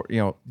court,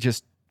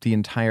 just the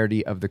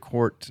entirety of the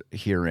court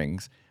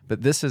hearings.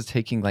 But this is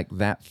taking like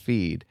that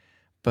feed,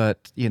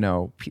 but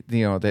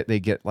they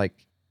get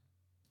like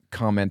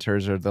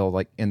commenters, or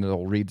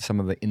they'll read some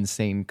of the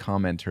insane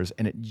commenters,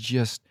 and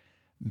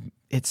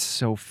it's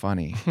so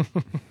funny.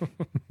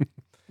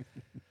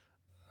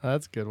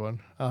 That's a good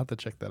one. I'll have to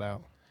check that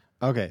out.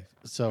 Okay,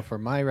 so for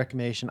my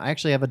recommendation, I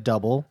actually have a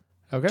double.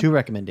 Okay. 2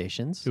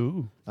 recommendations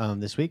Ooh.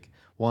 this week.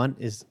 One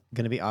is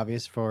going to be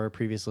obvious for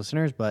previous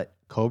listeners, but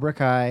Cobra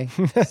Kai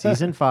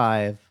season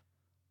 5,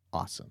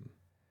 awesome.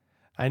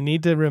 I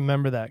need to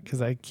remember that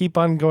because I keep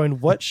on going.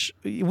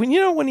 When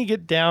you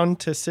get down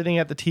to sitting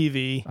at the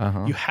TV,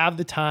 you have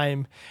the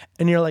time,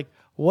 and you're like,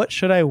 "What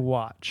should I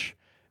watch?"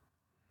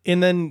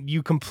 And then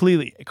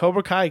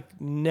Cobra Kai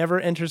never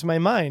enters my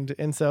mind,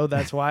 and so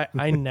that's why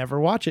I never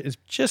watch it. It's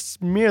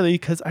just merely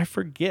because I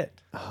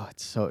forget. Oh,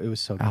 it was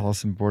so good.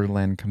 Alice in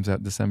Borderland comes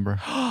out December.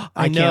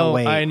 I can't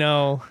wait. I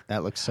know.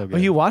 That looks so good. Oh,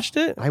 you watched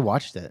it? I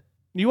watched it.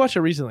 You watched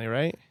it recently,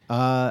 right?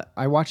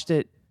 I watched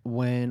it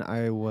when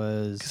I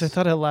was. Because I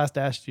thought I last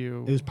asked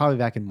you. It was probably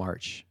back in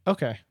March.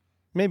 Okay,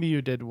 maybe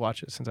you did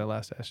watch it since I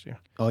last asked you.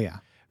 Oh yeah,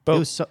 But it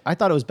was. I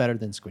thought it was better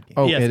than Squid Game.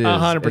 Oh, Yes, it is.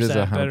 100% It is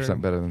better.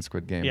 100% better than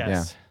Squid Game.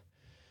 Yes.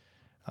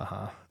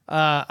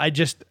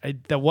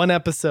 The one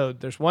episode.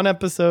 There's one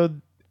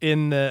episode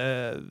in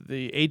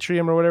the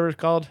atrium or whatever it's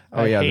called.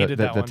 Oh I yeah, hated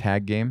the that one.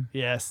 tag game.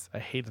 Yes, I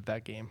hated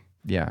that game.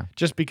 Yeah.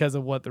 just because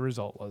of what the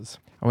result was.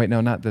 Oh wait, no,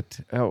 not that.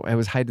 It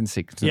was hide and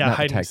seek. So Yeah, not the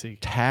hide and tag. seek.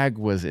 Tag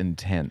was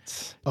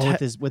intense. Oh,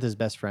 with his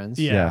best friends.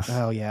 Yeah. Yes.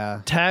 Oh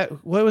yeah.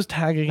 What was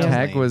Tag again? Tag-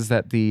 Tag lame. was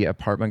that the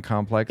apartment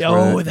complex.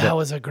 Oh, where that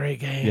was a great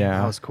game. Yeah.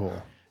 That was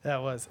cool.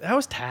 That was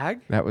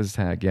Tag. That was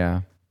Tag.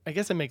 Yeah. I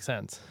guess it makes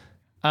sense.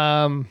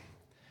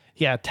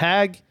 Yeah,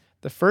 Tag.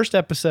 The first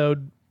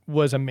episode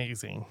was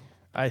amazing,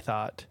 I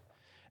thought.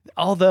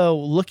 Although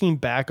looking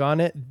back on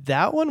it,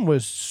 that one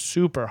was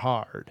super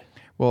hard.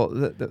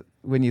 Well,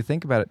 when you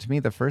think about it, to me,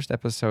 the first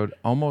episode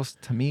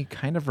almost, to me,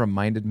 kind of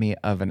reminded me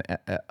of an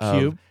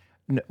Cube?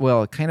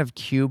 Well, kind of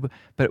Cube,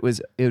 but it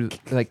was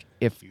like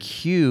if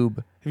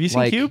Cube. Have you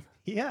seen Cube?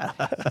 Yeah.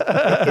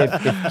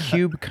 if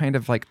Cube kind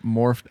of like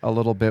morphed a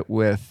little bit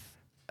with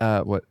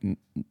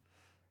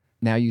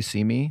Now You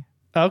See Me.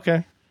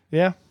 Okay.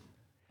 Yeah.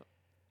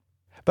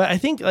 But I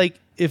think like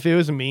if it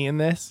was me in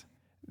this,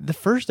 the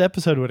first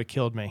episode would have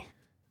killed me.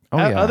 Oh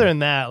yeah. Other than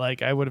that,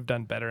 like I would have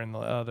done better in the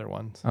other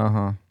ones.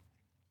 Uh-huh.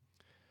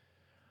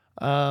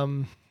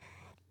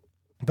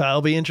 But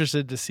I'll be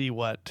interested to see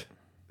what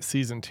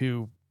season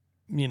 2,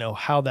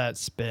 how that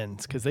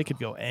spins, because they could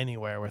go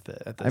anywhere with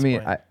it at this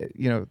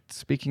point.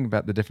 Speaking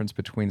about the difference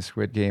between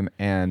Squid Game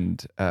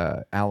and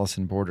Alice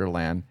in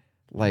Borderland,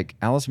 like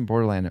Alice in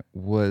Borderland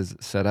was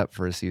set up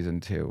for a season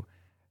 2.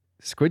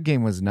 Squid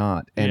Game was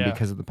not, and Yeah.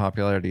 because of the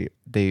popularity,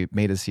 they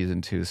made a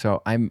season 2.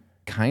 So I'm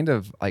kind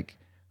of like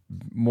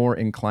more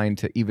inclined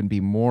to even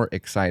be more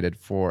excited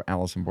for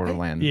Alice in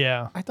Borderland.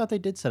 Yeah. I thought they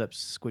did set up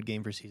Squid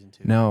Game for season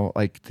 2. No,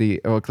 like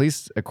at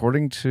least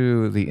according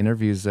to the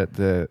interviews that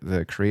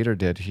the creator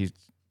did, he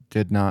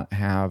did not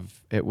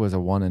have, it was a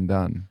one and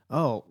done.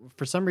 Oh,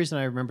 for some reason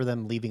I remember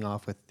them leaving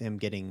off with him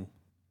getting.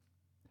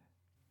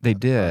 They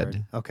did,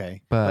 fired.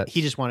 Okay, but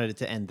he just wanted it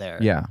to end there.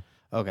 yeah.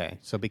 Okay,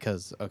 so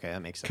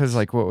that makes sense. Because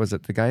like, what was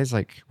it? The guy's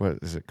like, what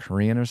is it,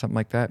 Korean or something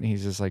like that? And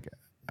he's just like,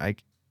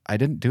 I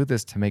didn't do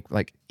this to make,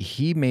 like,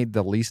 he made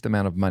the least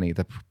amount of money,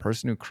 the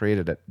person who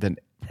created it, than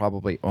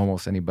probably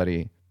almost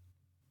anybody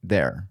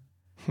there.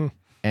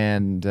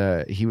 And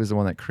he was the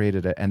one that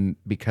created it. And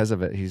because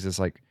of it, he's just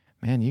like,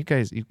 man, you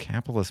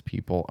capitalist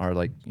people are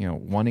like,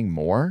 wanting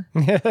more.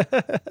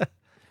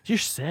 You're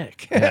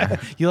sick.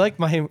 Yeah. You like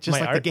my just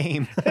my like art? the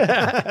game.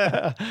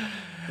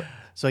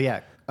 So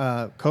yeah,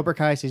 Cobra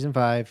Kai season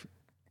 5,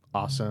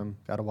 awesome.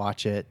 Got to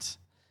watch it.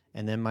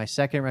 And then my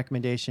second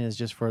recommendation is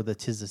just for the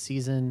 'tis the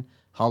season,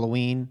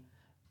 Halloween.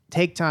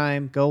 Take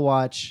time, go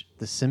watch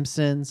The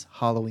Simpsons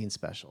Halloween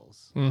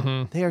specials.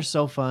 Mm-hmm. They are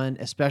so fun,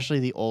 especially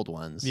the old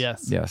ones.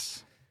 Yes.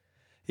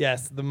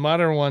 Yes. The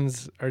modern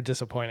ones are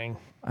disappointing.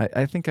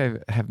 I think I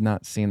have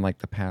not seen like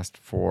the past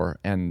 4,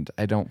 and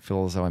I don't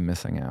feel as though I'm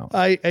missing out.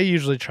 I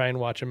usually try and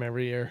watch them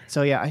every year.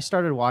 So yeah, I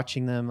started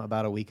watching them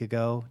about a week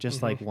ago,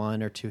 just like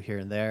 1 or 2 here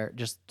and there,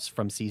 just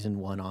from season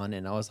 1 on,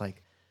 and I was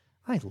like,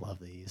 I love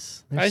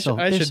these. They're I so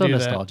should do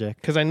nostalgic.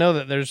 because I know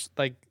that there's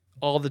like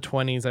all the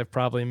 20s I've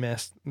probably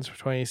missed. It's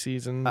 20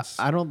 seasons.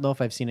 I don't know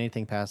if I've seen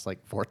anything past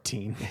like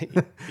 14.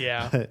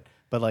 Yeah.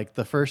 But like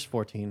the first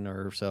 14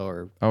 or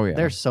so Oh yeah.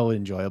 they're so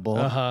enjoyable.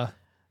 Uh-huh.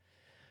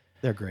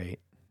 They're great.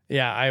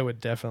 Yeah, I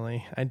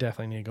definitely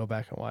need to go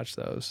back and watch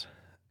those.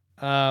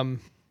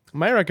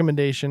 My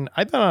recommendation,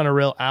 I've been on a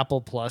real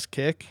Apple Plus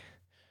kick.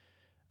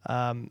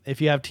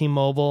 If you have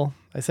T-Mobile,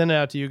 I sent it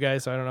out to you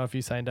guys, so I don't know if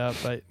you signed up,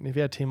 but if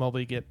you have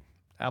T-Mobile, you get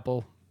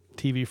Apple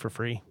TV for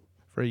free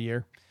for a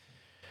year.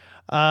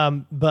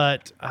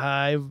 But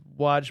I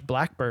watched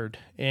Blackbird,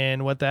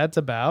 and what that's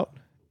about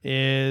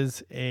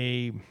is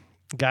a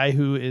guy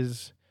who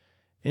is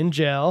in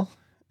jail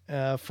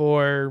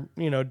for,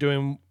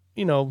 doing,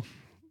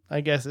 I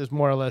guess is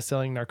more or less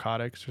selling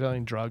narcotics,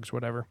 selling drugs,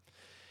 whatever.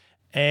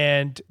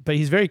 But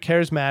he's very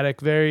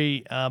charismatic,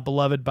 very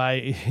beloved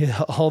by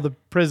all the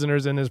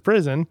prisoners in his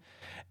prison.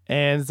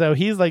 And so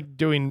he's like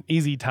doing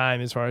easy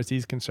time as far as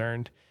he's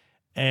concerned.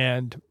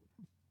 And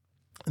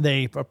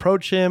they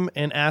approach him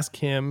and ask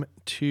him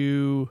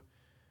to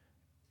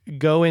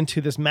go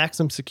into this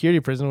maximum security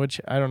prison,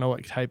 which I don't know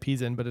what type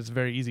he's in, but it's a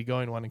very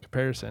easygoing one in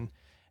comparison,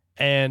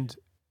 and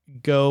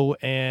go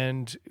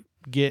and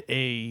get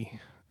a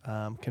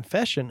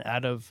confession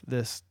out of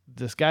this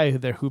guy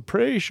who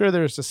pretty sure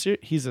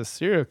he's a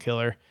serial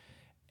killer,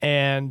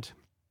 and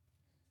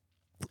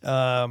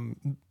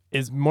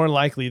is more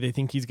likely they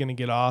think he's going to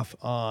get off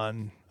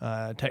on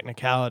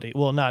technicality.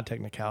 Well, not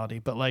technicality,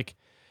 but like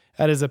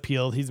at his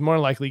appeal, he's more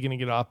likely going to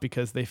get off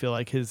because they feel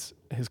like his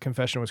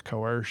confession was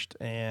coerced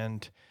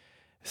and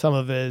some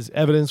of his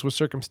evidence was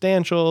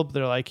circumstantial. But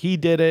they're like, he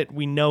did it.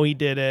 We know he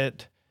did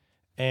it.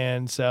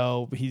 And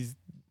so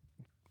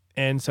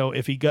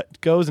if he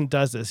goes and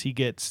does this, he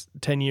gets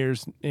 10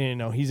 years,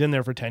 he's in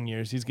there for 10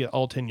 years. He's get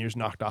all 10 years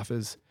knocked off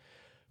his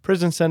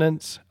prison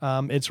sentence.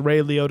 It's Ray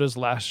Liotta's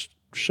last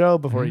show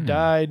before he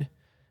died.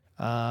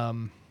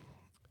 I'm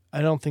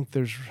trying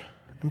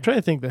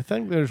to think. I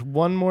think there's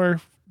one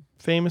more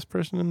famous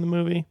person in the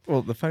movie.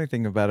 Well, the funny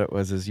thing about it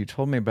is you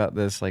told me about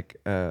this like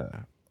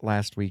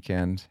last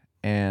weekend,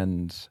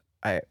 and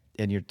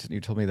and you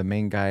told me the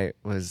main guy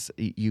was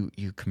you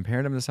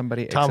compared him to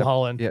somebody. Tom except,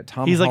 Holland. Yeah,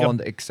 Tom He's Holland,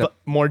 like except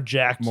more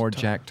jacked.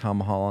 Tom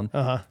Holland.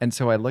 Uh-huh. And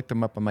so I looked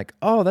him up. I'm like,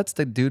 oh, that's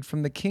the dude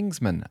from the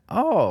Kingsman.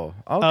 Oh,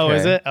 okay. Oh,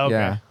 is it? Okay.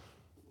 Yeah.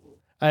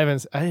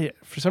 I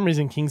for some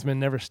reason Kingsman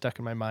never stuck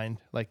in my mind.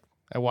 Like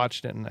I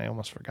watched it and I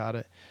almost forgot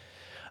it.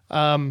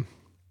 But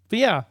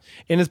yeah,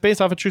 and it's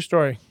based off a true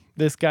story.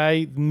 This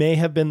guy may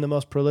have been the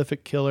most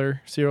prolific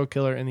serial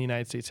killer in the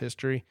United States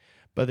history,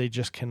 but they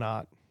just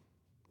cannot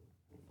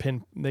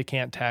they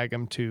can't tag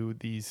him to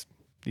these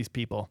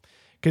people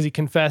because he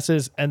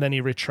confesses and then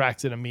he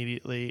retracts it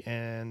immediately,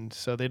 and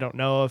so they don't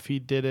know if he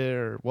did it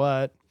or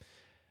what.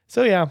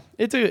 So yeah,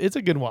 it's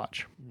a good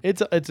watch.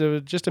 It's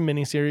just a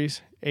mini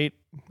series. I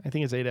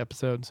think it's 8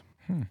 episodes.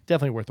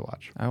 Definitely worth a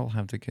watch. I will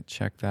have to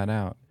check that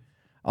out.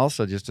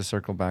 Also, just to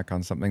circle back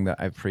on something that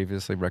I've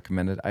previously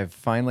recommended, I've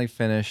finally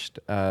finished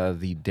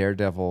the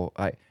Daredevil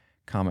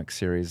comic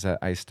series that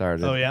I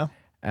started. Oh yeah?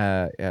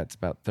 Yeah, it's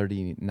about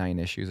 39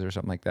 issues or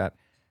something like that.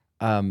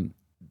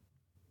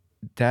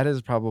 That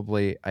is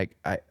probably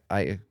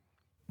I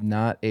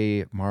not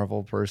a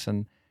Marvel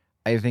person.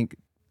 I think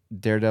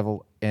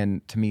Daredevil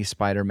and, to me,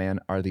 Spider-Man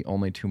are the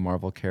only 2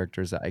 Marvel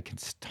characters that I can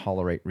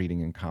tolerate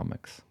reading in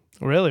comics.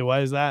 Really?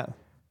 Why is that?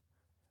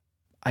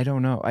 I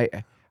don't know.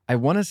 I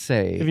want to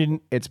say If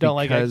you it's don't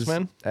like because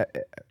X-Men?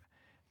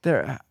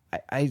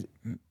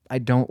 I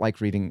don't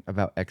like reading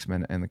about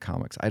X-Men in the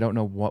comics. I don't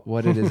know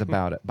what it is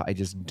about it, but I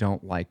just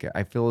don't like it.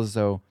 I feel as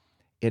though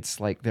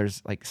it's like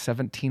there's like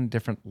 17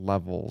 different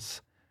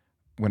levels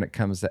when it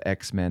comes to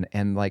X-Men,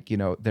 and like, you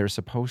know, they're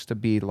supposed to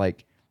be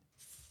like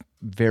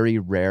very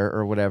rare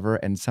or whatever,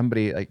 and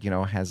somebody like, you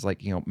know, has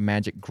like, you know,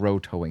 magic grow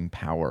towing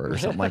power or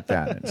something like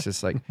that. It's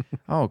just like,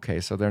 oh, okay,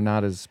 so they're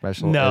not as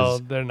special. No,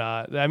 as, they're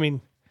not. I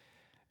mean,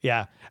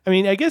 yeah. I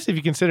mean, I guess if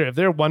you consider if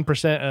they're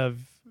 1% of,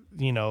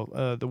 you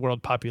know, the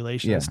world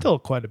population, it's still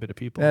quite a bit of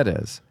people. That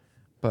is.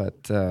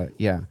 But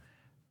yeah.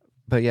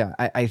 But yeah,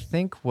 I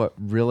think what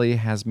really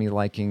has me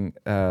liking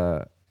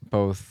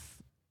both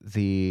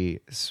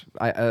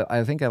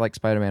I think I like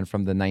Spider-Man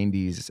from the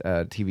 90s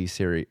TV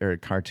series or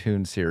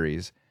cartoon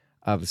series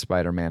of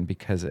Spider-Man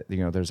because, you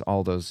know, there's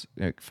all those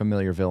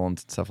familiar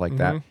villains and stuff like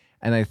that.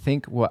 And I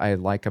think what I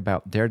like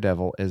about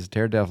Daredevil is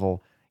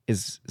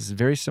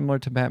very similar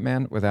to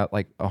Batman without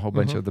like a whole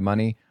bunch of the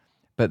money.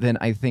 But then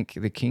I think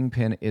the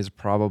Kingpin is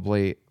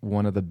probably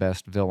one of the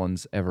best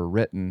villains ever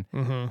written.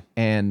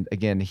 And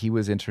again, he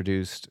was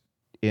introduced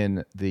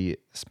in the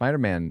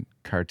Spider-Man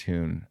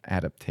cartoon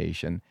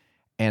adaptation.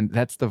 And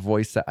that's the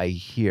voice that I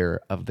hear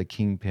of the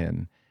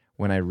Kingpin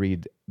when I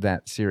read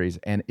that series.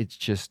 And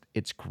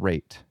it's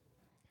great.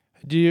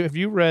 Have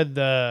you read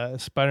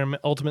the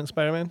Ultimate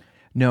Spider-Man?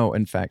 No,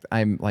 in fact,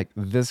 I'm like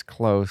this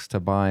close to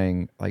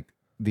buying like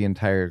the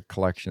entire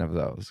collection of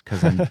those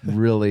because I'm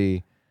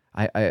really,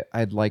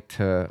 I'd like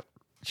to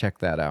check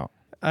that out.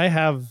 I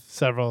have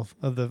several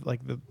of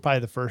probably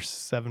the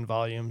first 7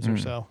 volumes or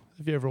so,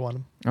 if you ever want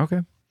them. Okay.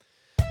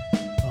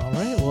 All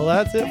right. Well,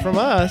 that's it from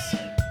us.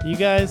 You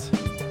guys,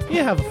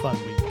 you have a fun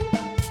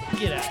week.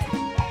 Get out.